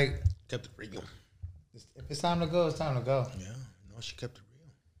 Like, Kept it real. if it's time to go, it's time to go. Yeah. No, she kept it real.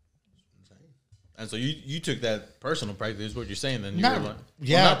 That's what I'm saying. And so you took that personal practice, is what you're saying then. You Not- were like,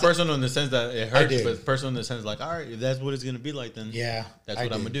 yeah, not personal in the sense that it hurts, did. but personal in the sense like, all right, if that's what it's going to be like, then Yeah. that's I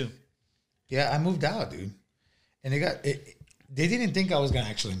what I'm did. going to do. Yeah, I moved out, dude. And they didn't think I was going to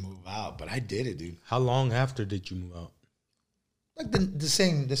actually move out, but I did it, dude. How long after did you move out? Like the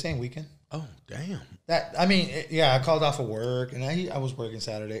same weekend. Oh, damn. That I mean, I called off of work, and I was working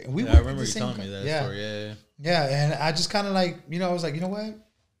Saturday, and we Yeah, worked I at remember the you same telling me that yeah. story. Yeah. Yeah, and I just kind of like, you know, I was like, you know what?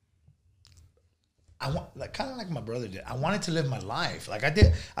 I want, like, kind of like my brother did. I wanted to live my life. Like I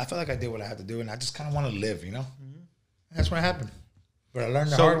did. I felt like I did what I had to do, and I just kind of want to live, you know? And that's what happened. But I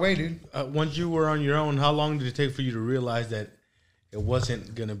learned the hard way, dude. Once you were on your own, how long did it take for you to realize that it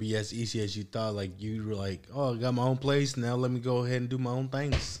wasn't going to be as easy as you thought? Like, you were like, oh, I got my own place. Now let me go ahead and do my own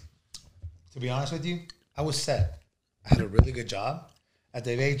things. To be honest with you, I was set. I had a really good job. At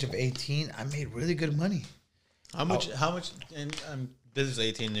the age of 18, I made really good money. How much, and this is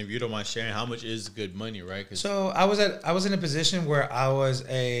 18, if you don't mind sharing, how much is good money, right? 'Cause So I was in a position where I was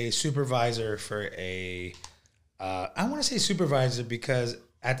a supervisor for I want to say supervisor because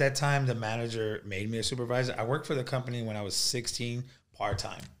at that time the manager made me a supervisor. I worked for the company when I was 16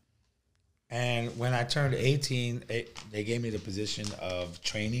 part-time. And when I turned 18, they gave me the position of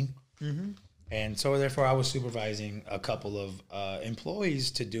training. Mm-hmm. And so therefore I was supervising a couple of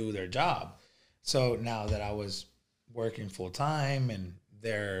employees to do their job. So now that I was working full-time and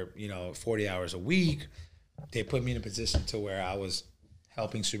they're, 40 hours a week, they put me in a position to where I was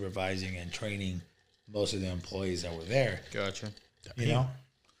helping supervising and training most of the employees that were there. Gotcha. You know,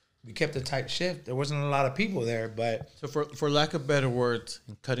 we kept a tight shift. There wasn't a lot of people there, but So for lack of better words,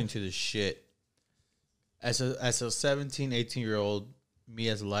 and cutting to the shit, as a 17, 18-year-old, me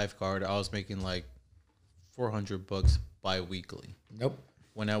as a lifeguard, I was making like $400 bi-weekly. nope.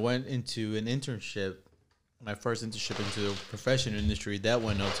 When I went into an internship, my first internship into the professional industry, that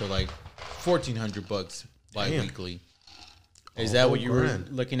went up to like $1,400 bi-weekly. Is that what you were grand.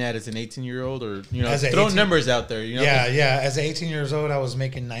 looking at as an 18-year-old, or As a throw 18 numbers out there? Yeah. As 18 years old, I was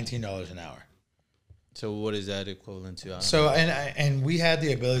making $19 an hour. So what is that equivalent to? I don't So and we had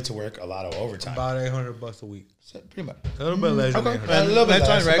the ability to work a lot of overtime. About $800 a week. So pretty much. A little bit less than 800. A little bit That's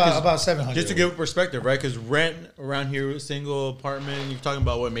less, fine, right? 'Cause about 700. Just to give a perspective, right? Because rent around here, single apartment, you're talking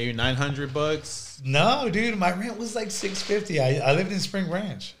about what, maybe $900? No, dude, my rent was like $650. I lived in Spring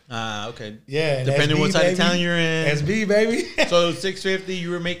Branch. Ah, okay. Yeah, and Depending SB, what side baby. of town you're in. SB, baby. So $650,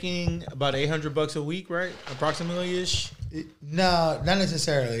 you were making about $800 a week, right? Approximately ish. No, not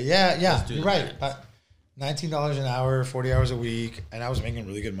necessarily. Yeah, Let's do you're the right. math. About $19 an hour, 40 hours a week, and I was making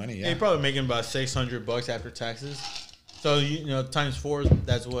really good money. Yeah. Yeah, You're probably making about $600 after taxes. So times 4,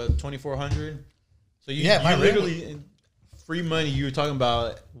 that's what, $2,400. So you my rent literally free money. You were talking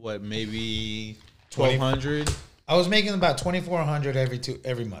about what, maybe $1,200. I was making about $2,400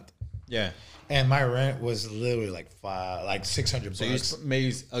 every month, Yeah. and my rent was literally like $600. So you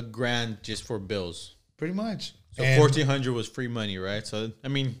made $1,000 just for bills. Pretty much. So And- $1,400 was free money, right? So I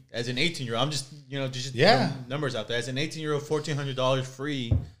mean, as an 18-year-old, I'm just just Yeah. throwing numbers out there. As an 18-year-old, $1,400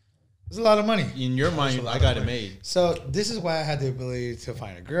 free. It's a lot of money. In your mind, I got it made. So this is why I had the ability to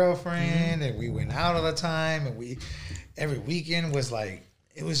find a girlfriend, and we went out all the time, and every weekend was like,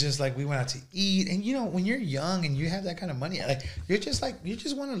 it was just like we went out to eat, and when you're young and you have that kind of money, like you just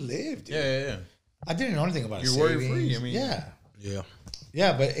want to live, dude. Yeah. I didn't know anything about You're savings. worry-free, I mean- Yeah.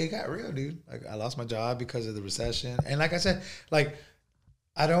 Yeah, but it got real, dude. Like I lost my job because of the recession, and like I said, like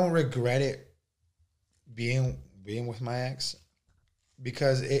I don't regret it being with my ex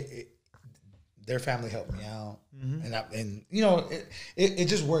because their family helped me out, and you know, it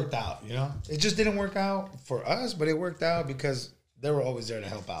just worked out. You know, it just didn't work out for us, but it worked out because they were always there to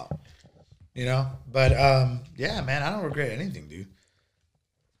help out. You know, but yeah, man, I don't regret anything, dude.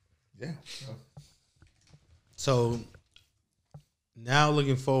 Yeah. So now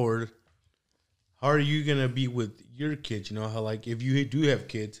looking forward, how are you gonna be with your kids? You know, how like if you do have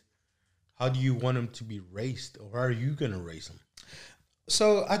kids, how do you want them to be raised, or how are you gonna raise them?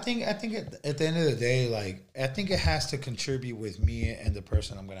 So I think at the end of the day, like I think it has to contribute with me and the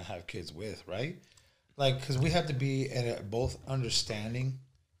person I'm gonna have kids with, right? Like, because we have to be at a, both understanding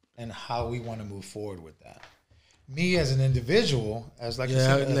and how we want to move forward with that. Me as an individual, as like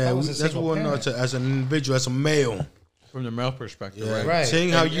Yeah, you said, if I was a that's single what we know parent, as an individual, as a male. From the male perspective, Yeah, right? Right. Saying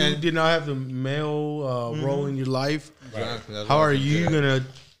how And- you and- did not have the male role in your life, Exactly. That's how what I are was you gonna gonna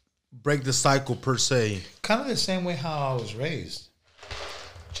break the cycle per se? kind of the same way how I was raised.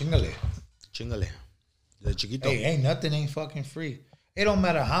 Chingale. Chingale, the chiquito. Hey, ain't fucking free. It don't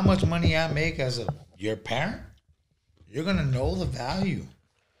matter how much money I make as your parent, you're gonna know the value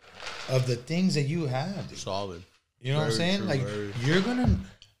of the things that you have. Dude. solid. You know what I'm Very saying? true, Like very- you're gonna.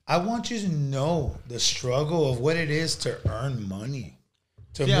 I want you to know the struggle of what it is to earn money,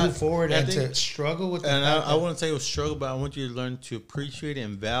 to Yeah, move forward, I and think- to struggle with. The And fact I that wouldn't say it was struggle, but I want you to learn to appreciate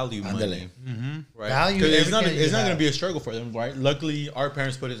and value money. Right? Value 'Cause it's not. everything that It's you not going to have. be a struggle for them, right? Luckily, our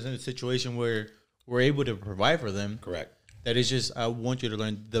parents put us in a situation where we're able to provide for them. correct. That is just. I want you to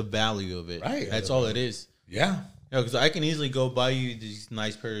learn the value of it. Right. That's all it is. Yeah. Because I can easily go buy you these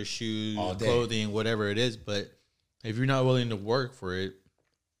nice pair of shoes, All day. clothing, whatever it is, but if you're not willing to work for it,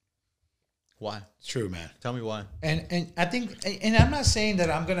 why? It's true, man. Tell me why. And I think, and I'm not saying that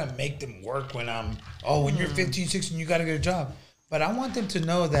I'm gonna make them work when when you're 15, 16, you gotta get a job. But I want them to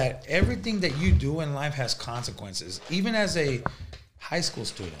know that everything that you do in life has consequences. Even as a high school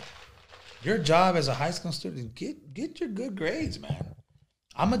student, your job as a high school student, get your good grades, man.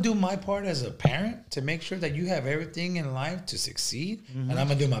 I'm gonna do my part as a parent to make sure that you have everything in life to succeed, and I'm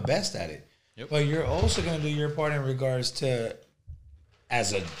gonna do my best at it. Yep. But you're also gonna do your part in regards to,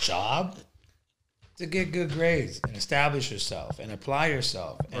 as a job, to get good grades and establish yourself and apply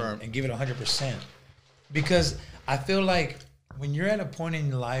yourself and, Right. and give it 100%. Because I feel like when you're at a point in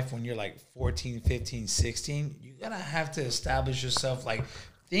your life when you're like 14, 15, 16, you're going to have to establish yourself, like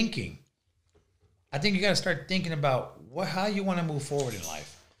thinking. I think you got to start thinking about how you want to move forward in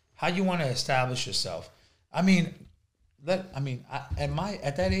life, how you want to establish yourself. I mean, at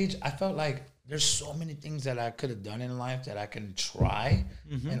that age, I felt like there's so many things that I could have done in life that I can try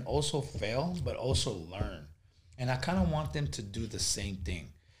and also fail, but also learn. And I kind of want them to do the same thing.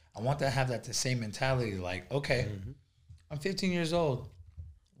 I want to have the same mentality. Like, okay, I'm 15 years old.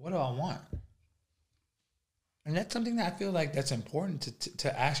 What do I want? And that's something that I feel like that's important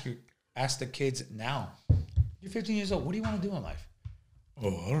to ask the kids now. You're 15 years old. What do you want to do in life?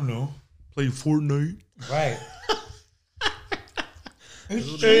 Oh, I don't know. Play Fortnite. Right.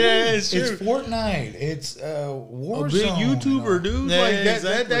 It's true. Yeah, it's It's true. Fortnite. It's Warzone. A big YouTuber, you know. dude. Yeah, like that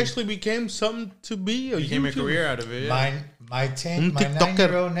exactly. actually became something to be a Became a YouTuber. career out of it. Yeah. My TikToker.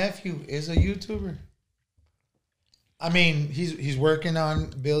 9-year-old nephew is a YouTuber. I mean, he's working on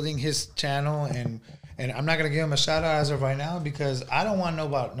building his channel, and I'm not gonna give him a shout out as of right now because I don't want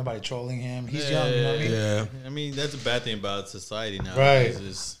nobody trolling him. He's young, you know what I mean? Yeah. I mean, that's a bad thing about society now. Right.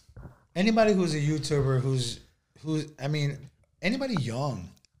 Anybody Anybody who's a YouTuber who's I mean, anybody young.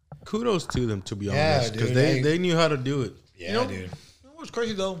 Kudos to them, to be Yeah, honest, because dude, they knew how to do it. Yeah, You know, dude. what's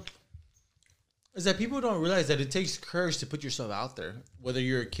crazy though is that people don't realize that it takes courage to put yourself out there, whether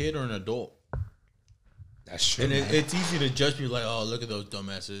you're a kid or an adult. That's true. And man. it's easy to judge people like, oh, look at those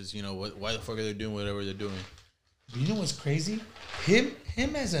dumbasses. You know, why the fuck are they doing whatever they're doing? You know what's crazy? Him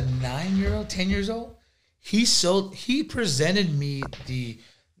as a 9-year-old, 10 years old, he presented me the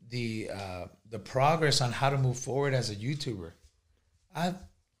progress on how to move forward as a YouTuber. And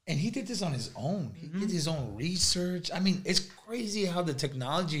he did this on his own. He did his own research. I mean, it's crazy how the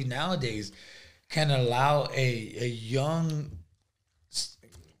technology nowadays can allow a young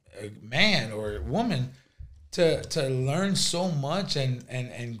man or woman to learn so much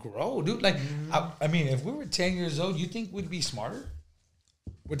and grow, dude. Like, I mean, if we were 10 years old, you think we'd be smarter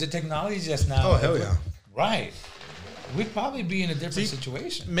with the technology just now? Oh, hell yeah. Right. We'd probably be in a different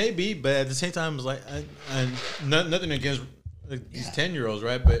situation. Maybe, but at the same time, it's like, and nothing against these Yeah. 10-year-olds,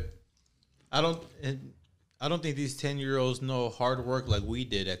 right? But I don't think these 10-year-olds know hard work like we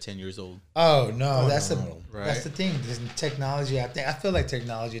did at 10 years old. Oh no, that's Right. the thing. This technology, I feel like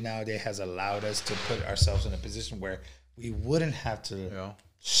technology nowadays has allowed us to put ourselves in a position where we wouldn't have to Yeah.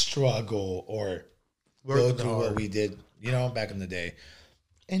 struggle or go through what we did, back in the day.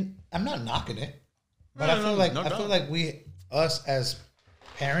 and I'm not knocking it, but No, I feel no, like no I feel doubt. like us as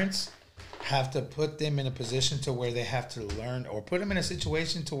parents have to put them in a position to where they have to learn, or put them in a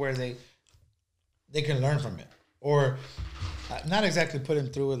situation to where they can learn from it, or not exactly put them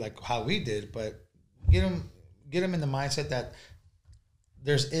through it like how we did, but get them in the mindset that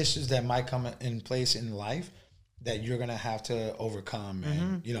there's issues that might come in place in life that you're gonna have to overcome,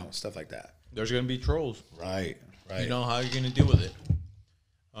 and stuff like that. There's gonna be trolls. Right. You know how you're gonna deal with it.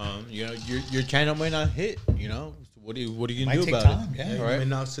 Your channel might not hit. What are you gonna Might do take about time, it? yeah. You Right. may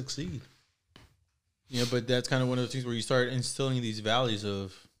not succeed. Yeah, but that's kind of one of the things where you start instilling these values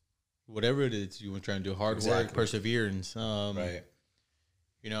of whatever it is you were trying to do: hard work, Exactly. perseverance. Right.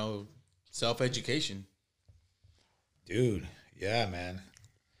 Self-education. Dude, yeah, man.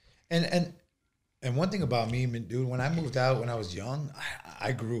 And one thing about me, dude, when I moved out when I was young,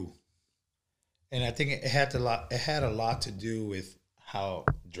 I grew, and I think it had a lot to do with how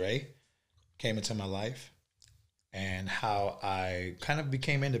Dre came into my life, and how I kind of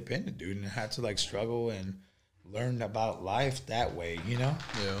became independent, dude, and had to like struggle and learn about life that way, Yeah.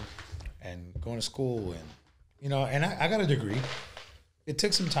 and going to school, and and I got a degree. It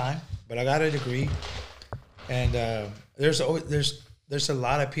took some time, but I got a degree, and there's a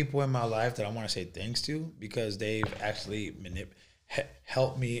lot of people in my life that I want to say thanks to, because they've actually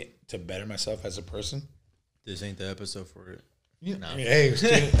helped me to better myself as a person. This ain't the episode for it. Hey,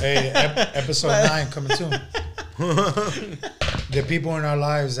 episode 9 coming soon. The people in our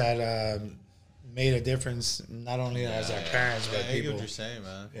lives that made a difference, not only as our parents, but I get people. what you're saying,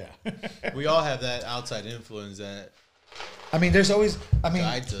 man. Yeah. We all have that outside influence that I mean, there's always. I mean,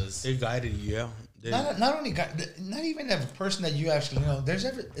 guides us. They guided you, yeah. not only not even a person that you actually know.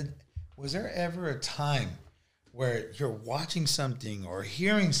 Was there ever a time where you're watching something or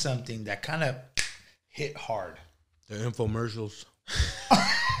hearing something that kind of hit hard? The infomercials.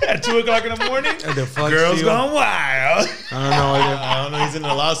 At 2:00 in the morning, And the Flex girls Seal. gone wild. I don't know. I don't know. He's in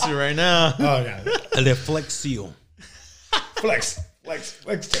a lawsuit right now. Oh yeah, And the Flex Seal. flex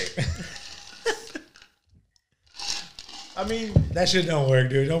tape. I mean, That shit don't work,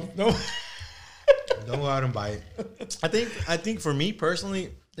 dude. Don't. Don't go out and buy it. I think for me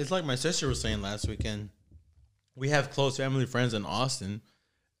personally, it's like my sister was saying last weekend. We have close family friends in Austin,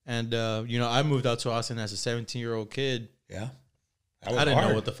 and I moved out to Austin as a 17-year-old kid. Yeah, I didn't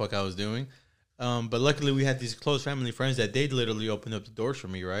know what the fuck I was doing, but luckily we had these close family friends that they literally opened up the doors for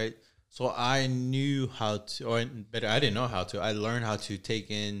me, right? So I knew how to, or better, I didn't know how to. I learned how to take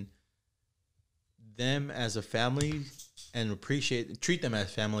in them as a family and treat them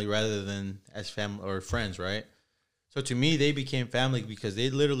as family rather than as family or friends, right? So to me, they became family because they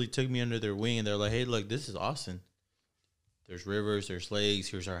literally took me under their wing and they're like, hey, look, this is Austin. There's rivers, there's lakes,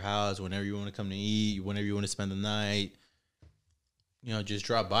 here's our house. Whenever you want to come to eat, whenever you want to spend the night, just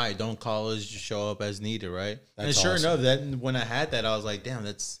drop by. Don't call us, just show up as needed, right? That's and sure awesome. enough, that when I had that, I was like, damn,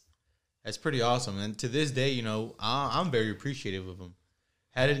 that's pretty awesome. And to this day, I'm very appreciative of them.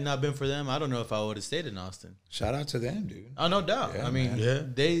 Had it not been for them, I don't know if I would have stayed in Austin. Shout out to them, dude. Oh, no doubt. Yeah, I mean,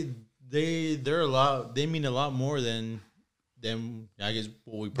 man. they're a lot. They mean a lot more than I guess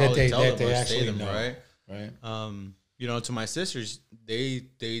what we probably tell them or say them, right? Right. To my sisters, they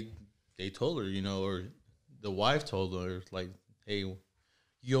told her, or the wife told her, like, hey,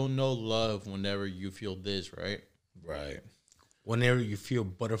 you'll know love whenever you feel this, right? Right. Whenever you feel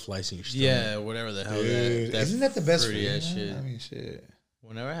butterflies in your stomach. Yeah, whatever the hell Dude, that isn't that the best fruity feeling? ass shit. I mean, shit.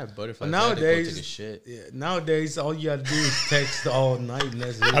 Whenever I have butterflies, But I had to go nowadays, take a shit. Yeah, nowadays, all you gotta do is text all night, and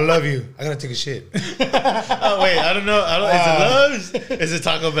that's I it. love you. I gotta take a shit. Oh wait, I don't know. Is it love? Is it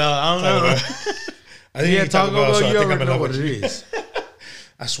Taco Bell? I don't know. I think Yeah, Taco Bell, so I you think I'm already in know love what with it you. is.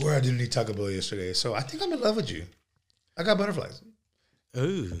 I swear I didn't eat Taco Bell yesterday, so I think I'm in love with you. I got butterflies.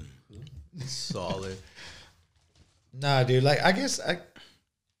 Ooh. Solid. Nah, dude. Like, I guess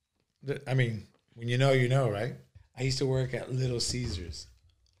I mean, when you know, right? I used to work at Little Caesars.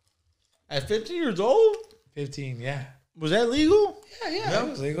 At 15 years old, 15, yeah. was that legal? Yeah, it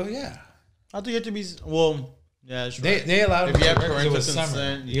was legal, yeah. I think you have to be. Well, yeah, that's right. They allowed If me you to have work 'cause it parental was summer.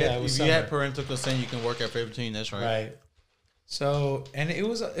 consent, Yeah, it was if summer. you have parental consent, you can work at 15. That's right. Right. So, and it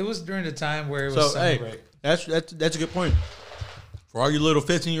was during the time where it was So summer hey, break. that's a good point. For all you little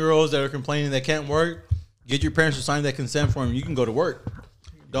 15-year-olds that are complaining they can't work, get your parents to sign that consent form. You can go to work.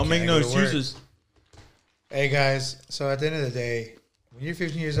 Don't make Can't no go to work. excuses. Hey guys, so at the end of the day, when you're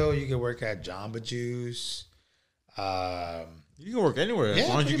 15 years old, you can work at Jamba Juice. You can work anywhere as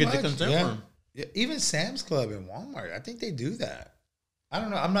long as you pretty get the much, consent yeah. form. Yeah, even Sam's Club and Walmart, I think they do that. I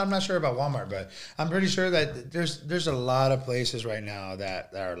don't know. I'm not sure about Walmart, but I'm pretty sure that there's a lot of places right now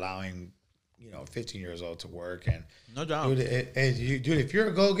that are allowing 15 years old to work. And No doubt. dude, if you're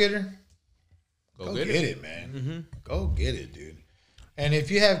a go-getter, go get it, man. Mm-hmm. Go get it, dude. And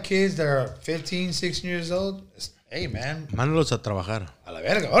if you have kids that are 15, 16 years old, hey, man, Mándalos a trabajar. a la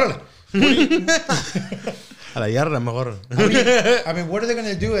verga, órale. A la yarda mejor. I mean, what are they going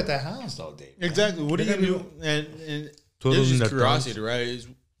to do at the house all day? Exactly. What are you They're going to gonna do? And Todos this is in their curiosity, right? Is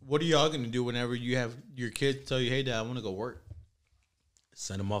what are y'all going to do whenever you have your kids tell you, hey, Dad, I want to go work?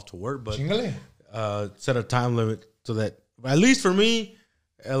 Send them off to work, but Chingale. set a time limit so that, at least for me,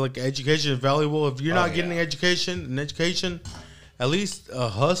 like education is valuable. If you're not getting an education, at least a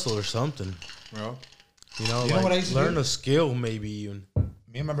hustle or something. Bro. You know what I used to learn do? a skill maybe even.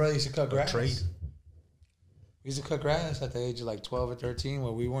 Me and my brother used to cut grass. trade. We used to cut grass at the age of like 12 or 13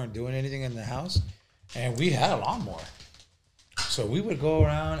 where we weren't doing anything in the house. And we had a lawnmower. So we would go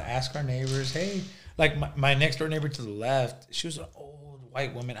around, ask our neighbors, hey, like my next door neighbor to the left, she was an old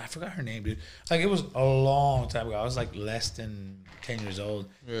white woman. I forgot her name, dude. Like it was a long time ago. I was like less than 10 years old.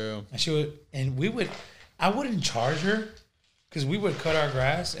 Yeah. And I wouldn't charge her because we would cut our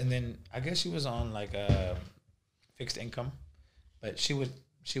grass. And then I guess she was on like a fixed income. But she would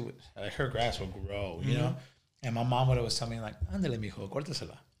like her grass would grow, you know? And my mom would always tell me like, "Ándale, mijo,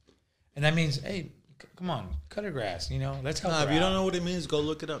 córtasela." And that means, hey, come on, cut her grass, you know? Let's help her If you out. don't know what it means, go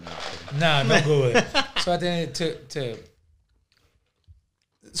look it up now. Nah, don't go with it. So at the end,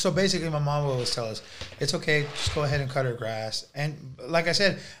 so basically, my mom would always tell us, it's okay, just go ahead and cut her grass. And like I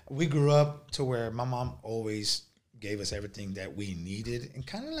said, we grew up to where my mom always gave us everything that we needed and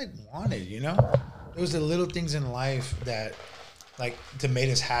kind of like wanted, you know? It was the little things in life that made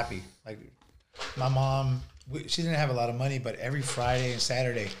us happy. Like my mom, she didn't have a lot of money, but every Friday and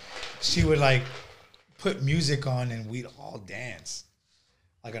Saturday, she would like put music on and we'd all dance.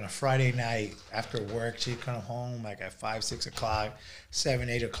 Like on a Friday night after work, she'd come home like at 5, 6 o'clock, 7,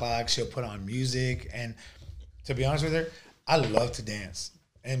 8 o'clock. She'll put on music. And to be honest with her, I love to dance.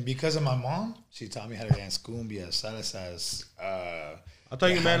 And because of my mom, she taught me how to dance cumbia, salsas. I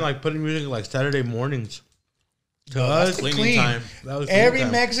thought you meant like putting music like Saturday mornings. To That's us, the cleaning clean. time. That was cleaning Every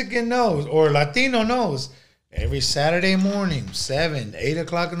time. Mexican knows, or Latino knows, every Saturday morning, 7, 8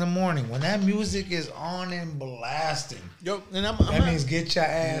 o'clock in the morning, when that music is on and blasting, Yo, and that means get your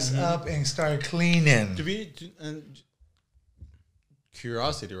ass up and start cleaning. and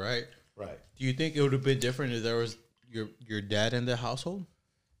curiosity, right? Right. Do you think it would have been different if there was your dad in the household?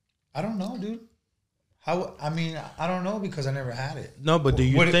 I don't know, dude. I don't know because I never had it. No, but do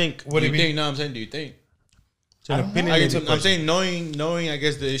you think? Do you think? No, I'm saying, do you think? It's an I don't know. opinionated I'm question. saying knowing, I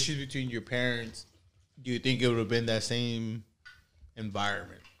guess, the issues between your parents. Do you think it would have been that same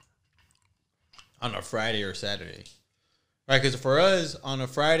environment on a Friday or Saturday? Right, because for us on a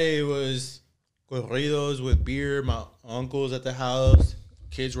Friday it was corridos with beer, my uncles at the house,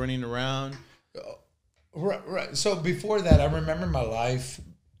 kids running around. Right. So before that, I remember my life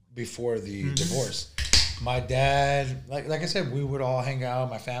before the divorce. My dad, like I said, we would all hang out,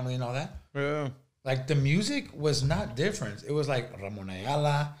 my family and all that. Yeah. Like the music was not different. It was like Ramon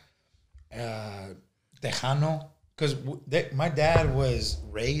Ayala, Tejano, because my dad was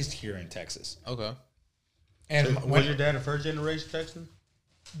raised here in Texas. Okay. And Was your dad a first generation Texan?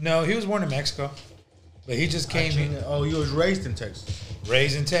 no, he was born in Mexico, but he just came here, Oh, you was raised in Texas.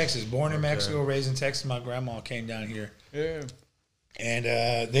 raised in Texas, born in Mexico, raised in Texas. My grandma came down here, Yeah. and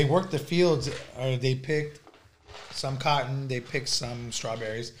they worked the fields. Or they picked some cotton, they picked some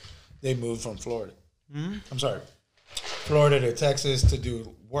strawberries. They moved from Florida. I'm sorry, Florida to Texas to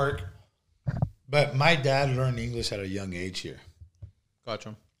do work. But my dad learned English at a young age here.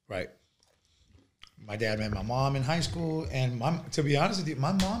 Gotcha. Right. My dad met my mom in high school, and to be honest with you,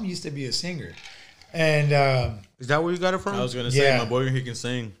 my mom used to be a singer, and Is that where you got it from? I was gonna say Yeah. my boy he can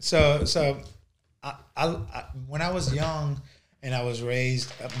sing. so I when I was young and I was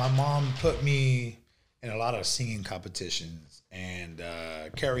raised, my mom put me in a lot of singing competitions and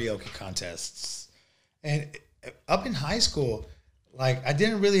karaoke contests, and up in high school, like I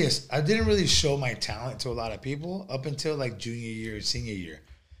didn't really show my talent to a lot of people up until like junior year, senior year.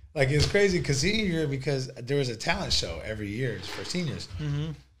 Like it's crazy because senior year, because there was a talent show every year for seniors.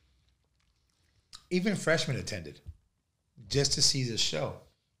 Even freshmen attended just to see this show.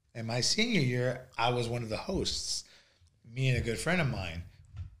 And my senior year, I was one of the hosts. Me and a good friend of mine.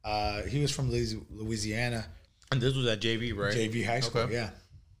 He was from Louisiana, And this was at JV, right? JV High School. Okay. Yeah.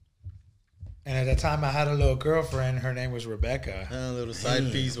 And at that time, I had a little girlfriend. Her name was Rebecca. A little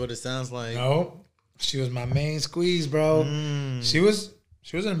side piece, what it sounds like. No, she was my main squeeze, bro. She was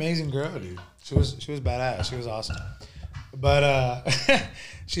an amazing girl, dude. She was badass. She was awesome. But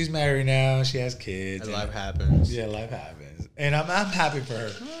she's married now. She has kids. And life happens. Yeah, life happens, and I'm happy for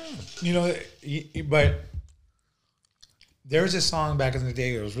her. You know, but there was a song back in the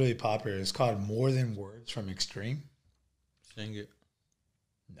day that was really popular. It's called "More Than Words" from Extreme. Sing it.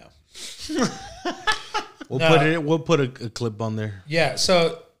 No. We'll put a clip on there. Yeah.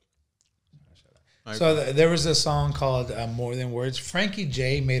 So there was a song called "More Than Words." Frankie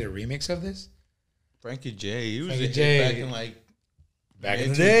J made a remix of this. Frankie J. He was Frankie a hit J. back in like Back in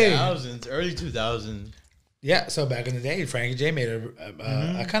the day. 2000s, early 2000s. Yeah, so back in the day, Frankie J made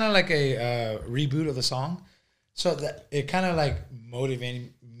a kind of like a reboot of the song, so that it kind of like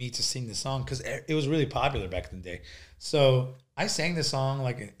motivated me to sing the song because it was really popular back in the day. So I sang the song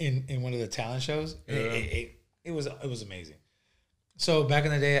like in one of the talent shows. Yeah. It was amazing. So back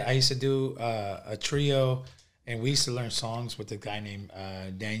in the day, I used to do a trio, and we used to learn songs with a guy named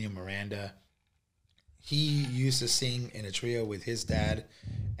Daniel Miranda. He used to sing in a trio with his dad,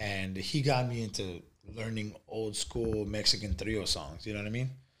 and he got me into learning old school Mexican trio songs. You know what I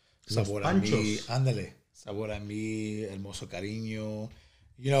mean? Sabor a mí, ándale. Sabor a mí, Hermoso Cariño.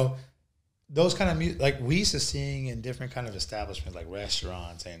 You know, those kind of music. Like we used to sing in different kind of establishments, like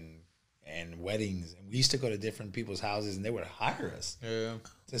restaurants and weddings. And we used to go to different people's houses, and they would hire us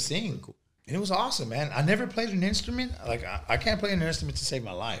to sing. And it was awesome, man. I never played an instrument. Like I can't play an instrument to save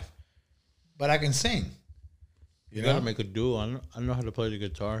my life, but I can sing. You gotta make a duo. I don't know how to play the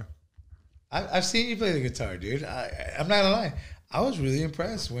guitar. I've seen you play the guitar, dude. I'm not gonna lie. I was really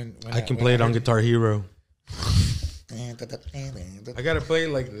impressed when I can play it on Guitar Hero. I gotta play it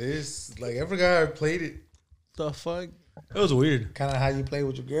like this. Like I forgot I played it. The fuck? It was weird. Kind of how you play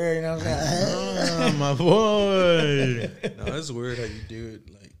with your girl, you know what I'm saying? Oh, my boy. No, it's weird how you do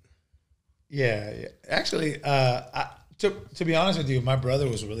it. Like, yeah. Actually, to be honest with you, my brother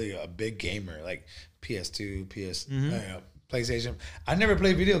was really a big gamer, like PS2, PlayStation. I never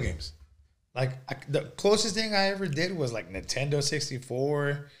played video games. Like the closest thing I ever did was like Nintendo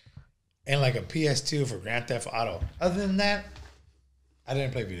 64 and like a PS2 for Grand Theft Auto. Other than that, I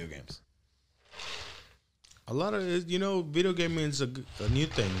didn't play video games. a lot of video gaming is a new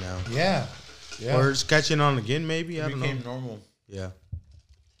thing now. Yeah. Or it's catching on again. Maybe I don't know. It became normal. Yeah.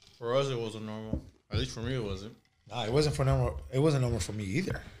 For us, it wasn't normal. At least for me, it wasn't. No, it wasn't normal. It wasn't normal for me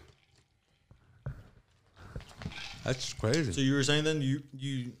either. That's crazy. So you were saying then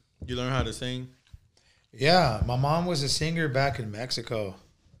you learned how to sing? Yeah, my mom was a singer back in Mexico,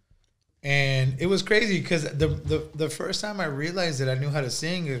 and it was crazy because the first time I realized that I knew how to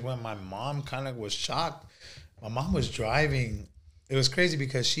sing is when my mom kind of was shocked. My mom was driving. It was crazy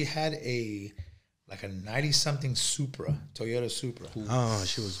because she had a 90-something Supra, Toyota Supra. Oh,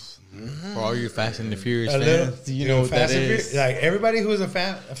 she was. For all your Fast and the Furious fans, you know what that is. Like everybody who was a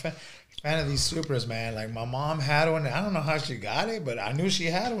fan of these Supras, man. Like my mom had one. I don't know how she got it, but I knew she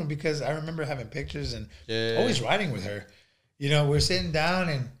had one because I remember having pictures and always riding with her. You know, we're sitting down,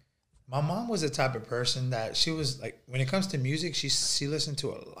 and my mom was the type of person that she was like, when it comes to music, she listened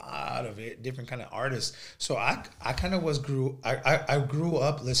to a lot of different kind of artists. So I kind of I grew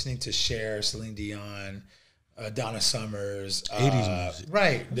up listening to Cher, Celine Dion, Donna Summers, 80s music.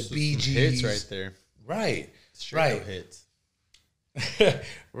 Right? The Bee Gees, hits right there, right? Straight up hits.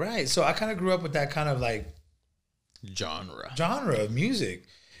 Right. So I kind of grew up with that kind of like genre of music.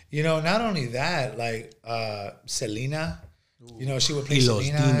 You know, not only that, like Selena, you know, she would play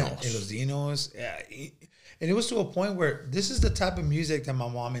Selena and Los Dinos. Yeah. And it was to a point where this is the type of music that my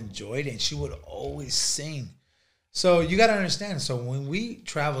mom enjoyed, and she would always sing. So you got to understand. So when we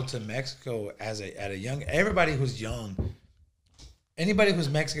traveled to Mexico at a young, everybody who's young, anybody who's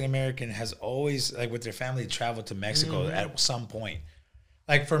Mexican American has always, like with their family, traveled to Mexico at some point.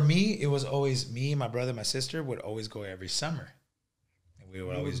 Like for me, it was always me, my brother, my sister would always go every summer. And we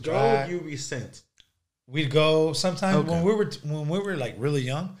would always drive. You be sent. We'd go sometimes when we were like really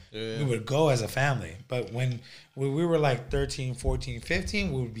young, we would go as a family. But when we were like 13, 14,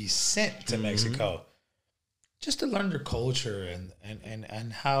 15, we would be sent to Mexico just to learn their culture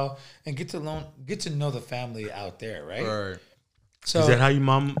and how and get to know the family out there, right? Right. So is that how your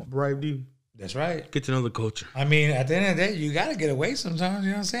mom arrived you? That's right. Get to know the culture. I mean, at the end of the day, you got to get away sometimes.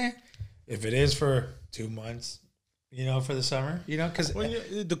 You know what I'm saying? If it is for 2 months, you know, for the summer, you know, because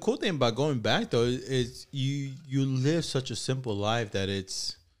the cool thing about going back though is you live such a simple life that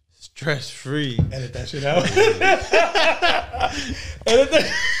it's stress free. Edit that shit out. Edit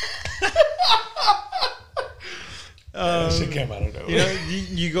that. That shit came out of nowhere. You know,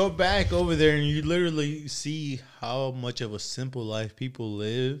 you go back over there and you literally see how much of a simple life people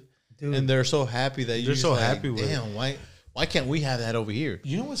live. Dude, and they're so happy that you're so happy with it. Damn, why can't we have that over here?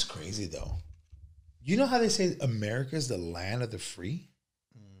 You know what's crazy though? You know how they say America's the land of the free?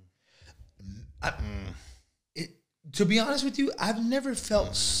 to be honest with you, I've never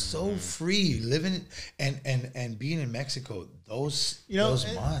felt so free living and being in Mexico. Those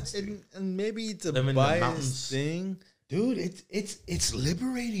months, and maybe it's a Living in the biased mountains. thing. dude. It's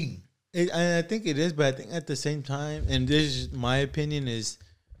liberating. And I think it is, but I think at the same time, and this is my opinion, is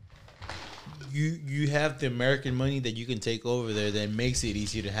you have the American money that you can take over there that makes it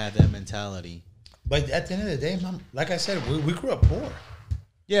easy to have that mentality. But at the end of the day, Mom, like I said, we grew up poor.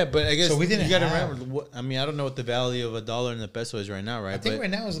 Yeah, but I guess So we didn't you got to have- remember. I mean, I don't know what the value of $1 and the peso is right now, right? I think But- right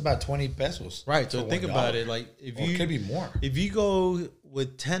now it's about 20 pesos. right. So for think $1. about it. Like if Or you it could be more. if you go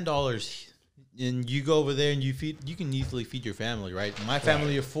with $10 and you go over there and you can easily feed your family, right? My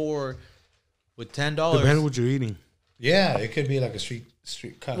family of 4 with $10. Depends on what you're eating. Yeah, it could be like a street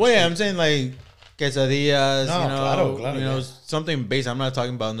kind of. Well, yeah, street. I'm saying like quesadillas, No, claro, you know, yeah. something basic. I'm not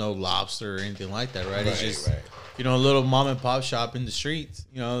talking about no lobster or anything like that, right? It's Right, just right. you know, a little mom and pop shop in the streets.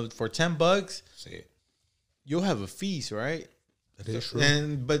 You know, for $10, See, you'll have a feast, right? That is true.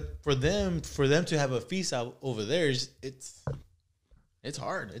 And but for them to have a feast out over there, it's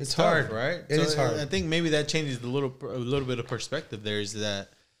hard. It's tough, hard. right? It is hard. I think maybe that changes a little bit of perspective. There is that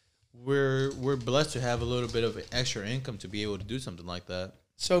we're blessed to have a little bit of extra income to be able to do something like that.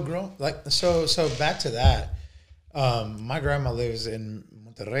 so back to that. My grandma lives in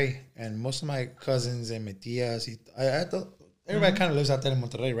Monterrey, and most of my cousins and my tias, everybody kind of lives out there in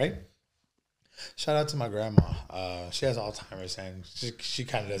Monterrey, right? Shout out to my grandma. She has Alzheimer's, and she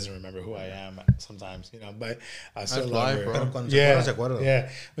kind of doesn't remember who I am sometimes, you know. But I still That's love life, her. bro. Pero cuando se acuerda, se acuerda. Yeah.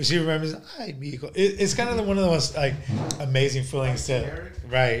 But she remembers. Ay, mijo. It's kind of one of the most like amazing feelings to.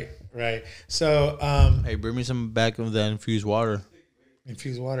 Right. So Hey, bring me some back of that infused water.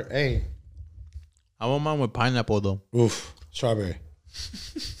 infused water. Hey, I want mine with pineapple though. oof, strawberry.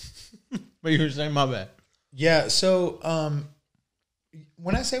 But you were saying my bad. Yeah. So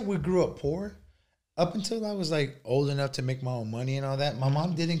when I say we grew up poor, up until I was like old enough to make my own money and all that, my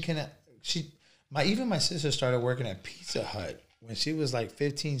mom didn't connect. Even my sister started working at Pizza Hut when she was like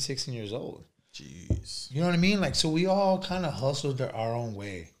 15, 16 years old. Jeez. You know what I mean? Like, so we all kind of hustled our own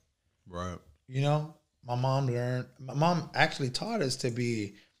way. Right. You know, my mom actually taught us to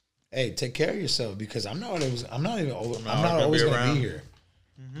be, hey, take care of yourself, because I'm not always going to be here.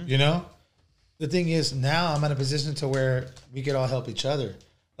 You know, the thing is, now I'm in a position to where we could all help each other.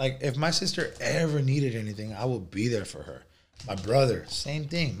 Like, if my sister ever needed anything, I will be there for her. My brother, same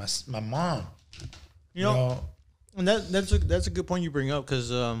thing. My mom, You know, and that's a good point you bring up,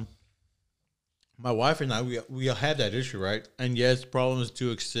 because my wife and I we had that issue, right? And yes, problems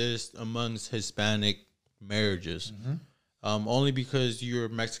do exist amongst Hispanic marriages. Only because you're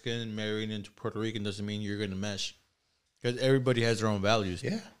Mexican and married into Puerto Rican doesn't mean you're going to mesh, because everybody has their own values.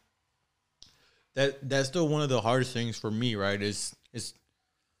 yeah. That's still one of the hardest things for me, right? Is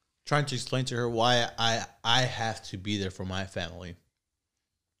trying to explain to her why I have to be there for my family,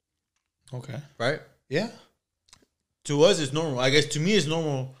 Okay. right? Yeah. To us, it's normal. I guess to me, it's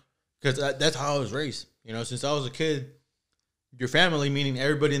normal because that's how I was raised. You know, since I was a kid, your family, meaning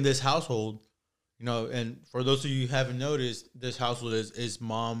everybody in this household, you know, and for those of you who haven't noticed, this household is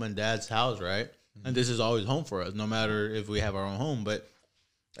mom and dad's house, right? And this is always home for us, no matter if we have our own home. But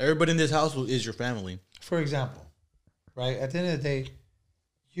everybody in this household is your family. For example, right? At the end of the day,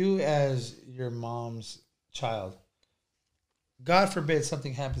 you as your mom's child, God forbid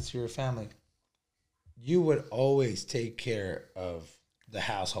something happens to your family, you would always take care of the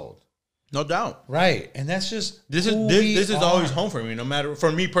household. No doubt. Right. And that's just This is who this, we this is are. always home for me, no matter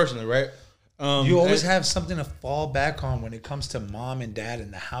for me personally, right? You always and- have something to fall back on when it comes to mom and dad in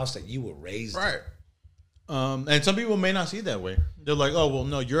the house that you were raised in. right. And some people may not see it that way. They're like, "Oh, well,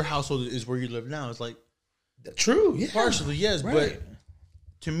 no, your household is where you live now." It's like True. Yeah. partially, yes, Right. but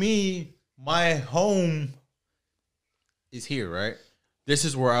to me, my home is here, right? This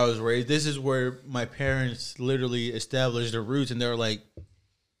is where I was raised. This is where my parents literally established their roots, and they're like,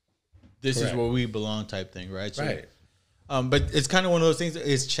 "This Correct. is where we belong," type thing, right? So, Right. But it's kind of one of those things that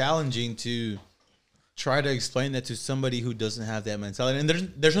it's challenging to try to explain that to somebody who doesn't have that mentality. And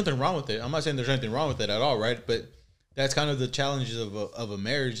there's nothing wrong with it. I'm not saying there's anything wrong with it at all, right? But that's kind of the challenges of a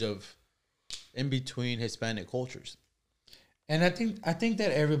marriage of in between Hispanic cultures. And I think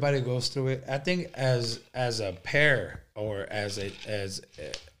that everybody goes through it. I think as a pair or as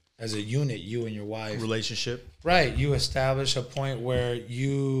a unit, you and your wife, Relationship. right? You establish a point where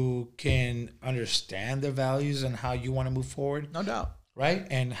you can understand the values and how you want to move forward, No doubt. right?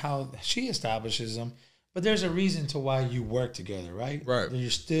 And how she establishes them. But there's a reason to why you work together, right? Right. You're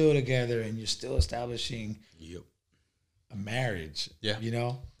still together and you're still establishing Yep. a marriage. Yeah. You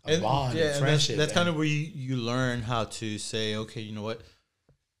know, a bond, a and friendship. That's kind of where you learn how to say, okay, you know what?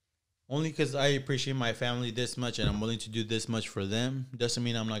 only because I appreciate my family this much and I'm willing to do this much for them doesn't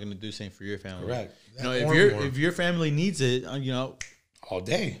mean I'm not going to do the same for your family. Correct. You know, Or if your family needs it, you know, all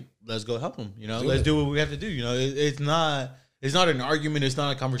day, let's go help them. You know, let's do what we have to do. You know, it's not an argument. It's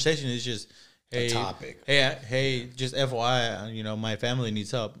not a conversation. It's just a topic. Hey, just FYI, you know, my family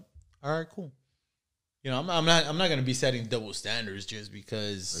needs help. All right, cool. You know, I'm not going to be setting double standards just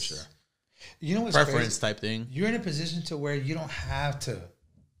because. For sure. You know what's preference crazy? Type thing. You're in a position to where you don't have to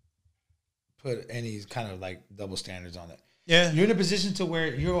put any kind of like double standards on it. Yeah. You're in a position to where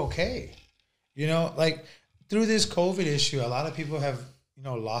you're okay. You know, like through this COVID issue, a lot of people have, you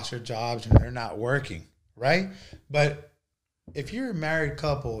know, lost their jobs and they're not working, right? But if you're a married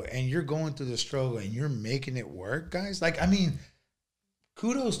couple and you're going through the struggle and you're making it work, guys, like, I mean,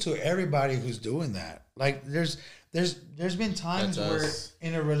 kudos to everybody who's doing that. Like there's been times where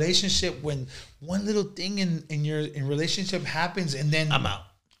in a relationship when one little thing in your relationship happens and then I'm out.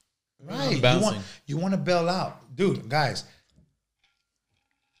 Right. You want to bail out. Dude, guys,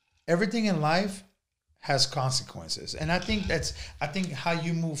 everything in life has consequences. And I think how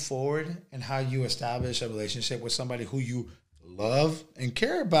you move forward and how you establish a relationship with somebody who you love and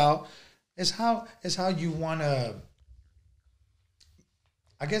care about is how you want to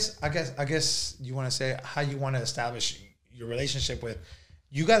I guess you want to say how you want to establish your relationship with.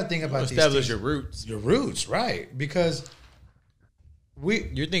 You got to think about these establish your roots. Your roots, right? Because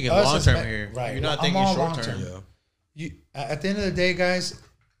you're thinking long term here, right? You're not thinking short term. Yeah. You at the end of the day, guys,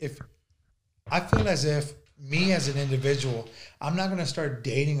 if I feel as if me as an individual, I'm not going to start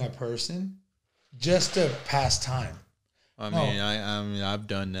dating a person just to pass time. I mean, I've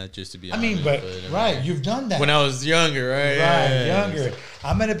done that just to be honest. I mean, but right, you've done that. When I was younger, right? Right, younger.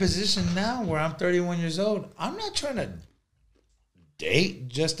 I'm in a position now where I'm 31 years old. I'm not trying to date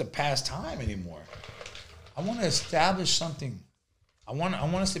just to pass time anymore. I want to establish something. I want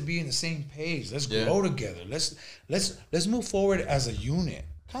us to be in the same page. Let's grow together. Let's move forward as a unit.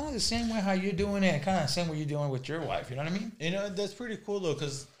 Kind of the same way how you're doing it, and kind of the same way you're doing with your wife. You know what I mean? You know, that's pretty cool though,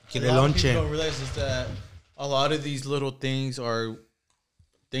 because a lot of people don't realize is that a lot of these little things are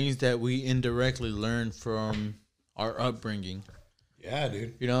things that we indirectly learn from our upbringing. Yeah,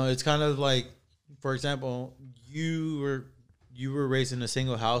 dude. You know, it's kind of like, for example, you were raised in a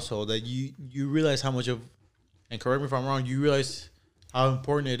single household that you realize how much of, and correct me if I'm wrong, you realize how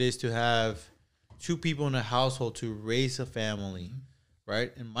important it is to have two people in a household to raise a family,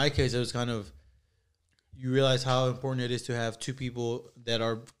 right? In my case, it was kind of, you realize how important it is to have two people that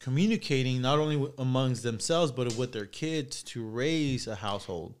are communicating not only amongst themselves, but with their kids to raise a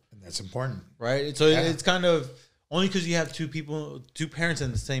household. And that's important. Right? So it's kind of, only because you have two parents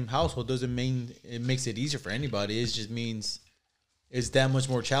in the same household doesn't mean it makes it easier for anybody. It just means it's that much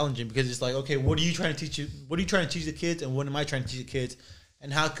more challenging because it's like, okay, what are you trying to teach the kids and what am I trying to teach the kids?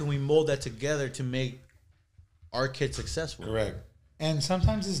 And how can we mold that together to make our kids successful? Correct. And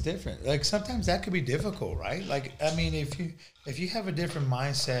sometimes it's different. Like sometimes that could be difficult, right? Like, I mean, if you have a different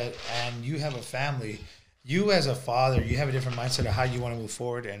mindset and you have a family, you as a father, you have a different mindset of how you want to move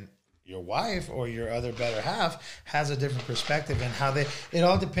forward, and your wife or your other better half has a different perspective and how it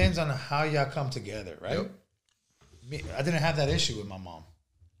all depends on how y'all come together, right? Yep. I didn't have that issue with my mom.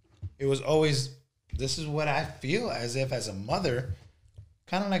 It was always, this is what I feel as if as a mother,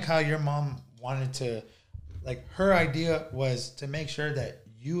 kind of like how your mom wanted to, like her idea was to make sure that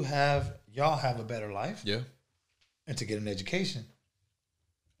y'all have a better life. Yeah. And to get an education.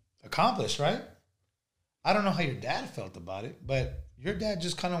 Accomplished, right? I don't know how your dad felt about it, but your dad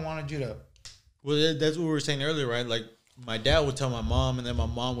just kind of wanted you to. Well, that's what we were saying earlier, right? Like my dad would tell my mom, and then my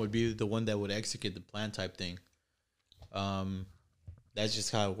mom would be the one that would execute the plan type thing. That's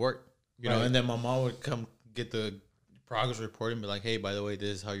just how it worked, you know. And then my mom would come get the progress report and be like, "Hey, by the way, this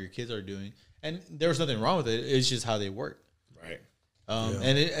is how your kids are doing." And there was nothing wrong with it. It's just how they work. Right.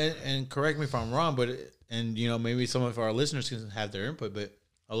 And correct me if I'm wrong, but you know, maybe some of our listeners can have their input, but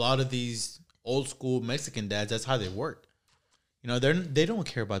a lot of these old school Mexican dads, that's how they work. You know, they don't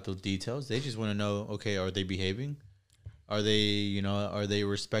care about those details. They just want to know, okay, are they behaving? Are they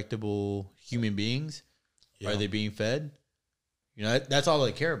respectable human beings? Yeah. Are they being fed? You know, that's all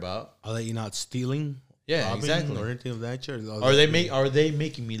they care about. Are they not stealing? Yeah, exactly. Or anything of that nature? Are they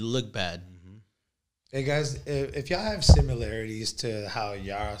making me look bad? Hey guys, if y'all have similarities to how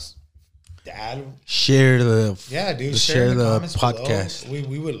y'all's dad share the podcast.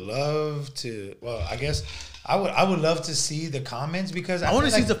 We would love to. Well, I guess I would love to see the comments because I want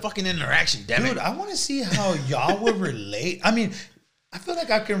to see the fucking interaction. Damn it, I want to see how y'all would relate. I mean, I feel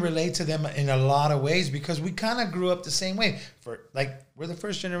like I can relate to them in a lot of ways because we kind of grew up the same way. We're the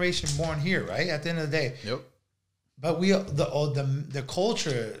first generation born here, right? At the end of the day, yep. But the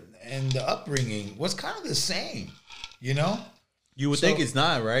culture and the upbringing was kind of the same, you know. You would think it's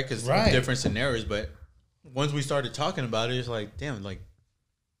not, right? Because Right. different scenarios. But once we started talking about it, it's like, damn, like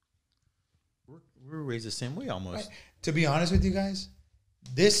we're raised the same way almost. Right. To be honest with you guys,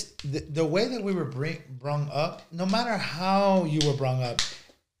 the way that we were brung up, no matter how you were brung up,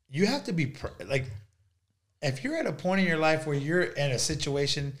 you have to be like, if you're at a point in your life where you're in a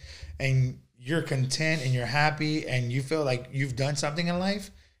situation and you're content and you're happy and you feel like you've done something in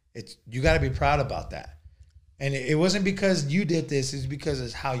life, you got to be proud about that. And it wasn't because you did this; it's because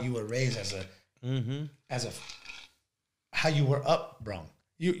it's how you were raised as a how you were upbrung.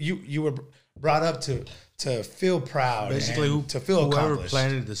 You were brought up to feel proud, Basically, and to feel whoever accomplished.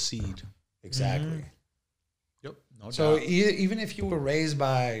 planted the seed. Exactly. Yep. No So doubt. even if you were raised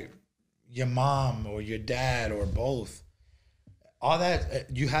by your mom or your dad or both, all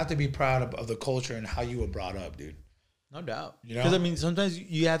that, you have to be proud of the culture and how you were brought up, dude. No doubt. You know? Because, I mean, sometimes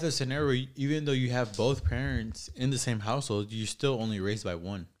you have the scenario, even though you have both parents in the same household, you're still only raised by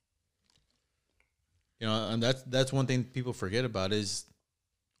one. You know, and that's one thing people forget about is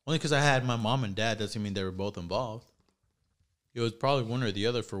only because I had my mom and dad doesn't mean they were both involved. It was probably one or the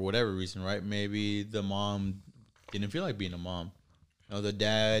other for whatever reason, right? Maybe the mom didn't feel like being a mom. You know, the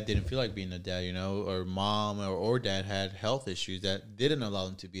dad didn't feel like being a dad, you know, or mom or dad had health issues that didn't allow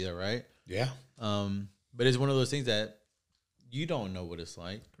them to be there, right? Yeah. But it's one of those things that you don't know what it's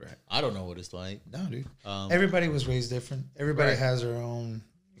like. Right. I don't know what it's like. No, dude. Everybody was raised different. Everybody Right. has their own,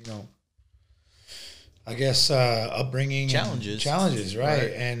 I guess, upbringing. Challenges. Right.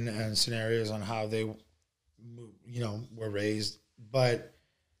 Right. And scenarios on how they, were raised. But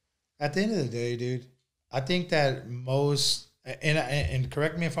at the end of the day, dude, I think that most, and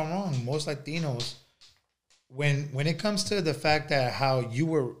correct me if I'm wrong, most Latinos, when it comes to the fact that how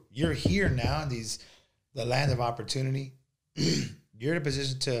you're here now in the land of opportunity, you're in a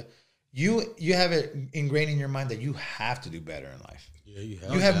position to, you have it ingrained in your mind that you have to do better in life. Yeah, you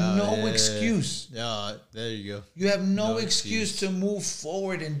have. You have no excuse. Yeah, there you go. You have no No excuse excuse. to move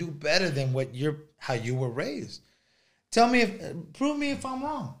forward and do better than how you were raised. Prove me if I'm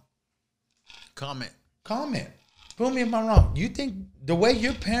wrong. Comment. Prove me if I'm wrong. You think the way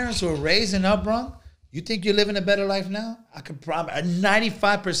your parents were raised and upbrought, you think you're living a better life now? I could probably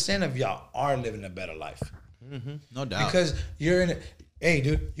 95% of y'all are living a better life No doubt. because you're in. Hey,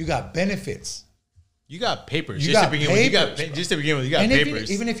 dude, you got benefits. you got papers. You just got to begin with. You got papers, just to begin with. You got And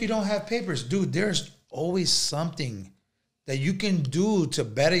papers. even if you don't have papers, dude, there's always something that you can do to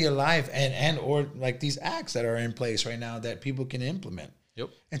better your life and or like these acts that are in place right now that people can implement Yep.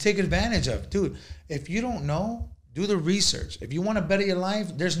 and take advantage of. Dude, if you don't know, do the research. If you want to better your life,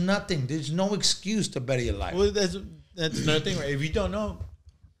 there's no excuse to better your life. Well, that's another thing, right? If you don't know,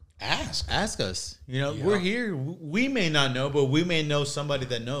 Ask us. You know, we're here. We may not know, but we may know somebody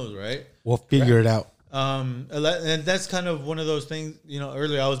that knows, right? We'll figure it out. And that's kind of one of those things. You know,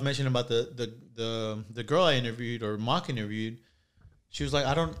 earlier I was mentioning about the girl I interviewed or mock interviewed. She was like,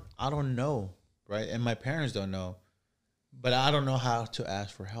 I don't know, right? And my parents don't know, but I don't know how to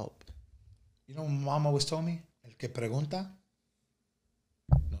ask for help. You know what mom always told me? El que pregunta,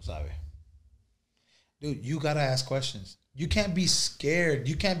 no sabe. Dude, you gotta ask questions. You can't be scared.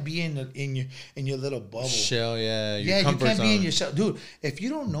 You can't be in your little bubble. Shell, yeah, your Yeah, you comfort can't be in zone. your shell. Dude, if you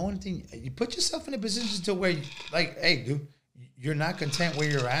don't know anything, you put yourself in a position to where, hey, dude, you're not content where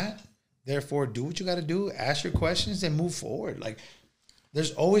you're at. Therefore, do what you got to do. Ask your questions and move forward. Like,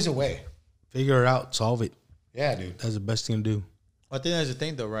 there's always a way. Figure it out. Solve it. Yeah, dude. That's the best thing to do. I think that's the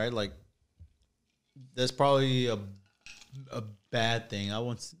thing, though, right? Like, that's probably a bad thing.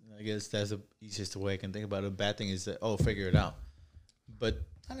 I guess that's the easiest way I can think about it. A bad thing is that, figure it out. But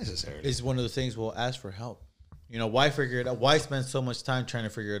Not necessarily. it's one of the things we'll ask for help. You know, why figure it out? Why spend so much time trying to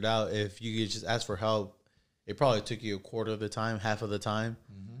figure it out if you could just ask for help? It probably took you a quarter of the time, half of the time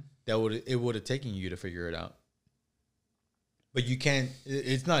it would have taken you to figure it out. But you can't.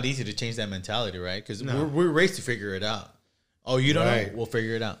 It's not easy to change that mentality, right? Because we're raised to figure it out. Oh, you don't know? We'll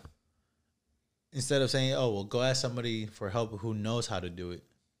figure it out. Instead of saying, "Oh, well, go ask somebody for help who knows how to do it."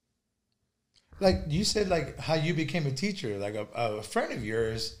 Like you said, like how you became a teacher. Like a friend of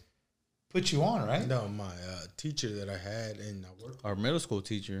yours put you on, right? No, my teacher that I had and I worked with, Our middle school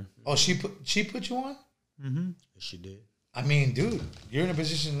teacher. Oh, she put you on? she did. I mean, dude, you're in a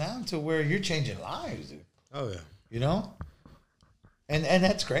position now to where you're changing lives, dude. Oh, yeah. You know? And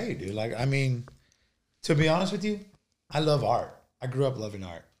that's great, dude. Like, I mean, to be honest with you, I love art. I grew up loving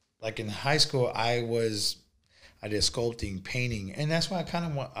art. Like in high school, I did sculpting, painting, and that's why I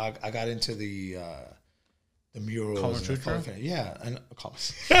kind of I got into the the murals. Kama and the Sutra? photo finish. Yeah, and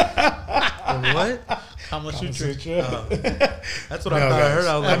Kama What? Kama Sutra. Sutra. That's what I No, thought I guys. heard.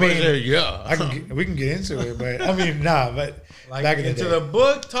 I was I like, mean, Yeah. we can get into it, but I mean, nah. But like back in the into day. the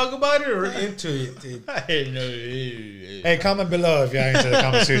book, talk about it, or into it? I didn't know. Hey, comment below if y'all into the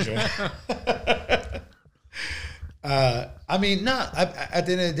Kama Sutra. I mean, at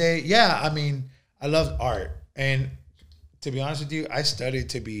the end of the day, yeah, I mean, I loved art. And to be honest with you, I studied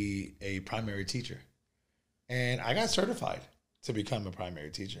to be a primary teacher. And I got certified to become a primary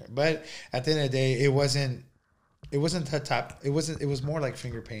teacher. But at the end of the day, it wasn't the top. It was more like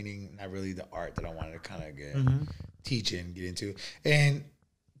finger painting, not really the art that I wanted to kind of get teach and get into. And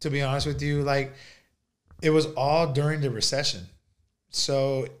to be honest with you, like, it was all during the recession.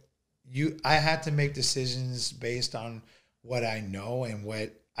 So I had to make decisions based on what I know and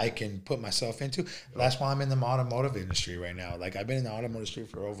what I can put myself into. That's why I'm in the automotive industry right now. Like, I've been in the automotive industry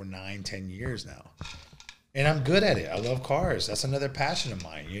for over 9-10 years now. And I'm good at it. I love cars. That's another passion of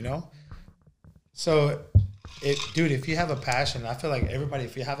mine, you know? So, dude, if you have a passion, I feel like everybody,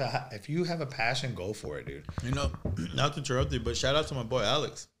 if you have a passion, go for it, dude. You know, not to interrupt you, but shout out to my boy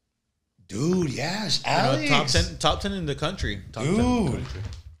Alex. Dude, yes, You know, Alex. top 10 in the country. Top 10 in the Dude. country.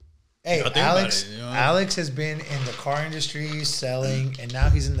 Hey, You know, think about Alex. it, you know? Alex has been in the car industry selling, and now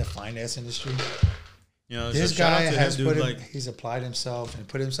he's in the finance industry. You know, This so shout guy out to has him, dude. he's applied himself and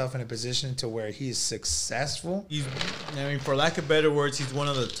put himself in a position to where he is successful I mean, for lack of better words, he's one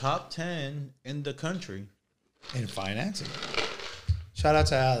of the top 10 in the country. in financing. Shout out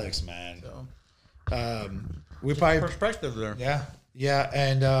to Alex, man. So, We probably perspective there. yeah,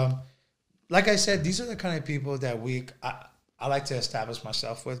 and like I said, these are the kind of people that I like to establish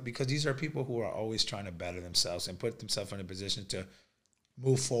myself with, because these are people who are always trying to better themselves and put themselves in a position to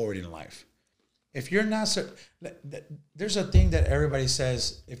move forward in life. If you're not, there's a thing that everybody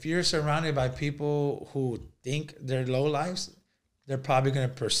says, if you're surrounded by people who think they're low lives, they're probably going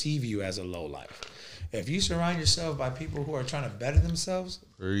to perceive you as a low life. If you surround yourself by people who are trying to better themselves,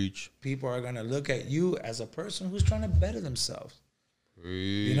 Preach. people are going to look at you as a person who's trying to better themselves.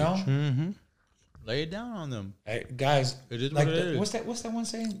 Preach. You know? Mm-hmm. Lay it down on them. Hey, guys, It is like what it is. what's that one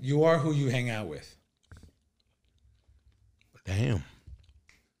saying? You are who you hang out with. Damn.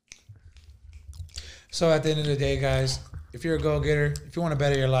 So at the end of the day, guys, if you're a go-getter, if you want to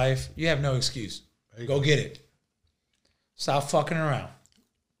better your life, you have no excuse. Go get it. Stop fucking around.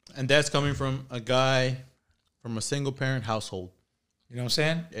 And that's coming from a guy from a single parent household. You know what I'm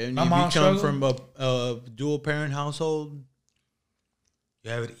saying? And My if mom you come struggled. from a dual parent household,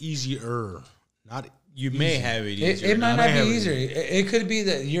 You have it easier. Not you may have it easier. It might not have be it. easier. It could be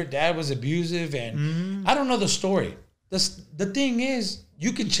that your dad was abusive, and I don't know the story. The thing is,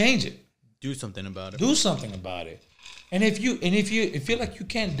 you can change it. Do something about it. Do something about it. And if you feel like you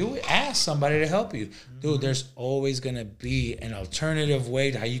can't do it, ask somebody to help you. Dude, there's always gonna be an alternative way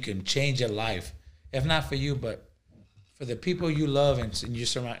to how you can change your life. If not for you, but for the people you love and you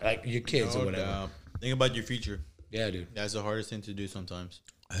surround, like your kids or whatever. doubt. Think about your future. Yeah, dude. That's the hardest thing to do sometimes.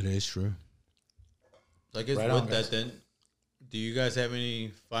 that is true. So I guess Right with on, that guys. then, do you guys have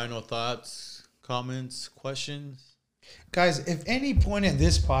any final thoughts, comments, questions? Guys, if any point in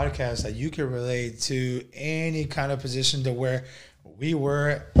this podcast that you can relate to any kind of position to where we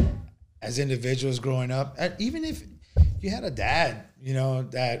were as individuals growing up, and even if you had a dad, you know,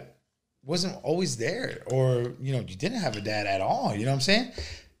 that wasn't always there, or, you know, you didn't have a dad at all, you know what I'm saying?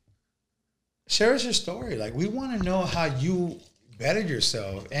 Share us your story. Like, we want to know how you bettered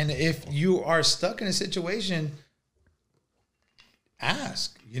yourself. And if you are stuck in a situation,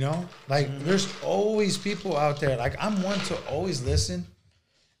 ask, you know, like there's always people out there. Like, I'm one to always listen,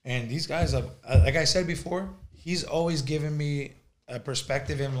 and these guys are, like I said before, he's always giving me a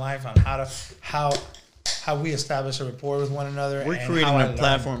perspective in life on how we establish a rapport with one another. We're and creating how I a learn.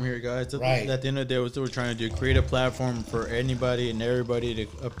 platform here, guys. Right. At the end of the day, what we're trying to do, create a platform for anybody and everybody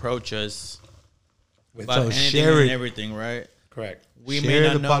to approach us With about anything share and it. everything, right? correct. We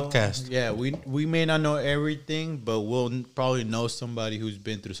Share the know, podcast. Yeah, we may not know everything, but we'll probably know somebody who's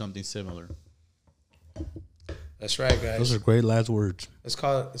been through something similar. That's right, guys. Those are great last words. Let's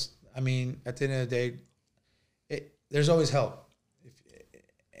call it. I mean, at the end of the day, there's always help.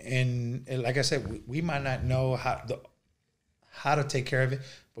 And like I said, we might not know how to take care of it,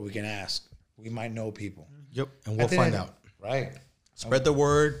 but we can ask. We might know people. Yep. And we'll At the find end- out. Right. Spread the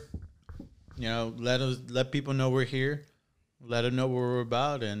word. You know, let people know we're here. Let them know what we're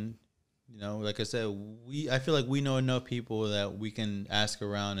about, and you know, like I said, I feel like we know enough people that we can ask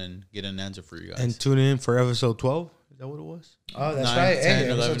around and get an answer for you guys. And tune in for episode 12. Is that what it was? Oh, that's 9, right. 10, Hey,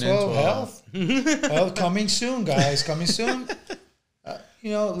 11, episode and 12, 12. health. Health coming soon, guys. Coming soon.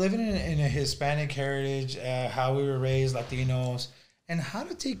 living in a Hispanic heritage, how we were raised, Latinos, and how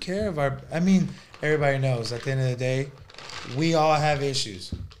to take care of our. I mean, everybody knows at the end of the day, we all have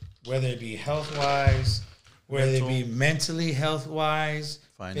issues, whether it be health wise, whether it be mentally health wise,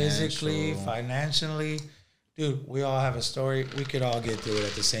 physically, financially. Dude, we all have a story. We could all get through it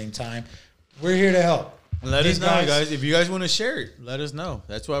at the same time. We're here to help. Let us know, guys. If you guys want to share it, let us know.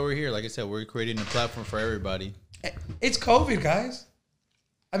 That's why we're here. Like I said, we're creating a platform for everybody. It's COVID, guys.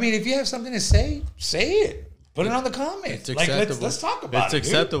 I mean, if you have something to say it. Put it on the comments. It's acceptable. Let's talk about it. It's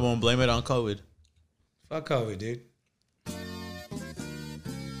acceptable and blame it on COVID. Fuck COVID, dude.